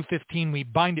Colossians 2:15, we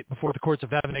bind it before the courts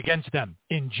of heaven against them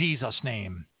in Jesus'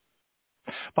 name.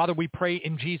 Father, we pray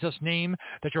in Jesus' name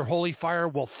that your holy fire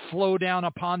will flow down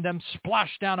upon them,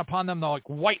 splash down upon them like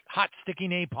white, hot, sticky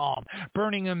napalm,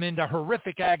 burning them into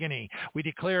horrific agony. We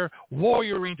declare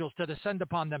warrior angels to descend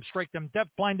upon them, strike them deaf,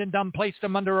 blind, and dumb, place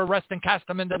them under arrest, and cast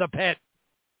them into the pit.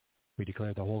 We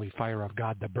declare the holy fire of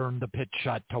God to burn the pit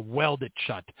shut, to weld it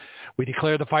shut. We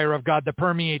declare the fire of God to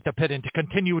permeate the pit and to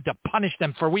continue to punish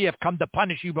them, for we have come to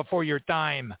punish you before your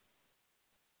time.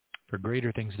 For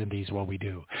greater things than these will we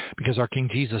do, because our King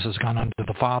Jesus has gone unto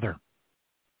the Father.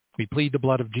 We plead the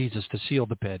blood of Jesus to seal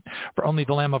the pit, for only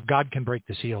the Lamb of God can break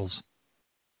the seals.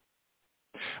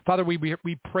 Father, we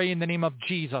pray in the name of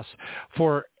Jesus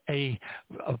for a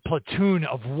platoon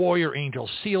of warrior angels,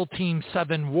 SEAL Team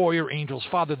 7 warrior angels,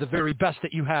 Father, the very best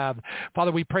that you have.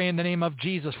 Father, we pray in the name of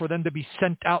Jesus for them to be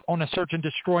sent out on a search and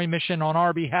destroy mission on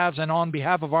our behalves and on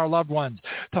behalf of our loved ones,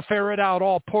 to ferret out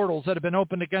all portals that have been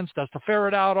opened against us, to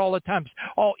ferret out all attempts,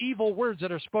 all evil words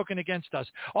that are spoken against us,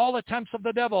 all attempts of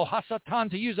the devil, Hasatan,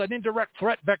 to use an indirect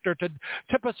threat vector to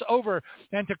tip us over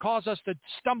and to cause us to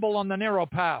stumble on the narrow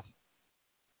path.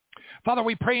 Father,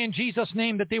 we pray in Jesus'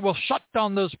 name that they will shut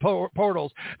down those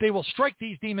portals. They will strike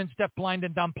these demons deaf, blind,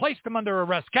 and dumb, place them under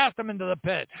arrest, cast them into the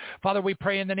pit. Father, we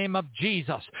pray in the name of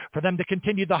Jesus for them to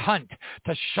continue the hunt,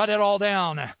 to shut it all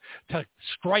down, to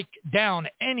strike down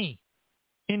any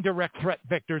indirect threat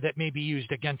vector that may be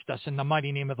used against us in the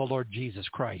mighty name of the Lord Jesus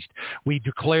Christ. We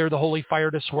declare the holy fire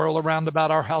to swirl around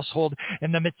about our household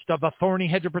in the midst of a thorny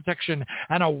hedge of protection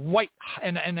and a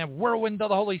whirlwind of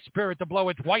the Holy Spirit to blow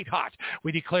it white hot.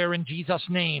 We declare in Jesus'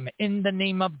 name, in the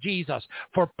name of Jesus,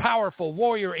 for powerful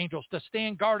warrior angels to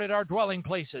stand guard at our dwelling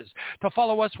places, to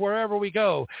follow us wherever we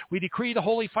go. We decree the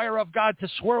holy fire of God to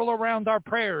swirl around our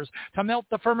prayers, to melt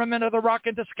the firmament of the rock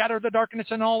and to scatter the darkness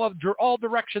in all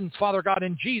directions, Father God,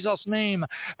 in Jesus' name,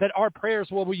 that our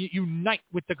prayers will unite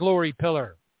with the glory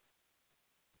pillar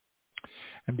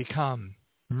and become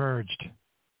merged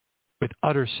with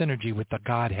utter synergy with the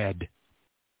Godhead.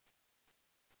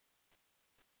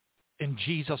 In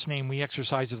Jesus' name, we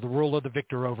exercise the rule of the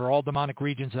victor over all demonic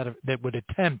regions that would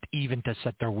attempt even to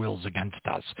set their wills against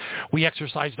us. We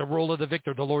exercise the rule of the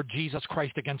victor, the Lord Jesus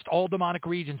Christ, against all demonic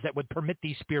regions that would permit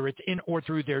these spirits in or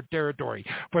through their territory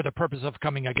for the purpose of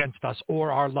coming against us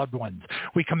or our loved ones.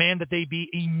 We command that they be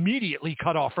immediately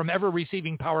cut off from ever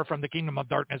receiving power from the kingdom of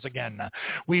darkness again.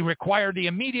 We require the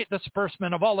immediate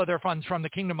disbursement of all of their funds from the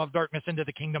kingdom of darkness into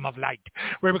the kingdom of light.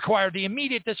 We require the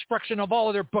immediate destruction of all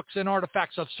of their books and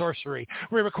artifacts of sorcery.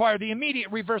 We require the immediate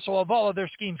reversal of all of their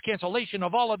schemes, cancellation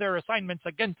of all of their assignments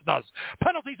against us.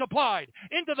 Penalties applied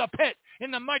into the pit in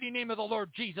the mighty name of the Lord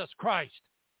Jesus Christ.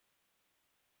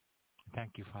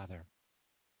 Thank you, Father.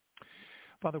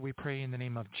 Father, we pray in the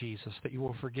name of Jesus that you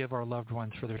will forgive our loved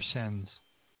ones for their sins.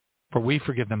 For we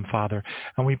forgive them, Father,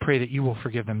 and we pray that you will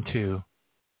forgive them too.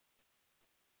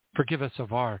 Forgive us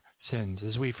of our sins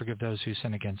as we forgive those who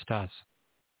sin against us.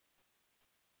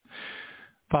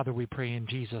 Father, we pray in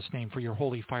Jesus' name for your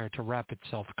holy fire to wrap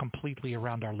itself completely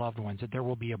around our loved ones, that there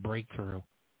will be a breakthrough.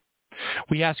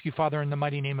 We ask you, Father, in the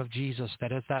mighty name of Jesus,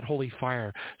 that as that holy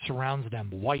fire surrounds them,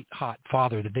 white hot,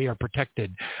 Father, that they are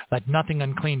protected. Let nothing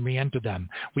unclean re-enter them.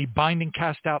 We bind and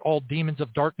cast out all demons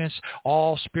of darkness,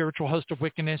 all spiritual host of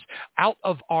wickedness out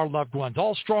of our loved ones.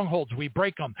 All strongholds, we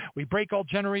break them. We break all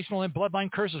generational and bloodline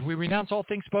curses. We renounce all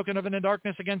things spoken of in the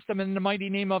darkness against them in the mighty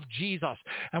name of Jesus.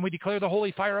 And we declare the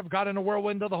holy fire of God in a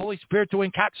whirlwind of the Holy Spirit to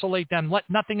encapsulate them. Let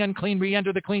nothing unclean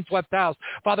re-enter the clean swept house.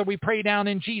 Father, we pray down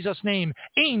in Jesus' name,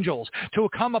 angels to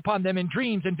come upon them in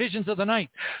dreams and visions of the night,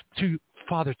 to,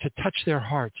 Father, to touch their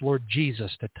hearts, Lord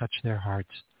Jesus, to touch their hearts.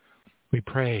 We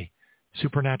pray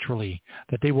supernaturally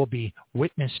that they will be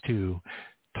witnessed to,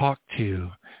 talked to.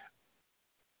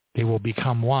 They will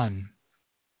become one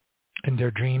in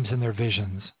their dreams and their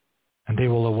visions, and they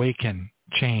will awaken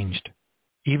changed.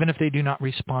 Even if they do not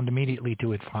respond immediately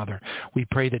to it, Father, we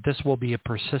pray that this will be a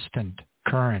persistent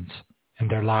occurrence in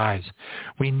their lives.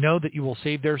 We know that you will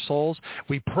save their souls.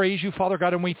 We praise you, Father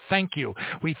God, and we thank you.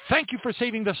 We thank you for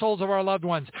saving the souls of our loved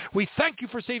ones. We thank you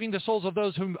for saving the souls of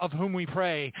those of whom we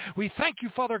pray. We thank you,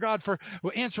 Father God, for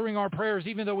answering our prayers,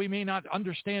 even though we may not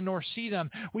understand nor see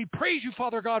them. We praise you,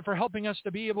 Father God, for helping us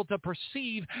to be able to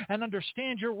perceive and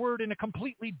understand your word in a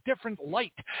completely different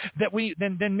light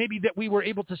than maybe that we were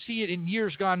able to see it in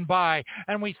years gone by.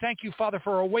 And we thank you, Father,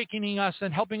 for awakening us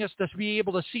and helping us to be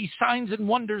able to see signs and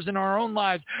wonders in our own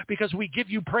lives, because we give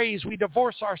you praise. We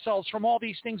divorce ourselves from all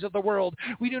these things of the world.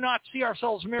 We do not see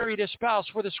ourselves married as spouse,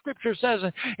 for the scripture says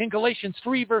in Galatians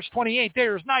 3 verse 28,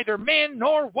 there is neither man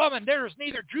nor woman, there is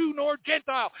neither Jew nor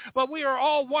Gentile, but we are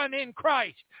all one in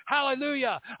Christ.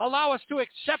 Hallelujah. Allow us to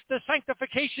accept the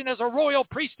sanctification as a royal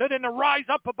priesthood and to rise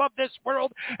up above this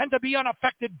world and to be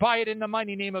unaffected by it in the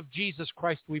mighty name of Jesus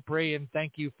Christ. We pray and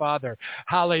thank you, Father.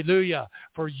 Hallelujah.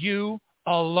 For you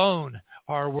alone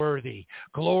are worthy.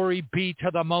 Glory be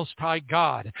to the Most High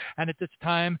God. And at this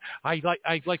time, I'd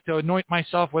like to anoint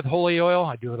myself with holy oil.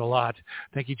 I do it a lot.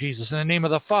 Thank you, Jesus. In the name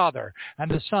of the Father,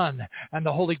 and the Son, and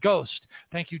the Holy Ghost.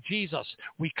 Thank you, Jesus.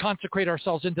 We consecrate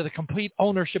ourselves into the complete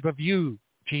ownership of you,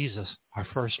 Jesus, our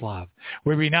first love.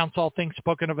 We renounce all things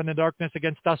spoken of in the darkness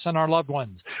against us and our loved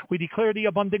ones. We declare the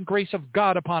abundant grace of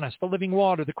God upon us, the living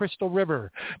water, the crystal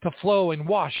river, to flow and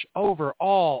wash over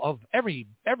all of every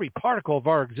particle of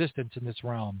our existence in this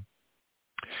realm,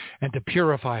 and to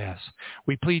purify us.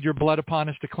 We plead your blood upon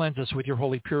us to cleanse us with your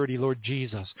holy purity, Lord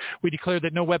Jesus. We declare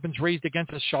that no weapons raised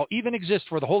against us shall even exist,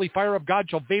 for the holy fire of God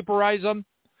shall vaporize them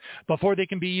before they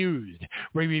can be used.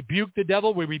 We rebuke the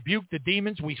devil. We rebuke the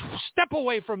demons. We step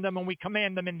away from them and we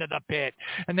command them into the pit.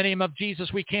 In the name of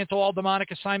Jesus, we cancel all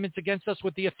demonic assignments against us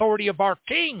with the authority of our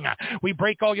King. We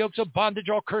break all yokes of bondage,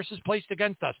 all curses placed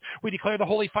against us. We declare the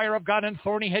holy fire of God and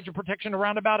thorny hedge of protection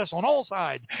around about us on all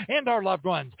sides and our loved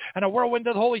ones, and a whirlwind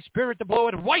of the Holy Spirit to blow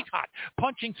it white hot,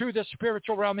 punching through the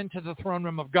spiritual realm into the throne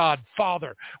room of God.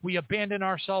 Father, we abandon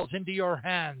ourselves into your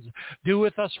hands. Do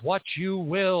with us what you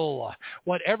will.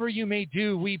 Whatever you may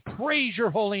do, we praise your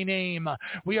holy name.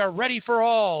 We are ready for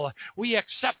all. We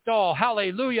accept all.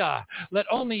 Hallelujah. Let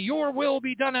only your will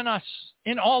be done in us,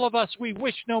 in all of us. We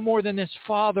wish no more than this,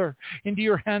 Father. Into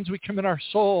your hands we commit our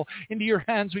soul. Into your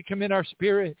hands we commit our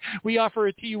spirit. We offer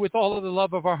it to you with all of the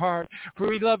love of our heart. For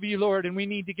we love you, Lord, and we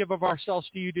need to give of ourselves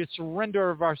to you, to surrender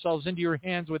of ourselves into your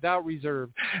hands without reserve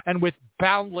and with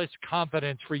boundless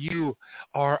confidence, for you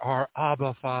are our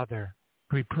Abba, Father.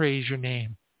 We praise your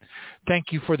name.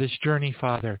 Thank you for this journey,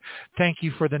 Father. Thank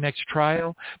you for the next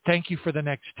trial. Thank you for the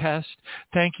next test.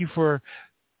 Thank you for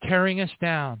tearing us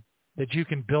down, that you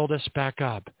can build us back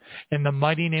up. In the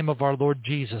mighty name of our Lord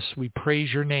Jesus, we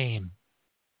praise your name.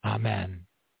 Amen.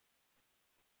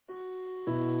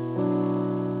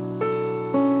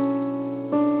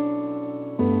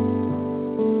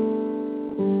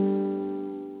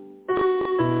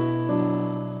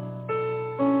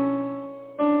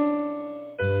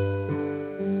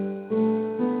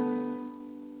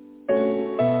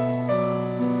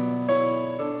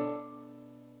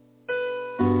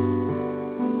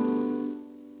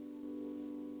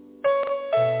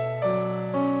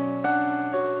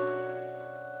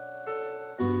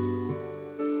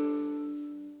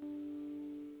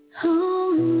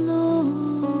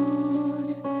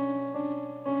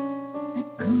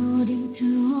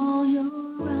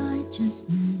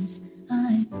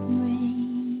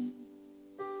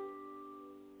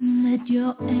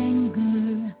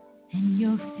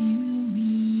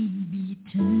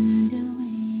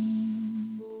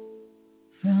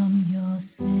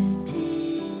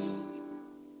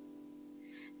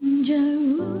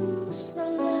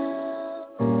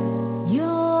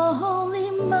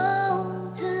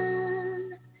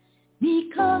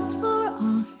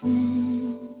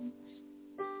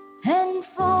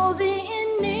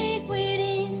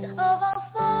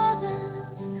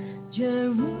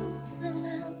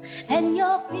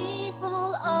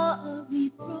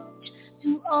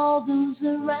 all those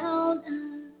around us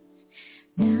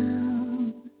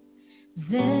now.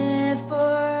 Therefore,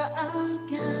 our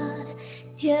God,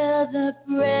 hear the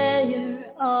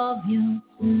prayer of your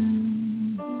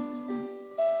Son,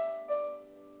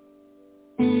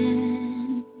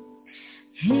 and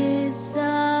his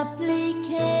supplications,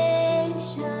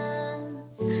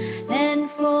 and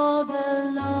for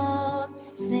the Lord's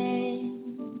sake,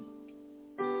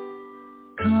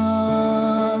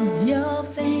 cause your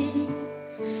face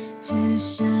to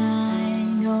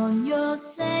shine on your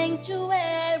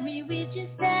sanctuary, which is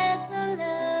desolate.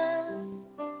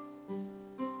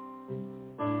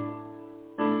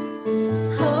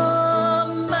 Oh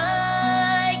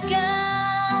my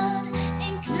God,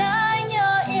 incline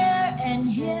your ear and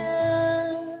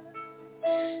hear.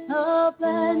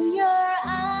 Open your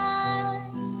eyes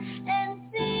and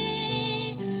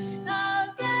see our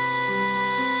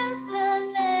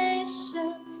desolation,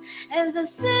 and the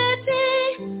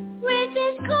city which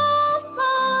is called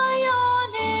by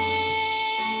your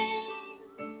name,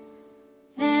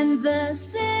 and the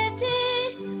city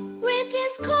which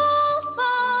is called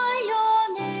by your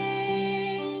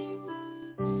name.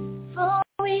 For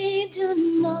we do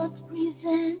not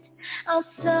present our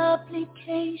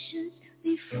supplications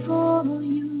before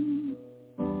you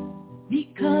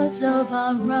because of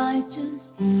our righteous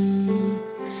deeds,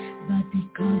 but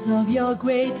because of your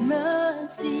great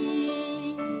mercy.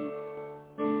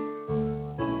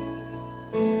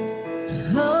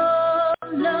 Oh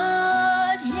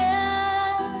Lord, hear.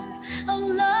 Oh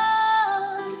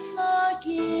Lord,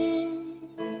 forgive.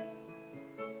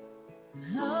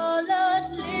 Oh Lord,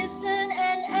 listen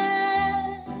and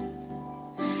answer.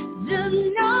 Do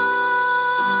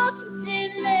not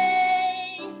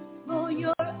delay. For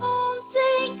your own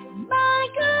sake, my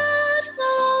God,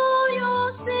 for your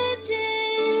city,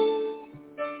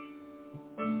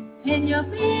 and your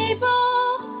people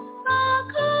are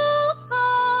called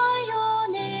by your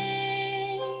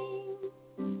name.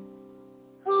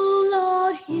 Oh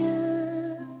Lord,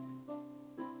 hear.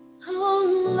 Oh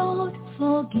Lord,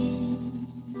 forgive.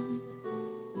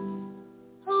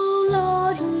 Oh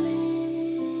Lord, listen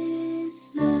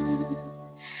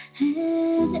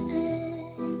and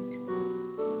act.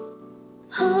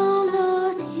 Oh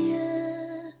Lord,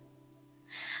 hear.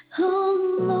 Oh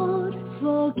Lord,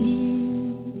 forgive.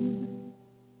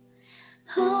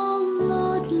 Oh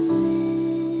Lord, listen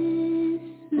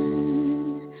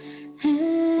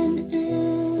and act.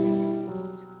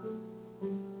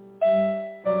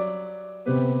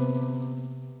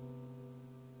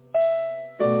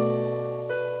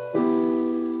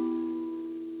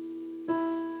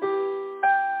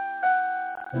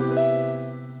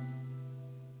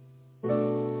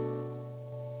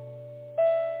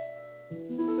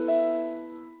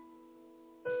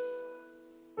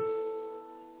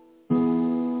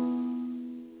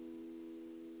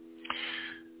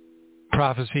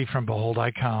 Prophecy from Behold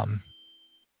I Come,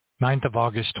 9th of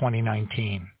August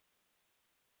 2019.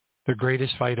 The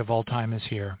greatest fight of all time is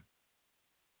here.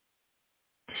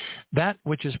 That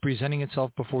which is presenting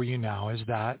itself before you now is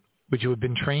that which you have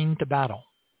been trained to battle.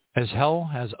 As hell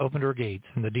has opened her gates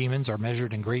and the demons are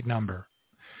measured in great number,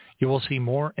 you will see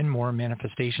more and more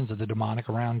manifestations of the demonic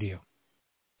around you.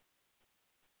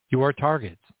 You are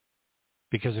targets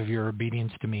because of your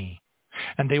obedience to me,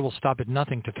 and they will stop at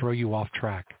nothing to throw you off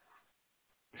track.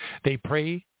 They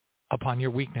prey upon your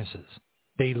weaknesses.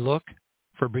 They look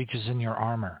for breaches in your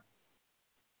armor.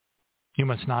 You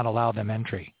must not allow them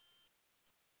entry.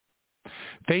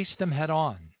 Face them head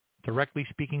on, directly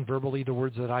speaking verbally the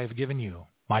words that I have given you,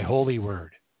 my holy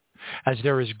word, as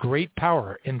there is great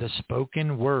power in the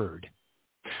spoken word.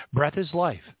 Breath is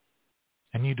life,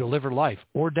 and you deliver life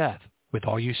or death with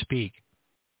all you speak.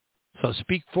 So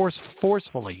speak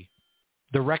forcefully,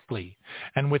 directly,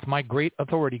 and with my great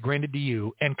authority granted to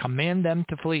you, and command them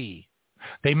to flee.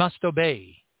 They must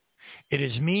obey. It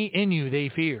is me in you they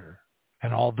fear.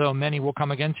 And although many will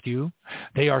come against you,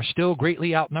 they are still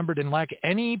greatly outnumbered and lack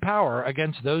any power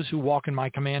against those who walk in my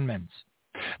commandments.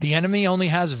 The enemy only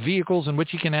has vehicles in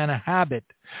which he can inhabit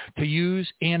to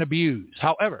use and abuse.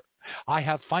 However, I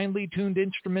have finely tuned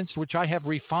instruments which I have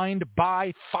refined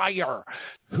by fire,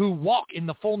 who walk in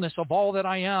the fullness of all that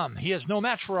I am. He is no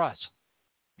match for us.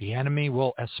 The enemy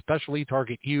will especially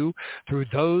target you through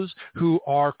those who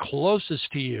are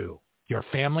closest to you, your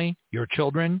family, your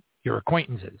children, your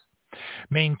acquaintances.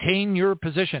 Maintain your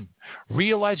position,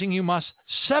 realizing you must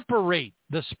separate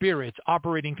the spirits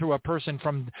operating through a person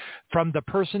from the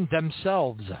person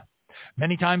themselves.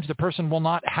 Many times the person will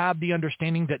not have the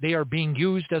understanding that they are being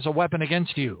used as a weapon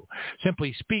against you.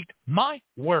 Simply speak my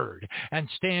word and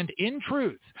stand in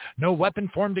truth. No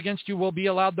weapon formed against you will be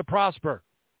allowed to prosper.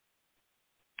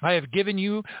 I have given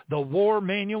you the war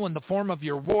manual in the form of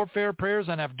your warfare prayers,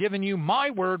 and have given you my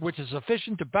word, which is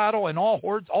sufficient to battle in all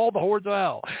the hordes of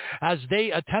hell, as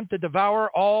they attempt to devour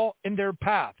all in their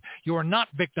path. You are not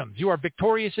victims. You are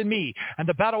victorious in me, and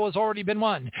the battle has already been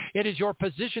won. It is your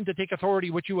position to take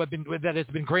authority that has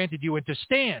been granted you, and to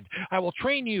stand. I will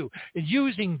train you in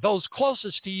using those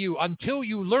closest to you until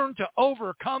you learn to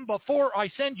overcome before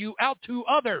I send you out to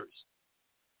others.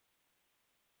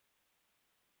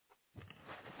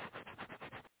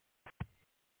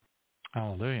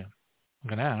 Hallelujah.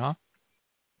 Look at that, huh? I'm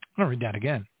going to read that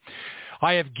again.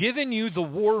 I have given you the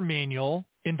war manual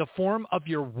in the form of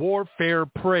your warfare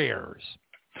prayers.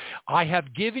 I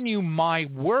have given you my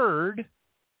word,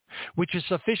 which is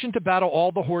sufficient to battle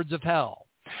all the hordes of hell,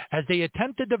 as they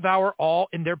attempt to devour all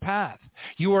in their path.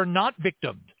 You are not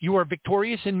victims. You are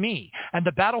victorious in me, and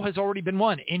the battle has already been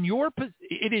won.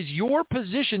 It is your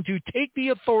position to take the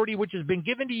authority which has been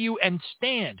given to you and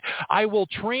stand. I will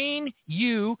train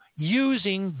you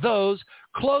using those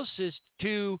closest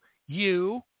to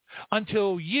you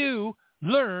until you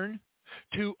learn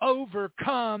to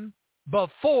overcome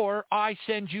before I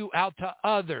send you out to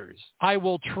others. I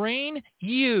will train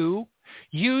you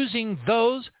using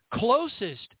those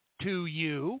closest to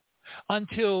you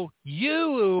until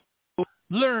you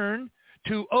learn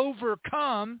to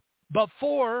overcome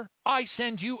before I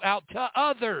send you out to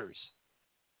others.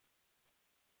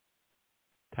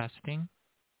 Testing.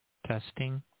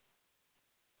 Testing.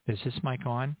 Is this mic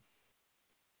on?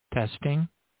 Testing.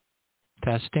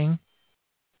 Testing.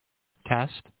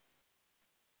 Test.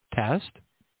 Test.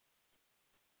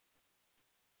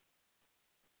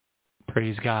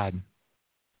 Praise God.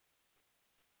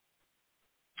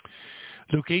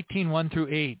 Luke 18:1 through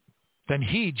 8. Then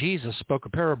he, Jesus, spoke a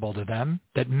parable to them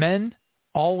that men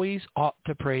always ought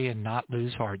to pray and not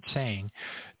lose heart, saying,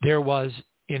 there was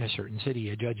in a certain city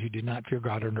a judge who did not fear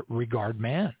God or regard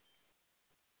man.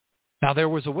 Now there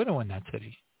was a widow in that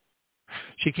city.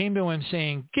 She came to him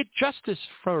saying, get justice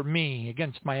for me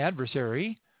against my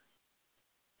adversary.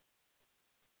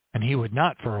 And he would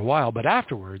not for a while, but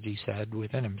afterwards he said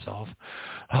within himself,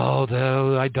 oh,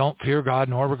 though I don't fear God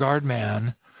nor regard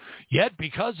man, yet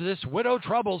because this widow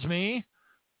troubles me,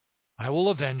 I will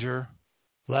avenge her,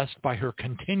 lest by her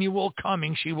continual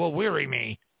coming she will weary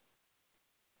me.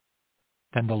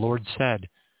 Then the Lord said,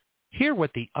 hear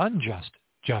what the unjust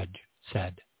judge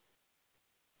said.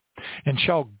 And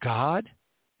shall God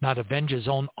not avenge his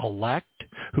own elect,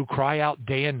 who cry out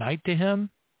day and night to him,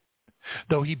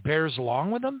 though he bears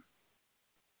long with them?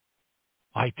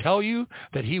 I tell you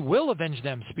that he will avenge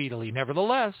them speedily.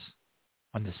 Nevertheless,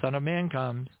 when the Son of Man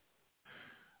comes,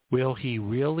 will he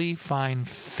really find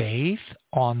faith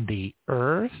on the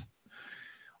earth?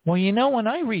 Well, you know, when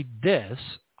I read this,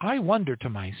 I wonder to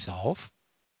myself,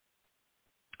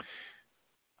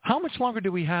 how much longer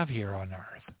do we have here on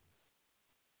earth?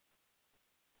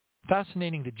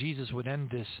 Fascinating that Jesus would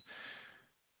end this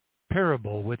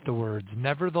parable with the words,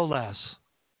 nevertheless,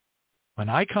 when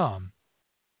I come,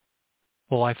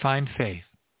 will I find faith?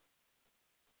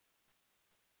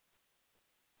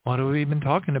 What have we been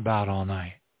talking about all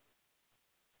night?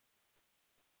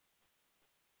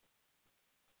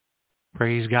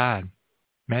 Praise God.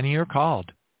 Many are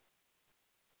called.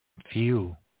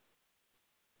 Few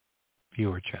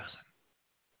are chosen.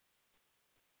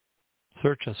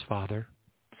 Search us, Father.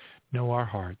 Know our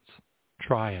hearts.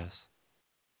 Try us.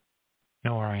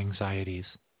 Know our anxieties.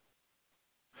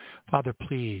 Father,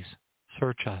 please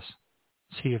search us.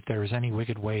 See if there is any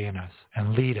wicked way in us,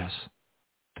 and lead us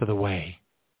to the way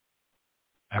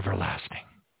everlasting.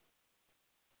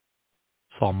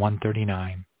 Psalm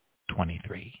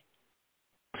 139:23.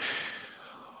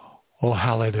 Oh,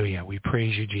 hallelujah. We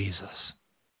praise you, Jesus.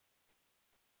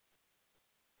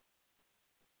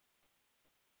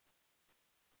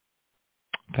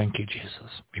 Thank you,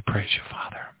 Jesus. We praise you,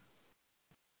 Father.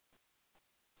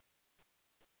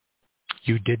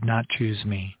 You did not choose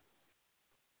me.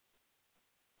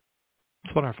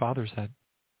 That's what our Father said.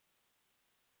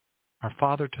 Our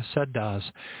Father said to us,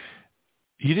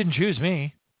 you didn't choose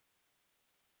me.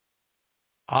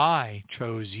 I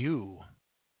chose you.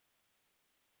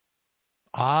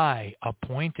 I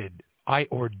appointed, I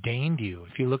ordained you.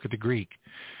 If you look at the Greek,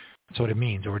 that's what it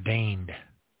means, ordained.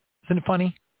 Isn't it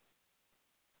funny?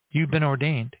 You've been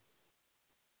ordained.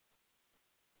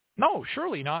 No,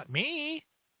 surely not me.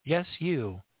 Yes,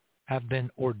 you have been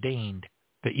ordained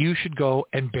that you should go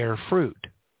and bear fruit.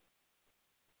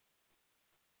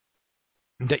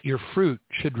 That your fruit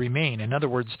should remain. In other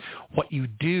words, what you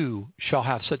do shall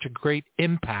have such a great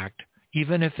impact,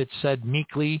 even if it's said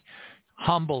meekly,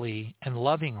 humbly, and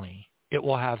lovingly. it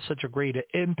will have such a great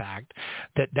impact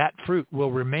that that fruit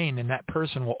will remain and that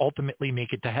person will ultimately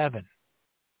make it to heaven.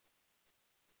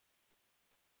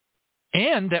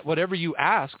 And that whatever you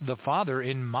ask the Father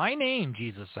in my name,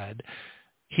 Jesus said,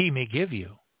 he may give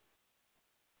you.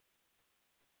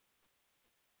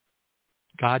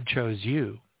 God chose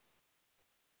you.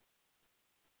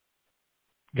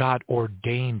 God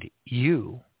ordained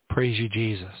you. Praise you,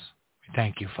 Jesus. We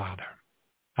thank you, Father.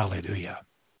 Hallelujah.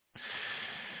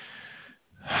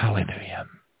 Hallelujah.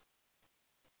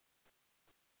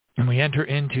 And we enter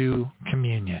into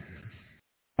communion.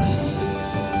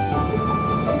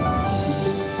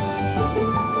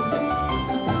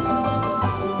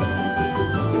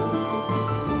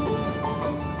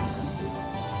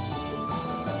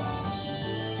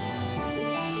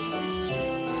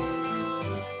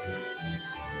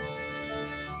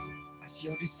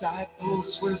 Your disciples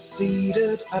were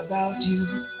seated about you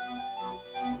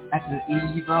at the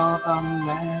eve of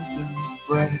unleavened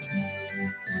bread.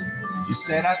 You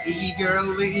said, I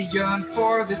eagerly yearn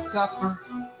for this supper,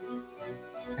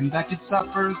 and that it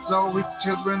suffers so its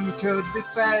children could be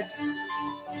fed.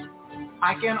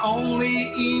 I can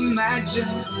only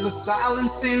imagine the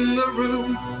silence in the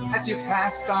room as you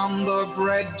passed on the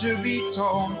bread to be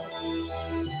torn.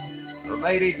 For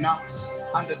they did not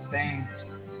understand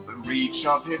the reach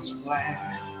of his plan.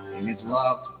 In his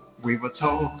love we were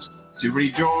told to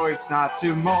rejoice, not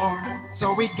to mourn.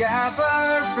 So we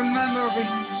gather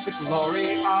remembering the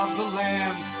glory of the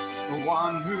Lamb, the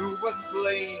one who was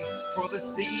slain for the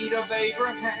seed of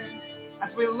Abraham. As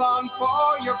we long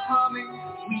for your coming,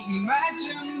 we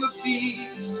imagine the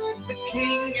feast, the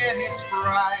King and his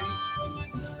bride.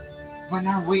 When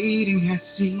our waiting has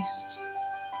ceased,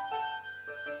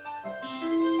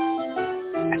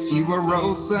 as you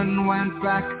arose and went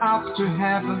back up to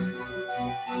heaven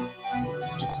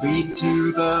to speak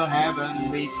to the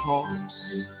heavenly courts,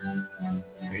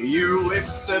 you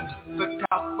lifted the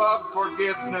cup of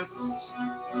forgiveness.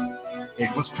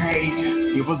 It was paid,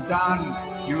 it was done,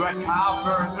 you had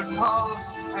covered the cost,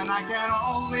 and I can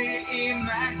only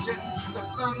imagine the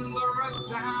thunderous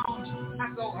sound as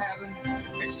though heaven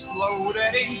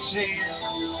exploded in cheers.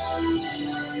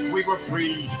 We were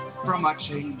freed from our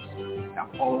chains. Now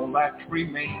all that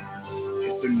remains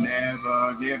is to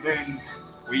never give in.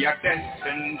 We are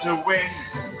destined to win.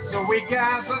 So we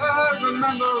gather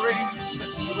remembering the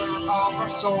healer of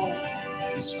our soul,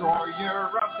 destroyer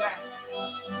of death,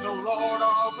 the Lord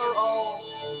over all,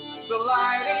 the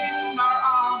light in our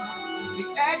armor, the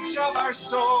edge of our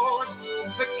sword,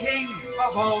 the King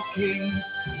of all kings,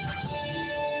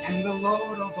 and the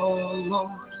Lord of all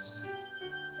lords.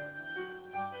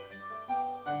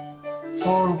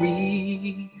 For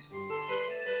we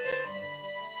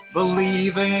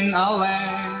believe in a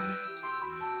land,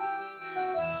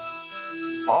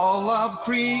 all of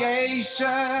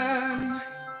creation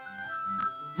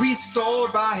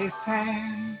restored by his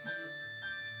hand.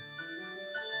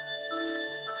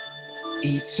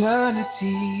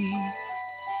 Eternity,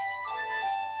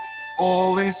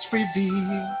 all is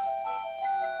revealed.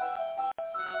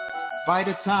 By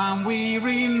the time we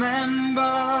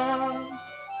remember,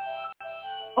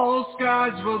 all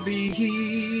scars will be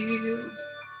healed.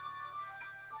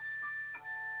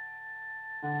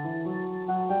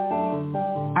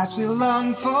 As we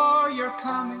long for your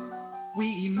coming,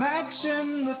 we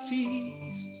imagine the feast,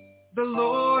 the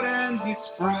Lord and his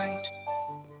bride.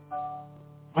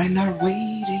 When our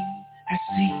waiting has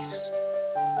ceased,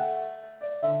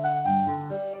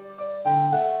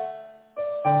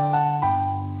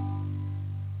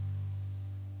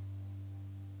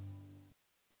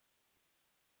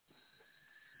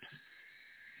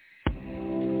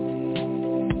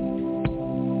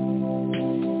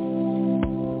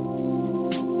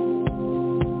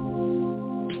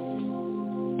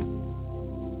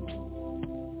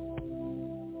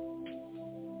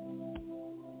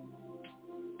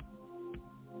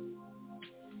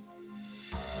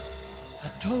 I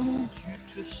told you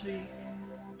to seek,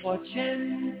 watch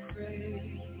and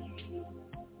pray,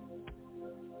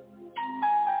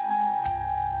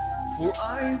 for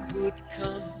I would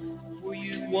come for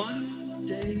you one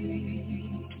day.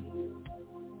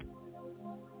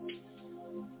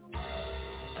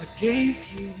 I gave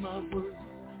you my word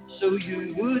so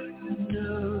you would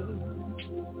know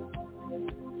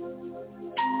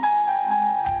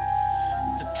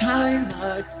the time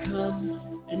I'd come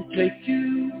and take you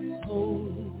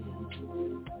home.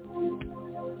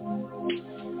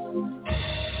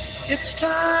 It's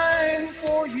time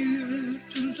for you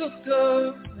to look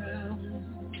around.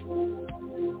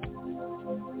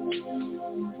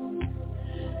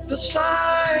 The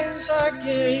signs I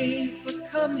gave are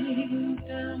coming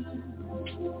down.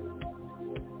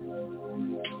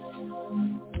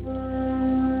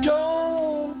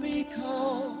 Don't be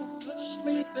caught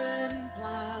asleep and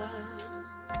blind.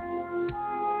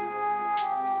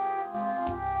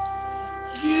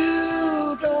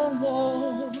 You don't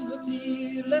want to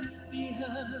be left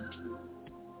behind.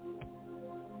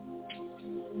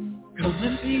 Come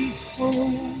and be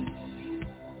whole.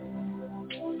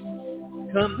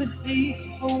 Come and be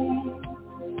whole.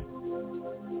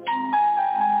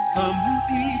 Come and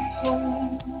be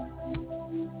whole.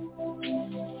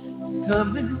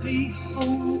 Come and be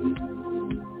whole.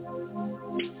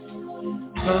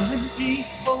 Come and be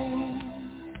whole.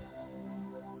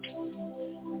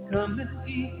 Come and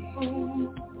be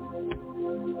whole.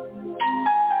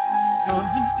 Come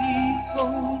and be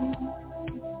whole.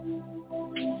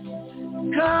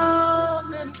 Come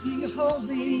and be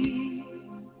holy.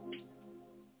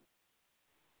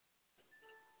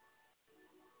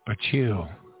 But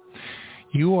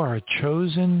you are a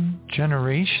chosen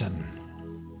generation,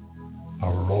 a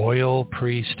royal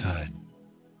priesthood,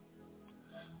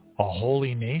 a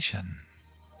holy nation,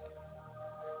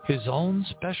 his own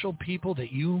special people,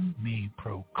 that you may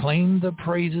proclaim the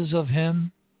praises of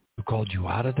him who called you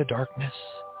out of the darkness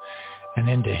and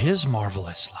into his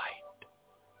marvelous light,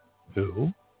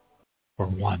 who were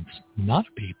once not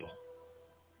people,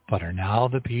 but are now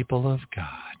the people of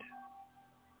God,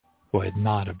 who had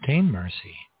not obtained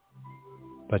mercy,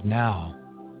 but now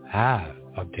have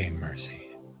obtained mercy.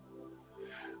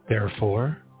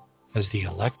 Therefore, as the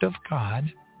elect of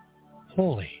God,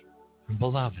 holy and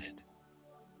beloved,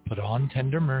 put on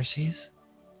tender mercies,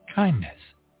 kindness,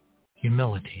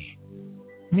 humility,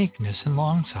 meekness, and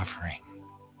long-suffering,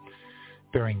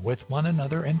 bearing with one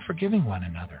another and forgiving one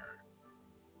another.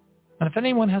 And if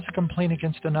anyone has a complaint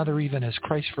against another, even as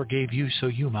Christ forgave you, so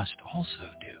you must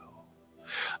also do.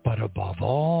 But above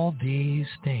all these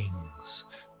things,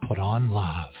 put on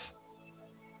love,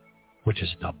 which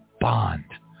is the bond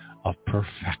of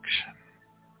perfection.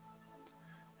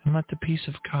 And let the peace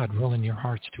of God rule in your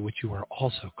hearts, to which you are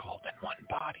also called in one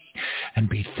body, and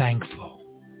be thankful.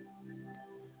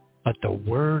 Let the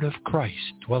word of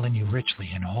Christ dwell in you richly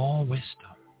in all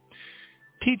wisdom,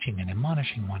 teaching and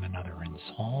admonishing one another in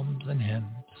psalms and hymns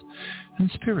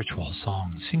and spiritual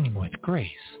songs, singing with grace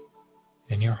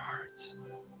in your hearts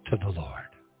to the Lord.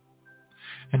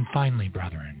 And finally,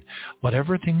 brethren,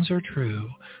 whatever things are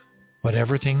true,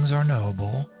 whatever things are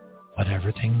noble,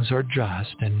 whatever things are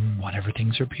just, and whatever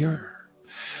things are pure,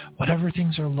 whatever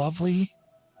things are lovely,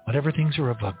 whatever things are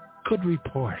of a good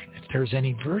report, if there's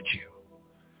any virtue,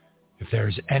 if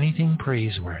there's anything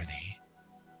praiseworthy,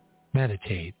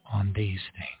 meditate on these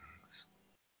things.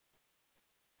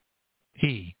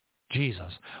 He,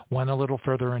 Jesus, went a little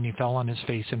further, and he fell on his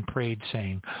face and prayed,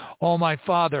 saying, "Oh, my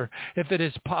Father, if it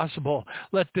is possible,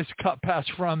 let this cup pass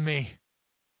from me.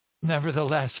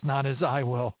 Nevertheless, not as I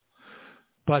will,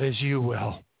 but as you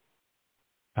will."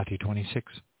 Matthew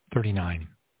 26:39.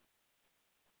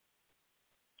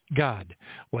 God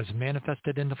was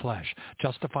manifested in the flesh,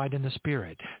 justified in the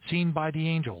Spirit, seen by the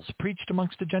angels, preached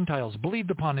amongst the Gentiles, believed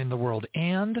upon in the world,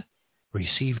 and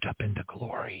received up into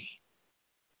glory.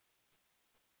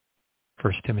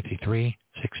 1 Timothy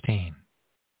 3:16.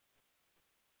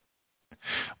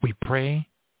 We pray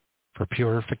for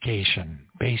purification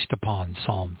based upon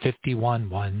Psalm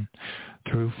 51:1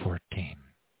 through 14.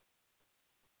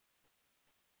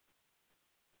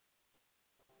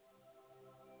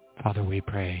 Father, we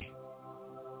pray.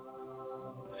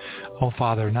 Oh,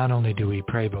 Father, not only do we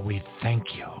pray, but we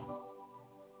thank you.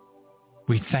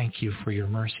 We thank you for your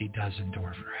mercy does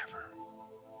endure forever.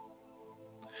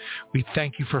 We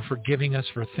thank you for forgiving us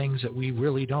for things that we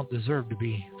really don't deserve to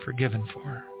be forgiven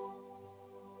for.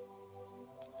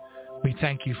 We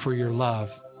thank you for your love.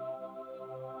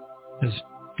 As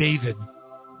David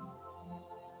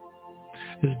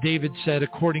said,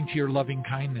 according to your loving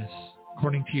kindness,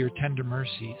 according to your tender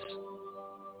mercies.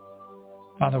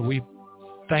 Father, we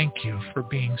thank you for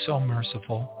being so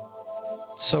merciful,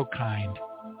 so kind,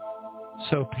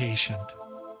 so patient,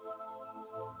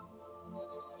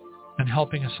 and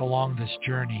helping us along this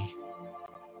journey,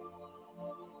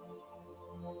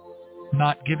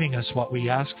 not giving us what we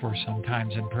ask for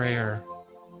sometimes in prayer,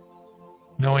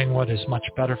 knowing what is much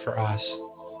better for us,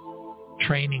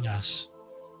 training us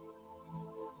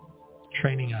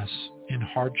in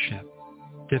hardship,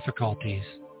 difficulties,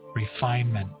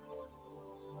 refinement,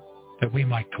 that we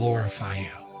might glorify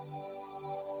you.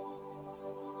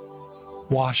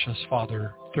 Wash us,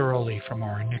 Father, thoroughly from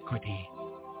our iniquity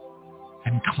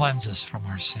and cleanse us from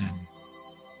our sin.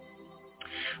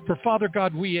 For, Father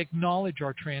God, we acknowledge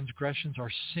our transgressions,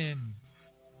 our sin,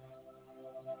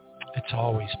 It's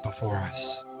always before us.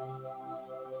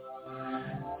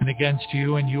 And against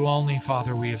you and you only,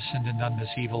 Father, we have sinned and done this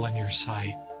evil in your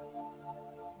sight,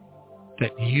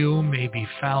 that you may be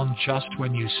found just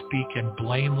when you speak and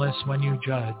blameless when you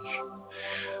judge.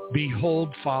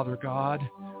 Behold, Father God,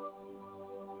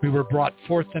 we were brought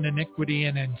forth in iniquity,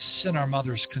 and in sin our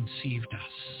mothers conceived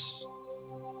us.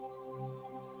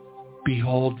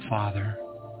 Behold, Father,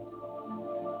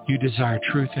 you desire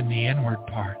truth in the inward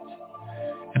part,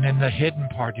 and in the hidden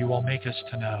part you will make us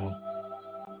to know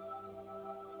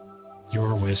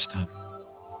your wisdom.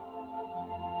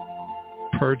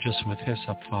 Purge us with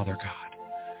hyssop, Father God,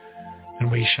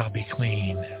 and we shall be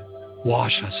clean.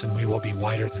 Wash us, and we will be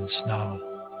whiter than snow.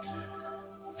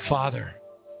 Father,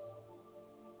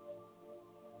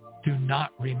 do not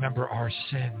remember our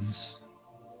sins.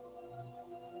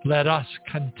 Let us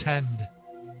contend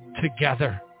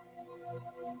together.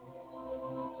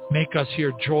 Make us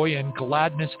hear joy and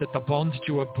gladness, that the bones that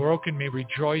you have broken may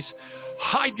rejoice.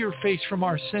 Hide your face from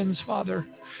our sins, Father.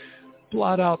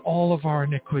 Blot out all of our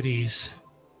iniquities.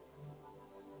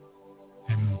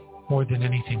 And more than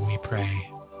anything, we pray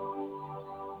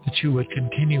that you would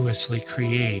continuously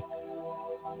create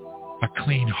a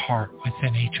clean heart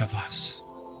within each of us.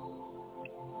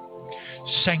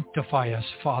 Sanctify us,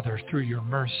 Father, through your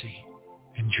mercy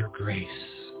and your grace.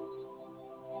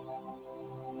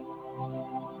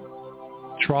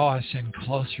 Draw us in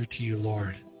closer to you,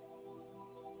 Lord,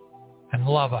 and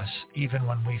love us even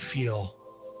when we feel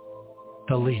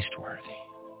the least worthy.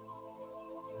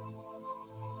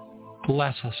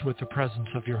 Bless us with the presence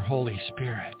of your Holy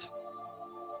Spirit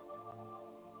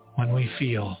when we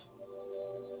feel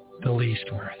the least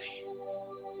worthy.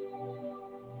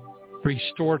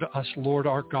 Restore to us, Lord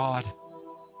our God,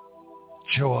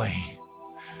 joy.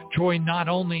 Joy not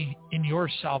only in your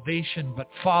salvation, but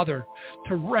Father,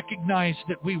 to recognize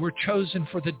that we were chosen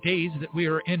for the days that we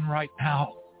are in right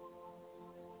now,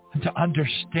 and to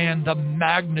understand the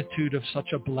magnitude of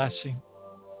such a blessing,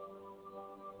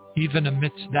 even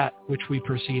amidst that which we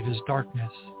perceive as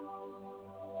darkness.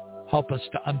 Help us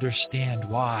to understand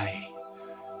why,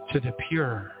 to the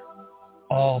pure,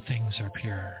 all things are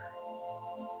pure.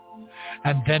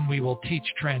 And then we will teach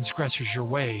transgressors your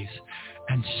ways,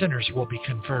 and sinners will be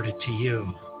converted to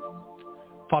you.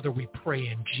 Father, we pray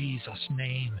in Jesus'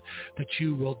 name that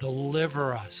you will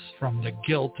deliver us from the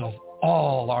guilt of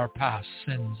all our past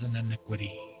sins and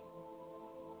iniquity.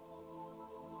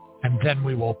 And then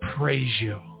we will praise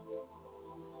you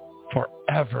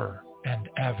forever and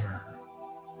ever.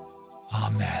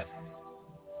 Amen.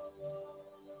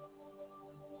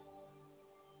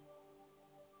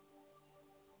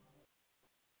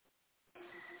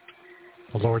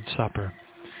 The Lord's Supper,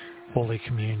 Holy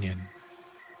Communion.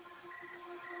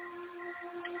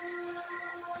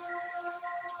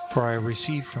 For I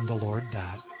received from the Lord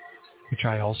that which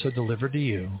I also delivered to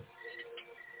you,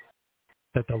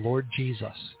 that the Lord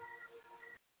Jesus,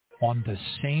 on the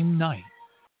same night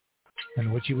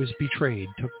in which he was betrayed,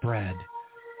 took bread.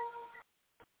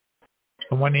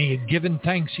 And when he had given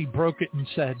thanks, he broke it and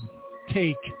said,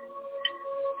 "Take,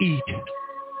 eat.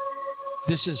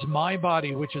 This is my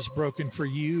body, which is broken for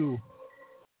you.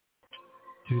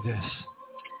 Do this.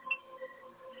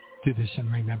 Do this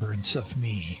in remembrance of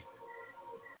me."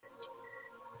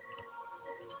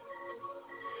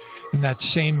 In that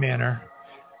same manner,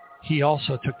 he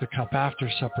also took the cup after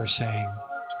supper, saying,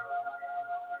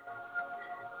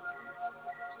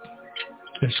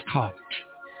 "This cup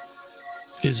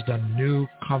is the new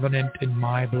covenant in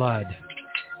my blood.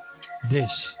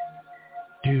 This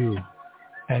do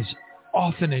as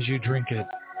often as you drink it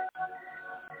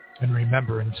in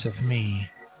remembrance of me."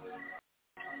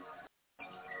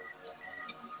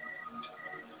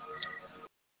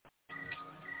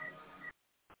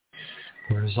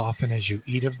 For as often as you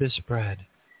eat of this bread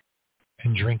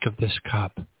and drink of this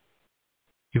cup,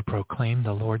 you proclaim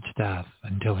the Lord's death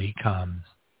until he comes.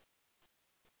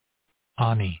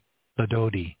 Ani,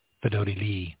 Ladodi, Vadodi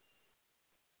Li.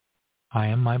 I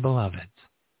am my beloved,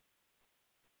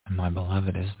 and my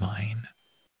beloved is mine.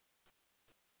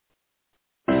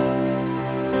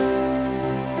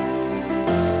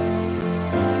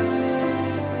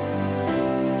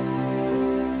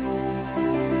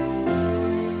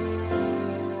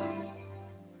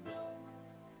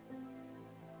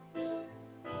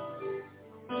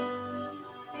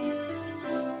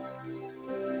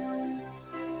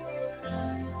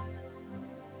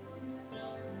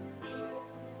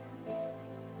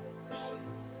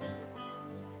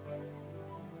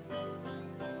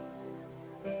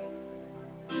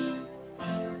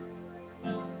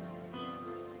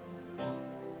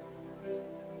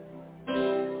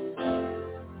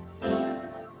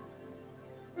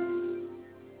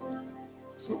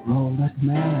 all that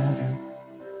matters.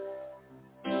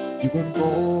 You were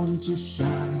born to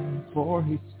shine for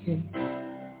his king.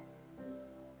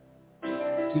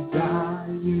 To die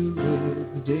you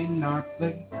lived in our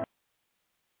place.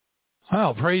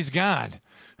 Well, praise God.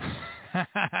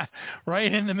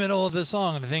 Right in the middle of the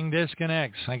song, the thing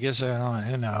disconnects. I guess, who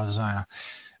knows,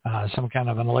 some kind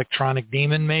of an electronic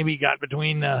demon maybe got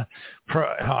between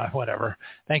whatever.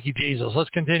 Thank you, Jesus. Let's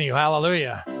continue.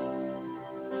 Hallelujah.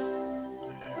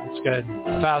 That's good.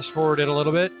 Fast forward it a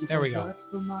little bit. There we go.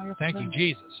 Thank you,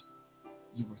 Jesus.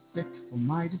 You were sick for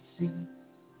my disease.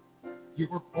 You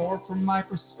were poor for my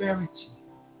prosperity.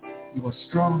 You were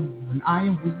strong when I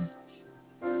am weak.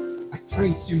 I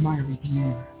praise you, my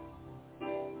Redeemer.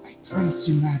 I praise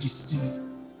you, Majesty.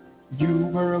 You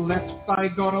were left by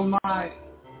God Almighty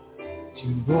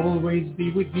to always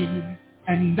be with me.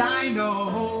 And I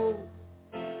know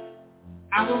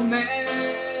I will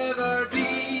never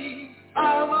be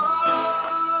alone.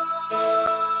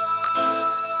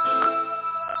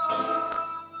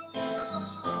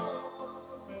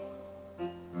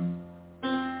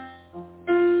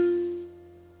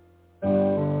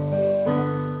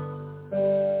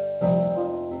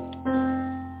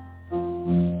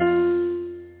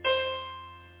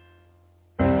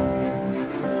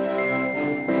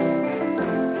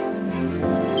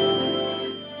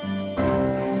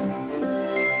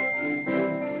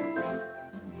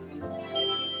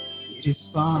 It is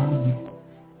funny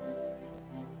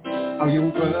how your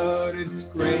word is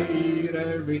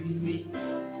greater in me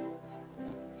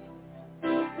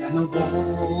than of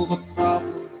all the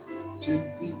problems to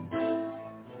be.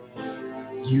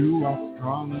 You are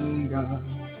stronger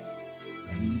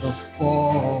than the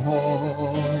fall.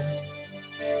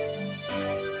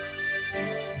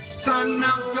 Son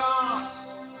of God,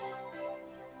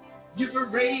 you were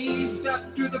raised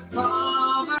up to the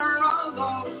Father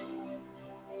alone.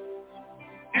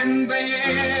 And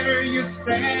there you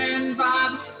stand by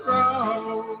the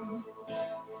throne,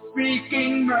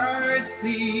 speaking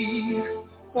mercy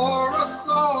for us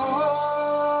all.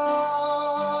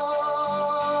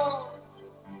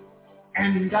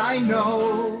 And I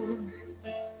know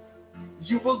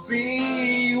you will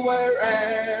be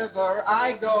wherever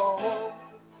I go.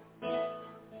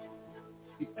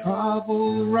 The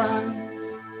trouble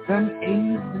runs them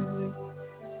easily.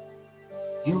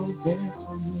 You're there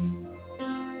for me.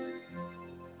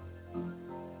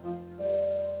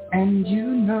 And you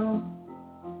know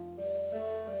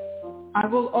I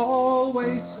will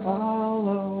always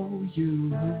follow you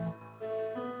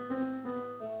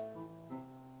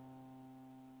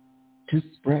to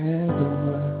spread the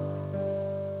word,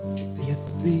 to be a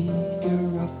speaker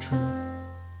of truth.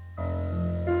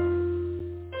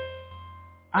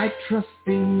 I trust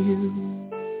in you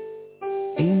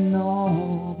in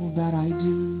all that I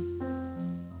do.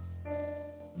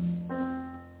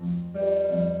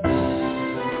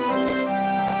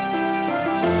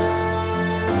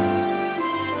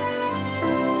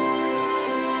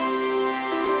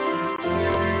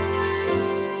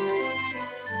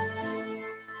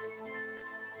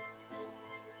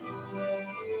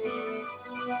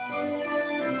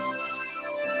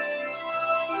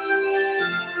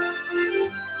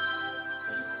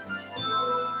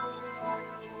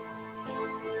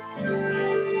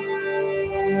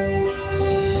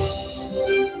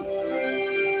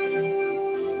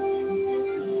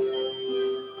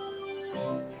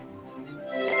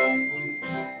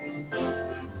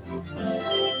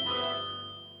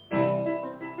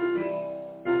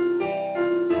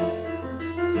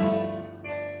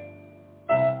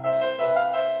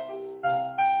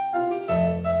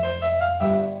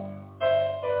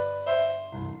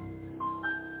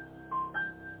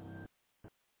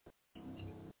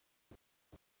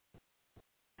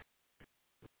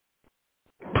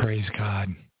 Praise God.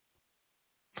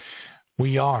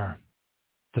 We are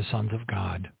the sons of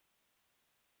God.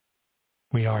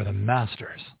 We are the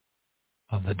masters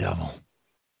of the devil.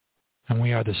 And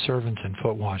we are the servants and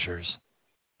foot washers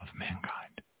of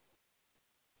mankind.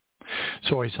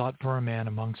 So I sought for a man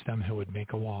amongst them who would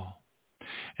make a wall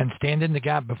and stand in the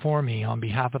gap before me on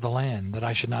behalf of the land, that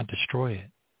I should not destroy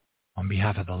it. On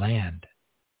behalf of the land,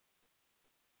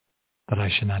 that I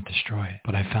should not destroy it.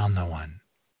 But I found no one.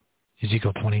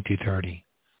 Ezekiel 22:30.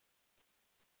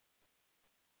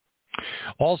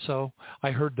 Also, I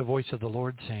heard the voice of the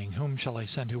Lord saying, whom shall I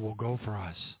send who will go for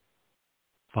us?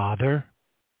 Father,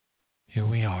 here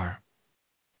we are.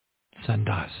 Send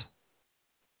us.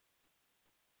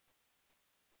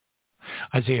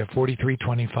 Isaiah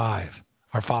 43:25.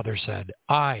 Our Father said,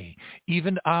 I,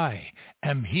 even I,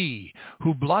 am he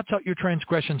who blots out your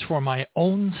transgressions for my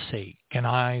own sake, and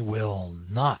I will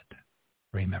not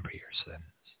remember your sins.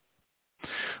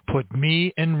 Put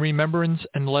me in remembrance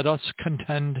and let us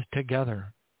contend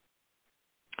together.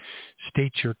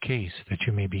 State your case that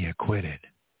you may be acquitted.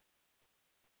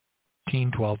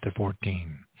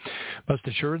 12-14. Most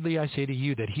assuredly I say to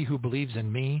you that he who believes in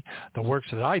me, the works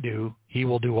that I do, he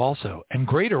will do also. And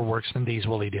greater works than these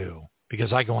will he do,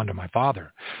 because I go unto my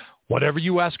Father. Whatever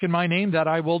you ask in my name, that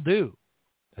I will do,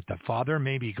 that the Father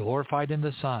may be glorified in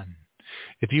the Son.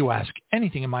 If you ask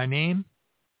anything in my name,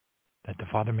 that the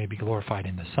Father may be glorified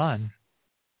in the Son,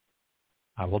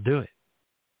 I will do it.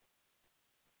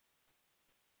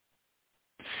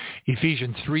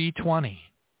 Ephesians 3:20.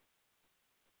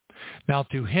 Now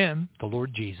to him, the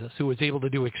Lord Jesus, who is able to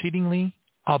do exceedingly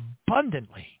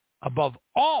abundantly above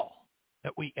all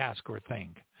that we ask or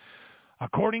think,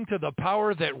 according to the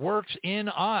power that works in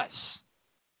us,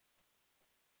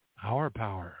 our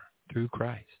power through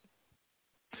Christ.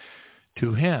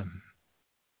 To him,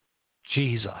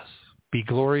 Jesus, be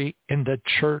glory in the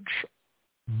church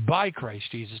by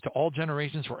Christ Jesus to all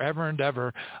generations forever and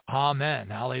ever. Amen.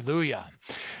 Hallelujah.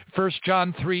 1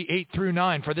 John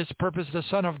 3:8-9. For this purpose the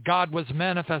Son of God was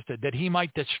manifested, that he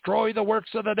might destroy the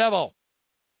works of the devil.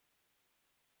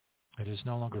 It is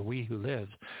no longer we who live,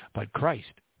 but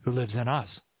Christ who lives in us.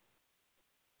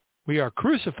 We are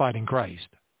crucified in Christ.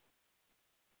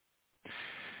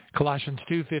 Colossians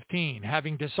 2:15,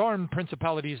 having disarmed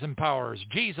principalities and powers,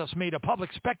 Jesus made a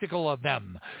public spectacle of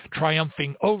them,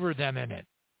 triumphing over them in it,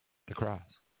 the cross.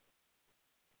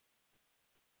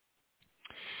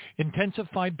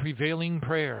 Intensified prevailing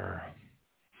prayer.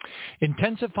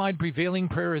 Intensified prevailing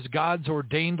prayer is God's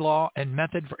ordained law and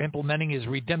method for implementing his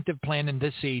redemptive plan in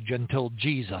this age until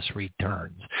Jesus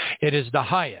returns. It is the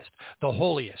highest, the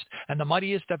holiest, and the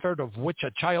mightiest effort of which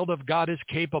a child of God is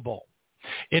capable.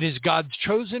 It is God's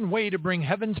chosen way to bring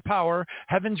heaven's power,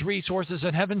 heaven's resources,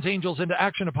 and heaven's angels into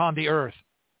action upon the earth.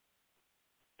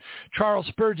 Charles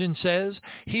Spurgeon says,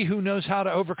 he who knows how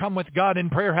to overcome with God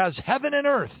in prayer has heaven and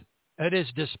earth at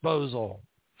his disposal.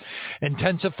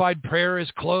 Intensified prayer is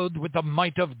clothed with the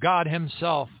might of God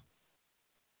himself.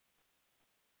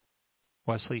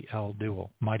 Wesley L. Duell,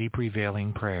 Mighty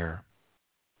Prevailing Prayer.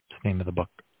 That's the name of the book.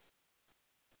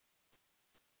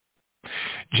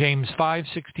 James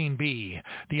 5:16b,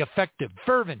 the effective,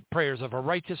 fervent prayers of a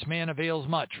righteous man avails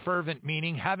much. Fervent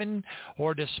meaning having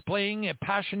or displaying a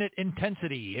passionate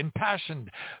intensity, impassioned,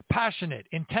 passionate,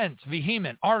 intense,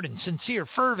 vehement, ardent, sincere,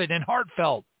 fervent, and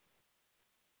heartfelt.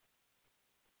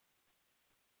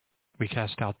 We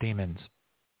cast out demons.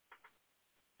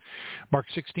 Mark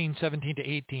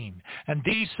 16:17-18. And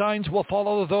these signs will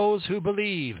follow those who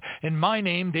believe. In my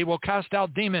name they will cast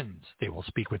out demons. They will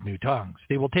speak with new tongues.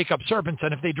 They will take up serpents,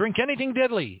 and if they drink anything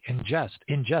deadly,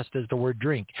 ingest is the word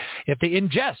drink. If they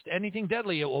ingest anything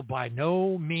deadly, it will by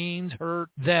no means hurt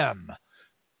them.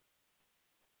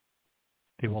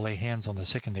 They will lay hands on the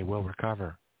sick and they will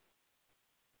recover.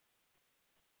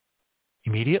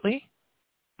 Immediately?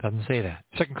 Doesn't say that.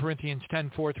 2 Corinthians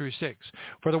 10:4-6.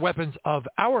 For the weapons of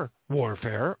our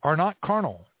warfare are not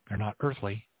carnal. They're not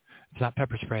earthly. It's not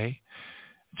pepper spray.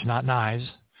 It's not knives.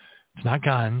 It's not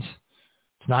guns.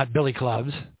 It's not billy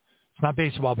clubs. It's not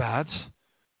baseball bats.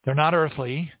 They're not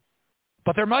earthly.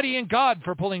 But they're mighty in God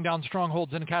for pulling down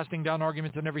strongholds and casting down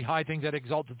arguments and every high thing that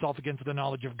exalts itself against the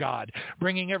knowledge of God,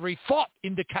 bringing every thought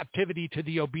into captivity to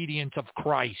the obedience of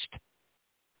Christ.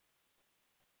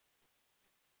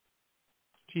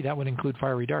 Gee, that would include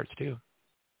fiery darts, too.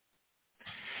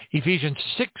 Ephesians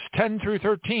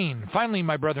 6:10-13. Finally,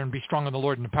 my brethren, be strong in the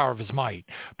Lord and the power of his might.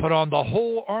 Put on the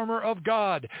whole armor of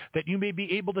God, that you may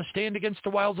be able to stand against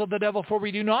the wiles of the devil. For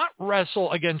we do not wrestle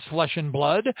against flesh and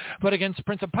blood, but against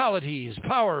principalities,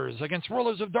 powers, against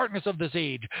rulers of darkness of this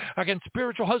age, against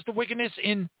spiritual hosts of wickedness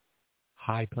in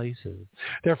high places.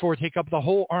 Therefore, take up the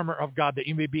whole armor of God, that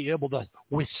you may be able to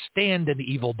withstand an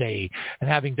evil day, and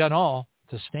having done all,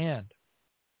 to stand.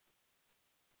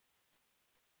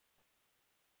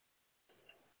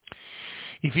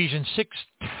 Ephesians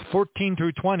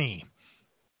 6:14-20.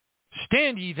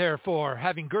 Stand ye therefore,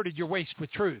 having girded your waist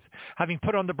with truth, having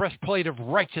put on the breastplate of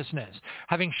righteousness,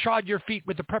 having shod your feet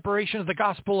with the preparation of the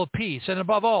gospel of peace, and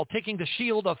above all, taking the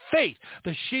shield of faith,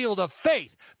 the shield of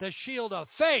faith, the shield of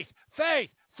faith, faith,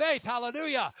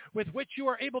 hallelujah, with which you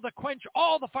are able to quench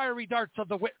all the fiery darts of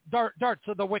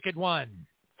the wicked one.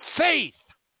 Faith.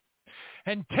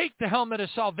 And take the helmet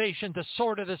of salvation, the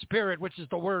sword of the Spirit, which is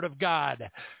the word of God,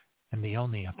 and the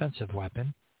only offensive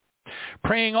weapon.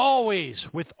 Praying always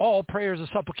with all prayers and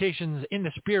supplications in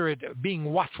the Spirit, being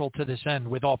watchful to this end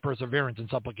with all perseverance and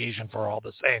supplication for all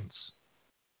the saints.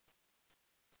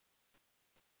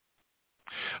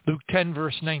 Luke 10,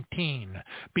 verse 19.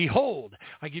 Behold,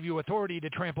 I give you authority to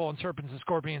trample on serpents and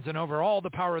scorpions and over all the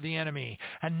power of the enemy,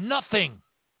 and nothing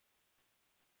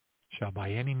shall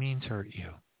by any means hurt you.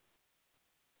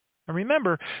 And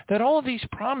remember that all of these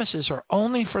promises are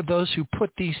only for those who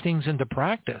put these things into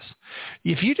practice.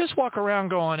 If you just walk around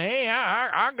going, hey,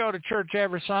 I go to church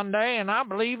every Sunday and I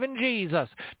believe in Jesus,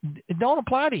 it don't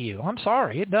apply to you. I'm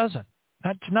sorry, it doesn't.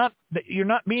 You're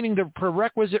not meeting the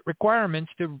prerequisite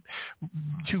requirements to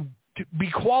be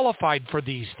qualified for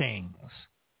these things.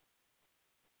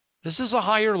 This is a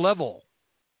higher level.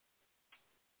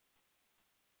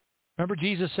 Remember,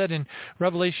 Jesus said in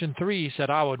Revelation 3, he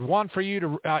said, I would want for you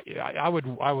to, I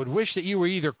would wish that you were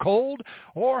either cold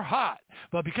or hot,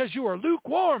 but because you are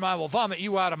lukewarm, I will vomit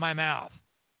you out of my mouth.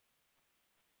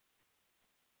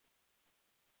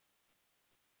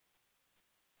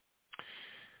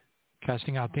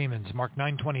 Casting out demons, Mark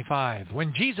 9:25.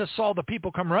 When Jesus saw the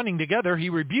people come running together,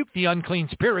 he rebuked the unclean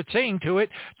spirit, saying to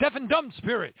it, deaf and dumb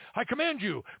spirit, I command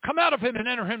you, come out of him and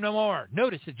enter him no more.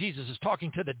 Notice that Jesus is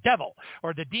talking to the devil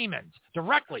or the demons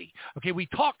directly. Okay, we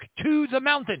talk to the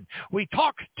mountain. We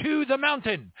talk to the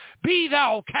mountain. Be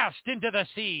thou cast into the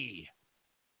sea.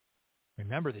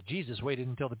 Remember that Jesus waited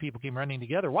until the people came running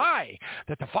together. Why?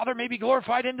 That the Father may be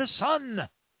glorified in the Son.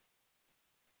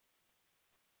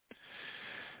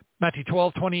 Matthew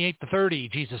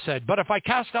 12:28-30, Jesus said, but if I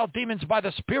cast out demons by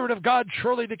the Spirit of God,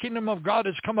 surely the kingdom of God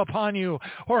has come upon you.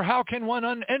 Or how can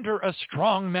one enter a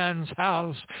strong man's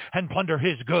house and plunder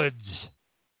his goods?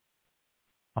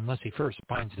 Unless he first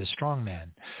binds the strong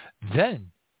man,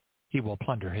 then he will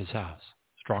plunder his house.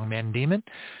 Strong man demon,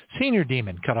 senior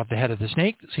demon, cut off the head of the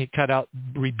snake. See, cut out,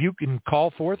 rebuke, and call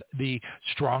forth the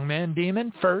strong man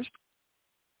demon first.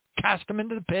 Cast him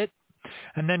into the pit.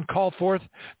 And then call forth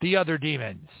the other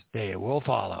demons. They will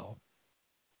follow.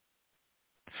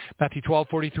 Matthew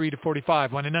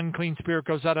 12:43-45. When an unclean spirit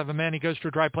goes out of a man, he goes to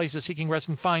dry places seeking rest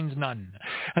and finds none.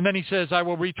 And then he says, I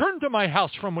will return to my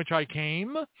house from which I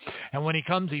came. And when he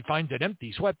comes, he finds it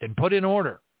empty, swept, and put in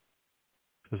order.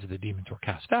 Because the demons were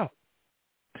cast out.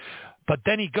 But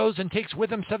then he goes and takes with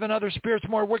him 7 other spirits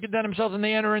more wicked than himself, and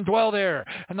they enter and dwell there.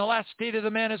 And the last state of the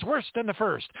man is worse than the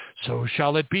first. So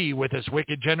shall it be with this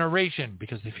wicked generation,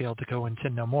 because they fail to go and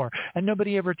sin no more. And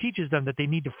nobody ever teaches them that they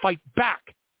need to fight back.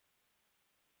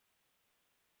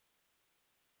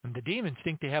 And the demons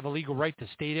think they have a legal right to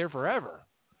stay there forever.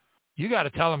 You got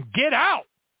to tell them, get out!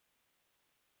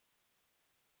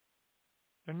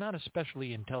 They're not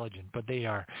especially intelligent, but they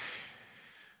are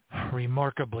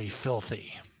remarkably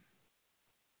filthy.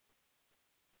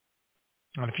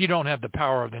 And if you don't have the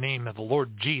power of the name of the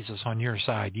Lord Jesus on your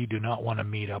side, you do not want to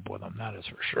meet up with them. That is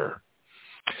for sure.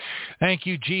 Thank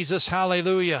you, Jesus.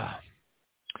 Hallelujah.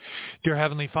 Dear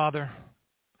Heavenly Father,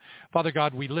 Father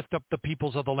God, we lift up the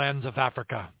peoples of the lands of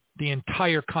Africa, the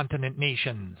entire continent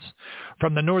nations,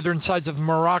 from the northern sides of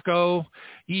Morocco,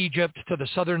 Egypt, to the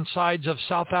southern sides of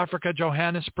South Africa,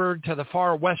 Johannesburg, to the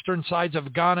far western sides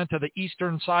of Ghana, to the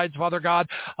eastern sides, Father God,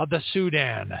 of the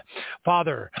Sudan.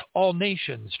 Father, all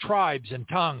nations, tribes, and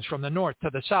tongues, from the north to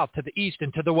the south, to the east,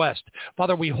 and to the west.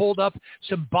 Father, we hold up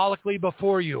symbolically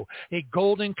before you a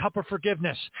golden cup of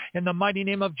forgiveness in the mighty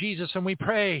name of Jesus, and we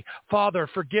pray, Father,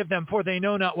 forgive them, for they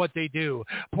know not what they do.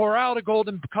 Pour out a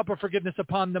golden cup of forgiveness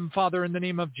upon them, Father, in the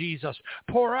name of Jesus.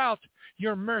 Pour out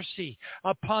your mercy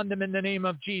upon them in the name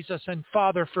of Jesus. And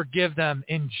Father, forgive them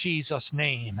in Jesus'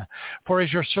 name. For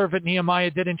as your servant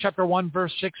Nehemiah did in chapter 1,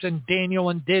 verse 6, and Daniel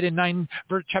and did in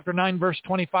chapter 9, verse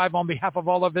 25, on behalf of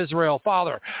all of Israel,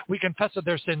 Father, we confess of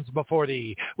their sins before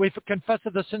thee. We confess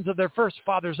of the sins of their first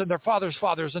fathers and their fathers'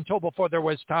 fathers until before there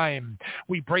was time.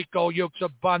 We break all yokes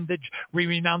of bondage. We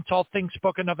renounce all things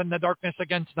spoken of in the darkness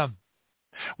against them.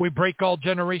 We break all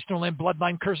generational and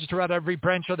bloodline curses throughout every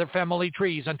branch of their family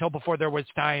trees until before there was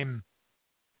time.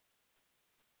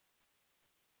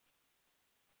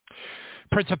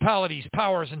 Principalities,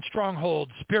 powers, and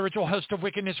strongholds, spiritual host of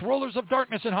wickedness, rulers of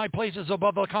darkness in high places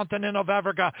above the continent of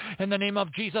Africa, in the name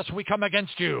of Jesus, we come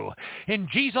against you. In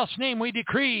Jesus' name we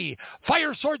decree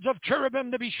fire swords of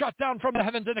cherubim to be shot down from the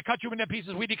heavens and to cut you into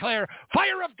pieces. We declare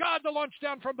fire of God to launch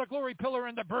down from the glory pillar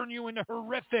and to burn you into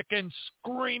horrific and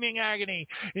screaming agony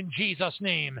in Jesus'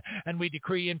 name. And we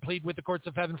decree and plead with the courts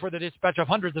of heaven for the dispatch of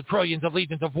hundreds of trillions of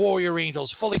legions of warrior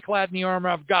angels, fully clad in the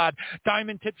armor of God,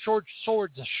 diamond-tipped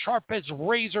swords, sharp as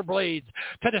razor blades,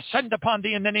 to descend upon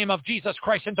thee in the name of Jesus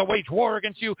Christ and to wage war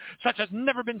against you such as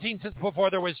never been seen since before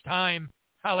there was time.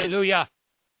 Hallelujah.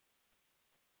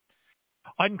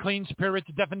 Unclean spirits,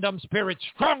 deaf and dumb spirits,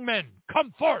 strong men,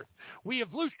 come forth. We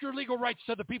have loosed your legal rights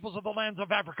to the peoples of the lands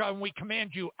of Africa, and we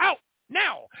command you out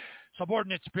now.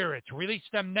 Subordinate spirits, release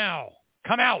them now.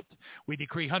 Come out. We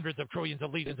decree hundreds of trillions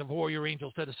of legions of warrior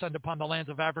angels to descend upon the lands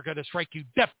of Africa to strike you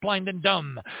deaf, blind, and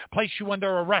dumb, place you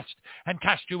under arrest, and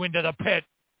cast you into the pit.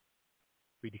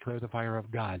 We declare the fire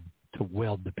of God to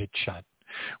weld the pit shut.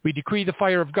 We decree the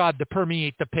fire of God to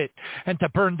permeate the pit and to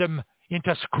burn them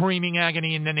into screaming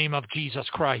agony in the name of Jesus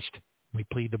Christ. We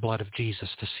plead the blood of Jesus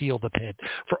to seal the pit,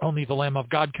 for only the Lamb of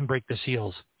God can break the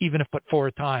seals, even if but for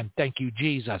a time. Thank you,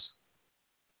 Jesus.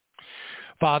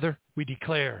 Father, we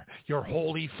declare your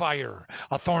holy fire,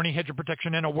 a thorny hedge of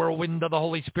protection and a whirlwind of the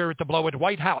Holy Spirit to blow it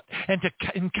white hot and to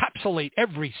encapsulate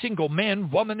every single man,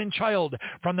 woman, and child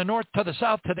from the north to the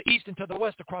south, to the east, and to the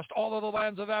west, across all of the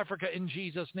lands of Africa in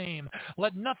Jesus' name.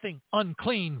 Let nothing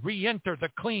unclean re-enter the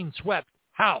clean swept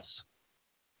house.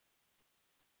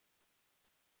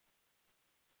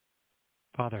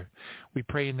 Father, we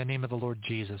pray in the name of the Lord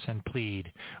Jesus and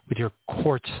plead with your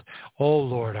courts, O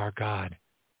Lord our God.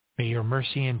 May your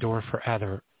mercy endure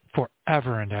forever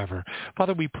and ever.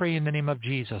 Father, we pray in the name of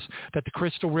Jesus that the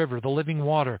crystal river, the living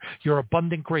water, your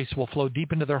abundant grace will flow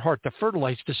deep into their heart to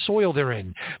fertilize the soil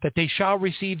therein, that they shall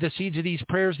receive the seeds of these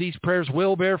prayers. These prayers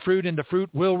will bear fruit, and the fruit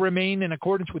will remain in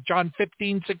accordance with John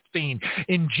 15:16.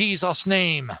 In Jesus'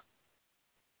 name.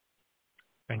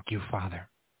 Thank you, Father.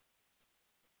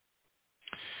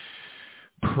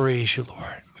 Praise you,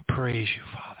 Lord. We praise you,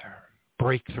 Father.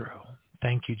 Breakthrough.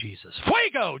 Thank you, Jesus.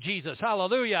 Fuego, Jesus.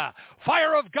 Hallelujah.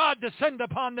 Fire of God descend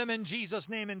upon them in Jesus'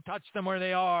 name and touch them where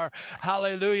they are.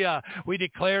 Hallelujah. We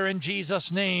declare in Jesus'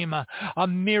 name a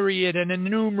myriad and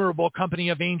innumerable company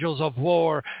of angels of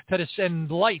war to descend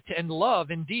light and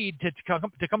love indeed to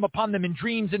come upon them in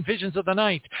dreams and visions of the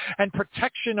night, and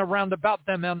protection around about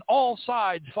them on all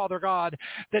sides, Father God,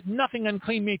 that nothing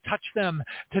unclean may touch them,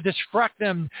 to distract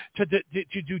them, to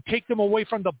take them away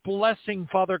from the blessing,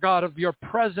 Father God, of your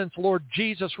presence, Lord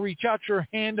Jesus. Reach out your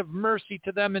hand of mercy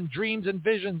to them in dreams and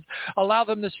visions. Allow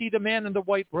them to see the man in the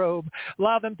white robe.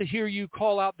 Allow them to hear you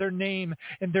call out their name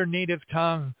in their native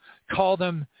tongue. Call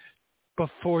them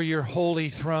before your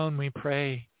holy throne, we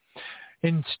pray.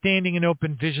 In standing in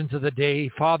open visions of the day,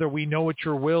 Father, we know what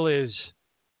your will is.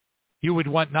 You would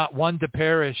want not one to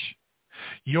perish.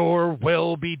 Your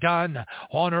will be done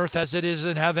on earth as it is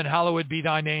in heaven. Hallowed be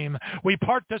thy name. We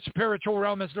part the spiritual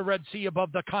realm as the Red Sea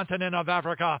above the continent of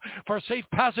Africa for safe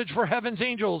passage for heaven's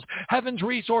angels, heaven's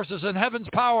resources, and heaven's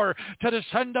power to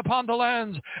descend upon the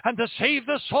lands and to save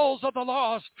the souls of the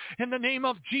lost. In the name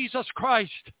of Jesus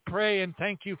Christ, pray and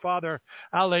thank you, Father.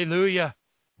 Alleluia.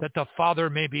 That the Father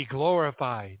may be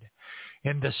glorified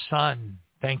in the Son.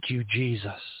 Thank you,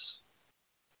 Jesus.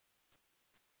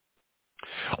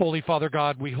 Holy Father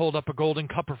God, we hold up a golden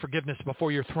cup of forgiveness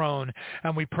before your throne,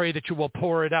 and we pray that you will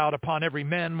pour it out upon every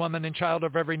man, woman, and child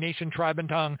of every nation, tribe, and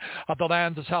tongue of the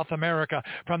lands of South America,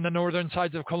 from the northern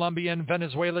sides of Colombia and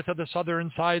Venezuela to the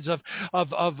southern sides of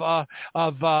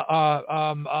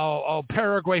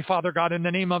Paraguay, Father God, in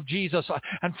the name of Jesus,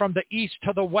 and from the east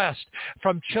to the west,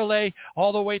 from Chile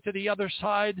all the way to the other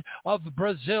side of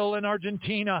Brazil and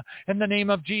Argentina, in the name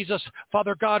of Jesus.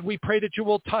 Father God, we pray that you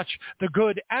will touch the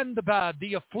good and the bad,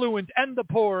 the affluent and the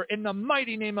poor, in the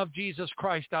mighty name of Jesus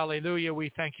Christ. Hallelujah.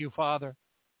 We thank you, Father.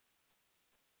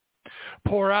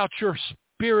 Pour out your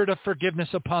spirit of forgiveness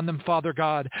upon them, Father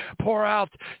God. Pour out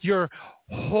your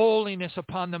holiness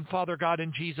upon them, Father God,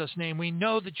 in Jesus' name. We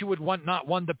know that you would want not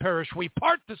one to perish. We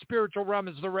part the spiritual realm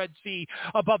as the Red Sea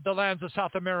above the lands of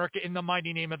South America in the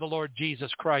mighty name of the Lord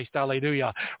Jesus Christ.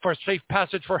 Hallelujah. For safe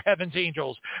passage for heaven's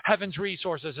angels, heaven's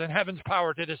resources, and heaven's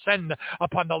power to descend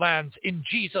upon the lands in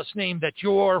Jesus' name, that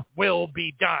your will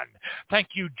be done. Thank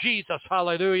you, Jesus.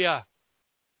 Hallelujah.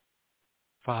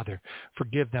 Father,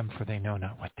 forgive them, for they know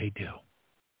not what they do.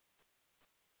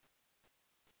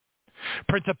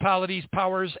 Principalities,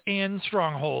 powers, and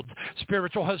strongholds,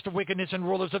 spiritual host of wickedness and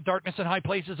rulers of darkness in high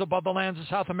places above the lands of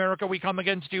South America, we come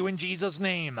against you in Jesus'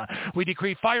 name. We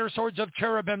decree fire swords of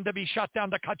cherubim to be shot down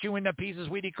to cut you into pieces.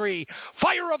 We decree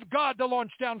fire of God to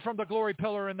launch down from the glory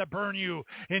pillar and to burn you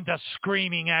into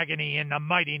screaming agony in the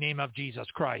mighty name of Jesus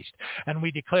Christ. And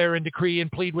we declare and decree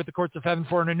and plead with the courts of heaven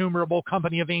for an innumerable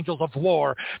company of angels of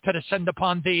war to descend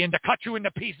upon thee and to cut you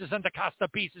into pieces and to cast the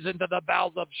pieces into the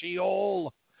bowels of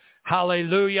Sheol.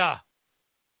 Hallelujah.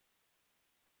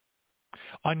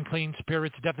 Unclean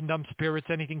spirits, deaf and dumb spirits,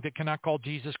 anything that cannot call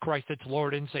Jesus Christ its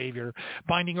Lord and Savior,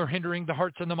 binding or hindering the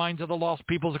hearts and the minds of the lost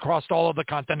peoples across all of the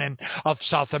continent of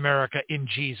South America, in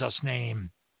Jesus' name.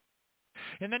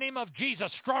 In the name of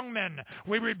Jesus, strong men,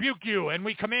 we rebuke you and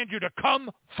we command you to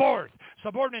come forth.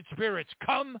 Subordinate spirits,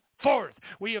 come forth.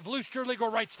 We have loosed your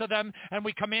legal rights to them and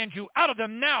we command you out of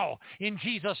them now in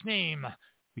Jesus' name.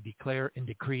 We declare and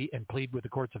decree and plead with the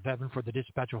courts of heaven for the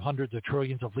dispatch of hundreds of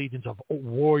trillions of legions of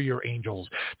warrior angels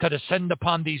to descend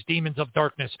upon these demons of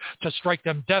darkness, to strike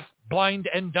them deaf, blind,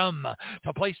 and dumb,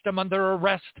 to place them under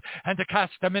arrest, and to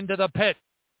cast them into the pit.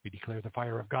 We declare the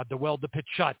fire of God to weld the pit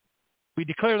shut. We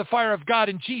declare the fire of God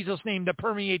in Jesus' name to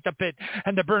permeate the pit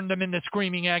and to burn them into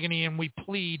screaming agony. And we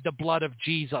plead the blood of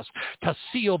Jesus to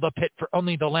seal the pit, for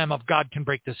only the Lamb of God can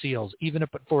break the seals, even if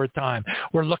for a time.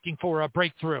 We're looking for a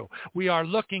breakthrough. We are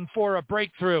looking for a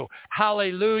breakthrough.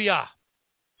 Hallelujah.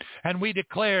 And we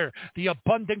declare the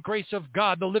abundant grace of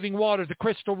God, the living water, the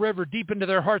crystal river, deep into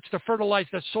their hearts to fertilize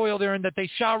the soil there, and that they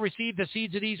shall receive the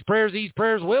seeds of these prayers. These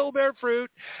prayers will bear fruit,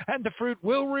 and the fruit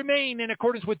will remain in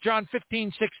accordance with John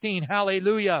 15:16.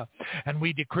 Hallelujah. And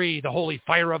we decree the holy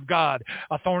fire of God,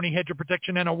 a thorny hedge of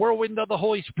protection, and a whirlwind of the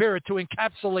Holy Spirit to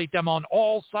encapsulate them on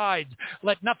all sides.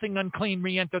 Let nothing unclean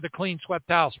re-enter the clean swept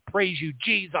house. Praise you,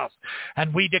 Jesus.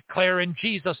 And we declare in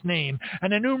Jesus' name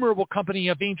an innumerable company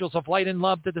of angels of light and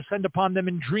love to descend upon them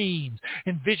in dreams,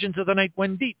 in visions of the night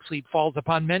when deep sleep falls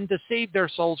upon men, to save their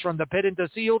souls from the pit and to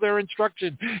seal their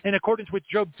instruction in accordance with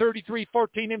Job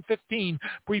 33:14 and 15.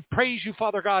 We praise you,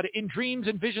 Father God, in dreams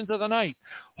and visions of the night.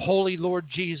 Holy Lord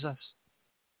Jesus,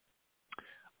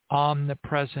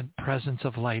 omnipresent presence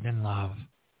of light and love,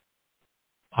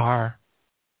 our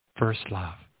first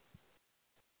love.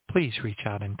 Please reach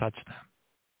out and touch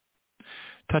them.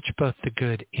 Touch both the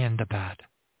good and the bad.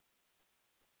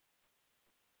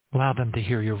 Allow them to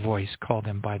hear your voice. Call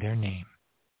them by their name.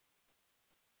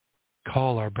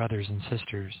 Call our brothers and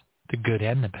sisters, the good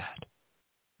and the bad,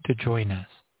 to join us.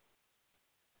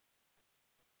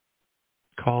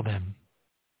 Call them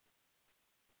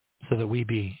so that we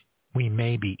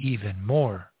may be even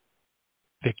more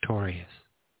victorious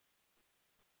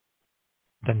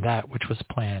than that which was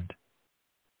planned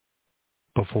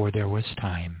before there was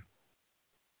time.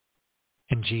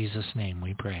 In Jesus' name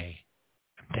we pray.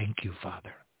 And thank you,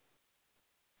 Father.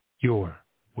 Your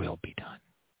will be done.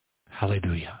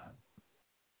 Hallelujah.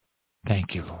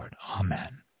 Thank you, Lord.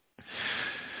 Amen.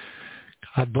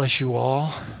 God bless you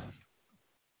all.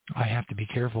 I have to be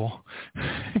careful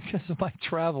because of my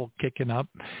travel kicking up.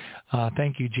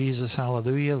 Thank you, Jesus.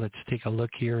 Hallelujah. Let's take a look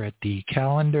here at the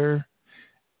calendar.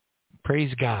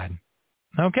 Praise God.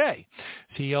 Okay.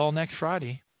 See you all next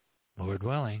Friday, Lord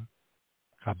willing.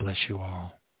 God bless you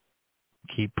all.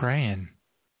 Keep praying.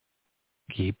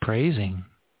 Keep praising.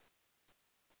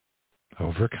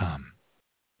 Overcome.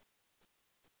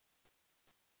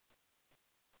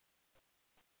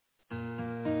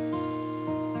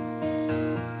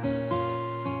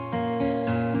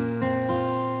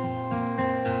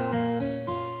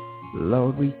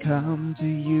 Lord, we come to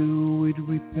you with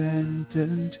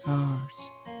repentant hearts.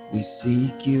 We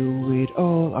seek you with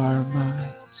all our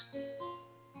might.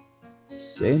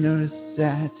 Sinners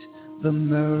at the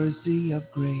mercy of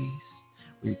grace,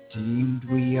 redeemed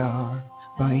we are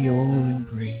by your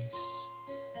embrace.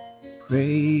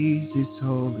 Praise his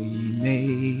holy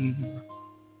name.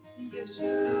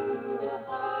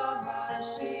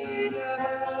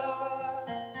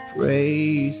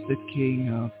 Praise the King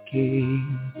of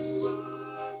Kings.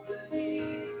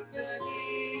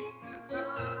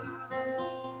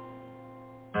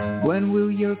 When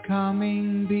will your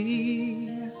coming be?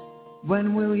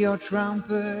 When will your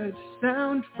trumpet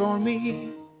sound for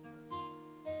me?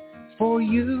 For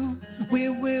you we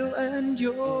will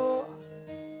endure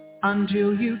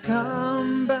until you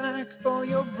come back for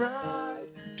your bride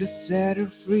to set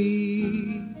her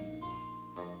free.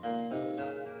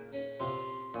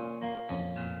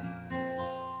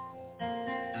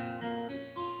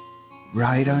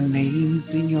 Write our names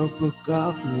in your book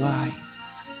of life.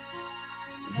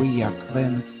 We are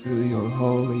cleansed through your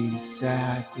holy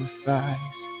sacrifice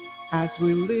as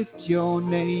we lift your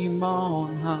name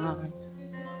on high.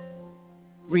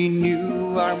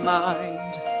 Renew our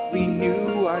mind,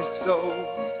 renew our souls,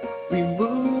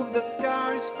 remove the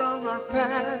scars from our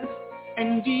past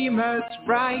and deem us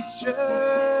righteous.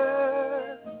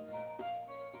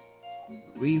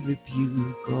 We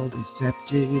rebuke all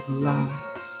deceptive lies.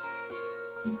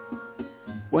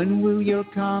 When will your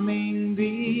coming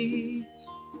be?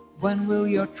 When will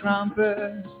your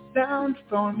trumpet sound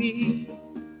for me?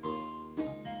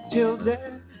 Till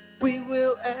then we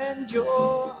will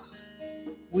endure.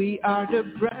 We are the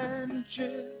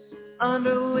branches on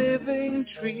the living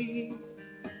tree.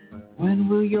 When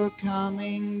will your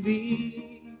coming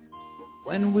be?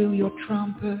 When will your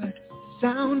trumpet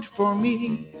sound for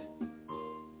me?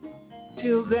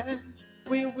 Till then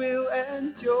we will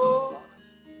endure,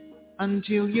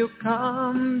 until you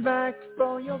come back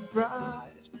for your bride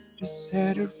to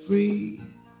set her free.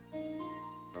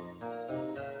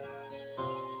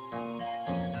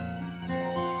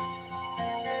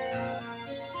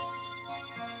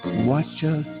 Watch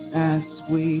us as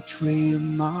we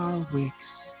trim our wicks.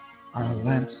 Our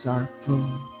lamps are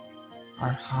full,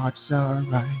 our hearts are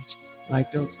right.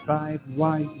 Like those 5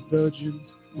 wise virgins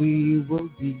we will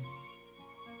be.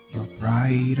 Your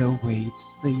bride awaits,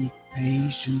 sleep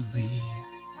patiently.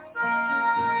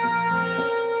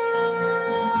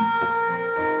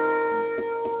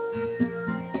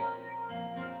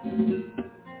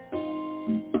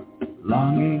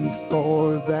 Longing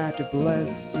for that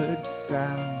blessed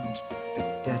sound, the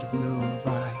dead will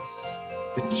rise,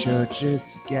 the church is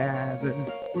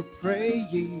gathered. We're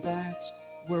praying that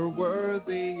we're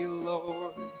worthy,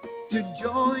 Lord, to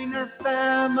join our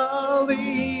family.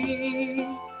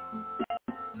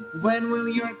 When will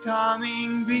your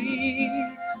coming be?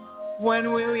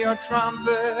 When will your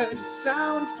trumpet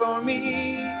sound for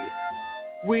me?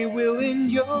 We will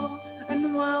endure,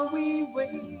 and while we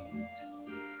wait,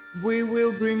 we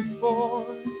will bring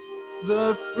forth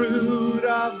the fruit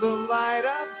of the light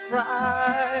of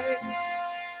Christ.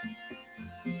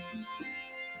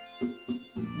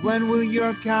 When will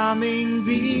your coming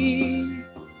be?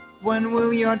 When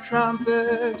will your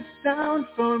trumpet sound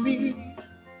for me?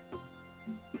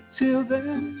 Till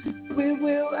then we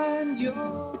will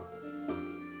endure,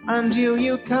 until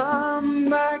you come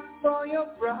back for your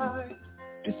bride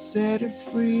to set her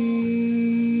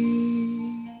free.